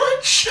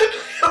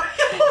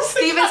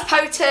 Stephen's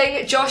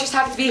pouting. Josh is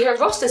happy to be here.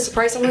 Ross did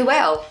surprisingly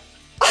well.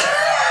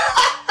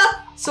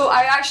 So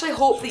I actually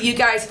hope that you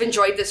guys have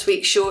enjoyed this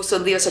week's show. So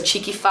leave us a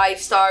cheeky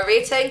 5-star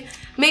rating.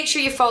 Make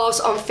sure you follow us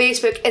on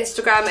Facebook,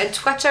 Instagram, and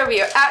Twitter.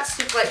 We are at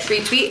Suplex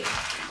Retweet.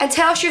 And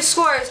tell us your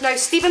scores. Now,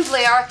 Stephen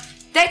Blair,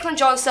 Declan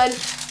Johnson,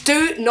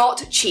 do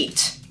not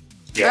cheat.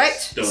 Yes,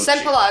 Right? don't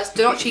Simple cheat. as.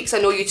 Do not cheat because I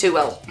know you two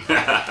will.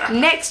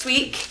 Next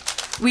week,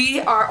 we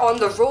are on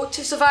the road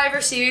to Survivor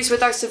Series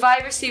with our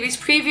Survivor Series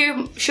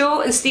preview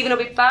show, and Stephen will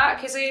be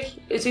back. Is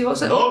he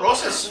hosting? No,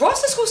 Ross is.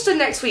 Ross is hosting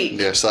next week.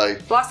 Yes, I.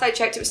 Last I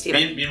checked, it was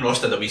Stephen. Me and Ross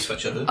did a wee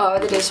switcheroo. Oh,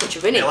 the day switch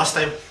of Yeah, last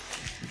time.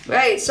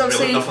 Right, so We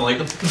looked obviously, nothing like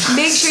them.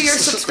 make sure you're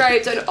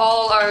subscribed on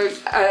all our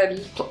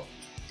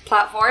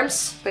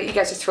platforms. But you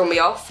guys have thrown me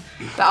off.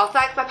 But I'll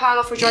thank my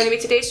panel for joining me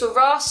today. So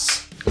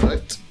Ross,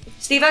 Correct.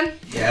 Stephen.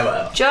 Yeah,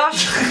 well.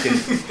 Josh.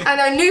 And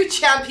our new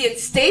champion,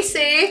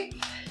 Stacey.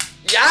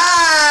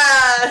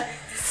 Yeah.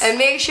 And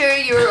make sure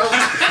you're.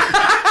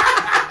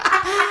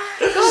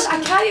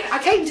 God, I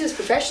can't do this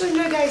professionally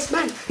now, guys.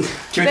 Man.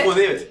 Can we go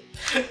David?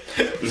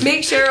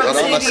 Make sure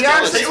obviously you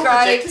are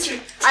subscribed.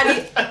 I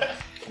mean,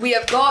 we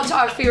have got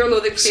our Fear and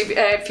Loathing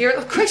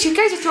Fear. Chris, you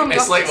guys are throwing me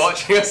off. It's like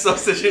watching a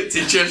substitute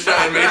teacher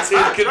try and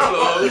maintain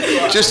control.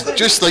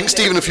 Just think,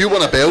 Stephen, if you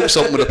won a belt,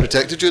 something would have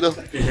protected you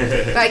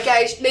there. Right,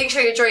 guys, make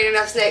sure you're joining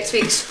us next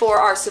week for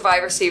our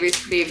Survivor Series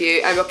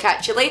preview, and we'll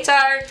catch you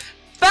later.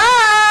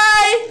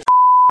 Bye!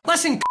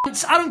 Listen,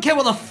 cunts, I don't care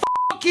what the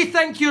fuck you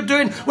think you're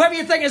doing, whatever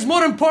you think is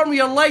more important with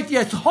your life,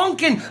 you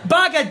honking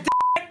bag of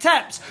dick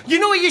tips. You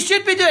know what you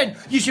should be doing?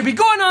 You should be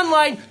going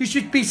online, you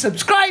should be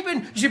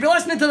subscribing, you should be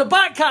listening to the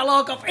back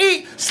catalogue of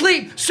Eat,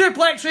 Sleep,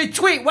 Suplex,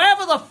 Retweet,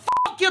 whatever the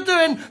fuck you're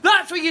doing,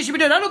 that's what you should be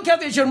doing. I don't care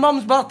if it's your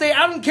mum's birthday,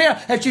 I don't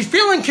care if she's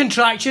feeling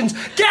contractions,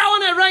 get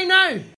on it right now.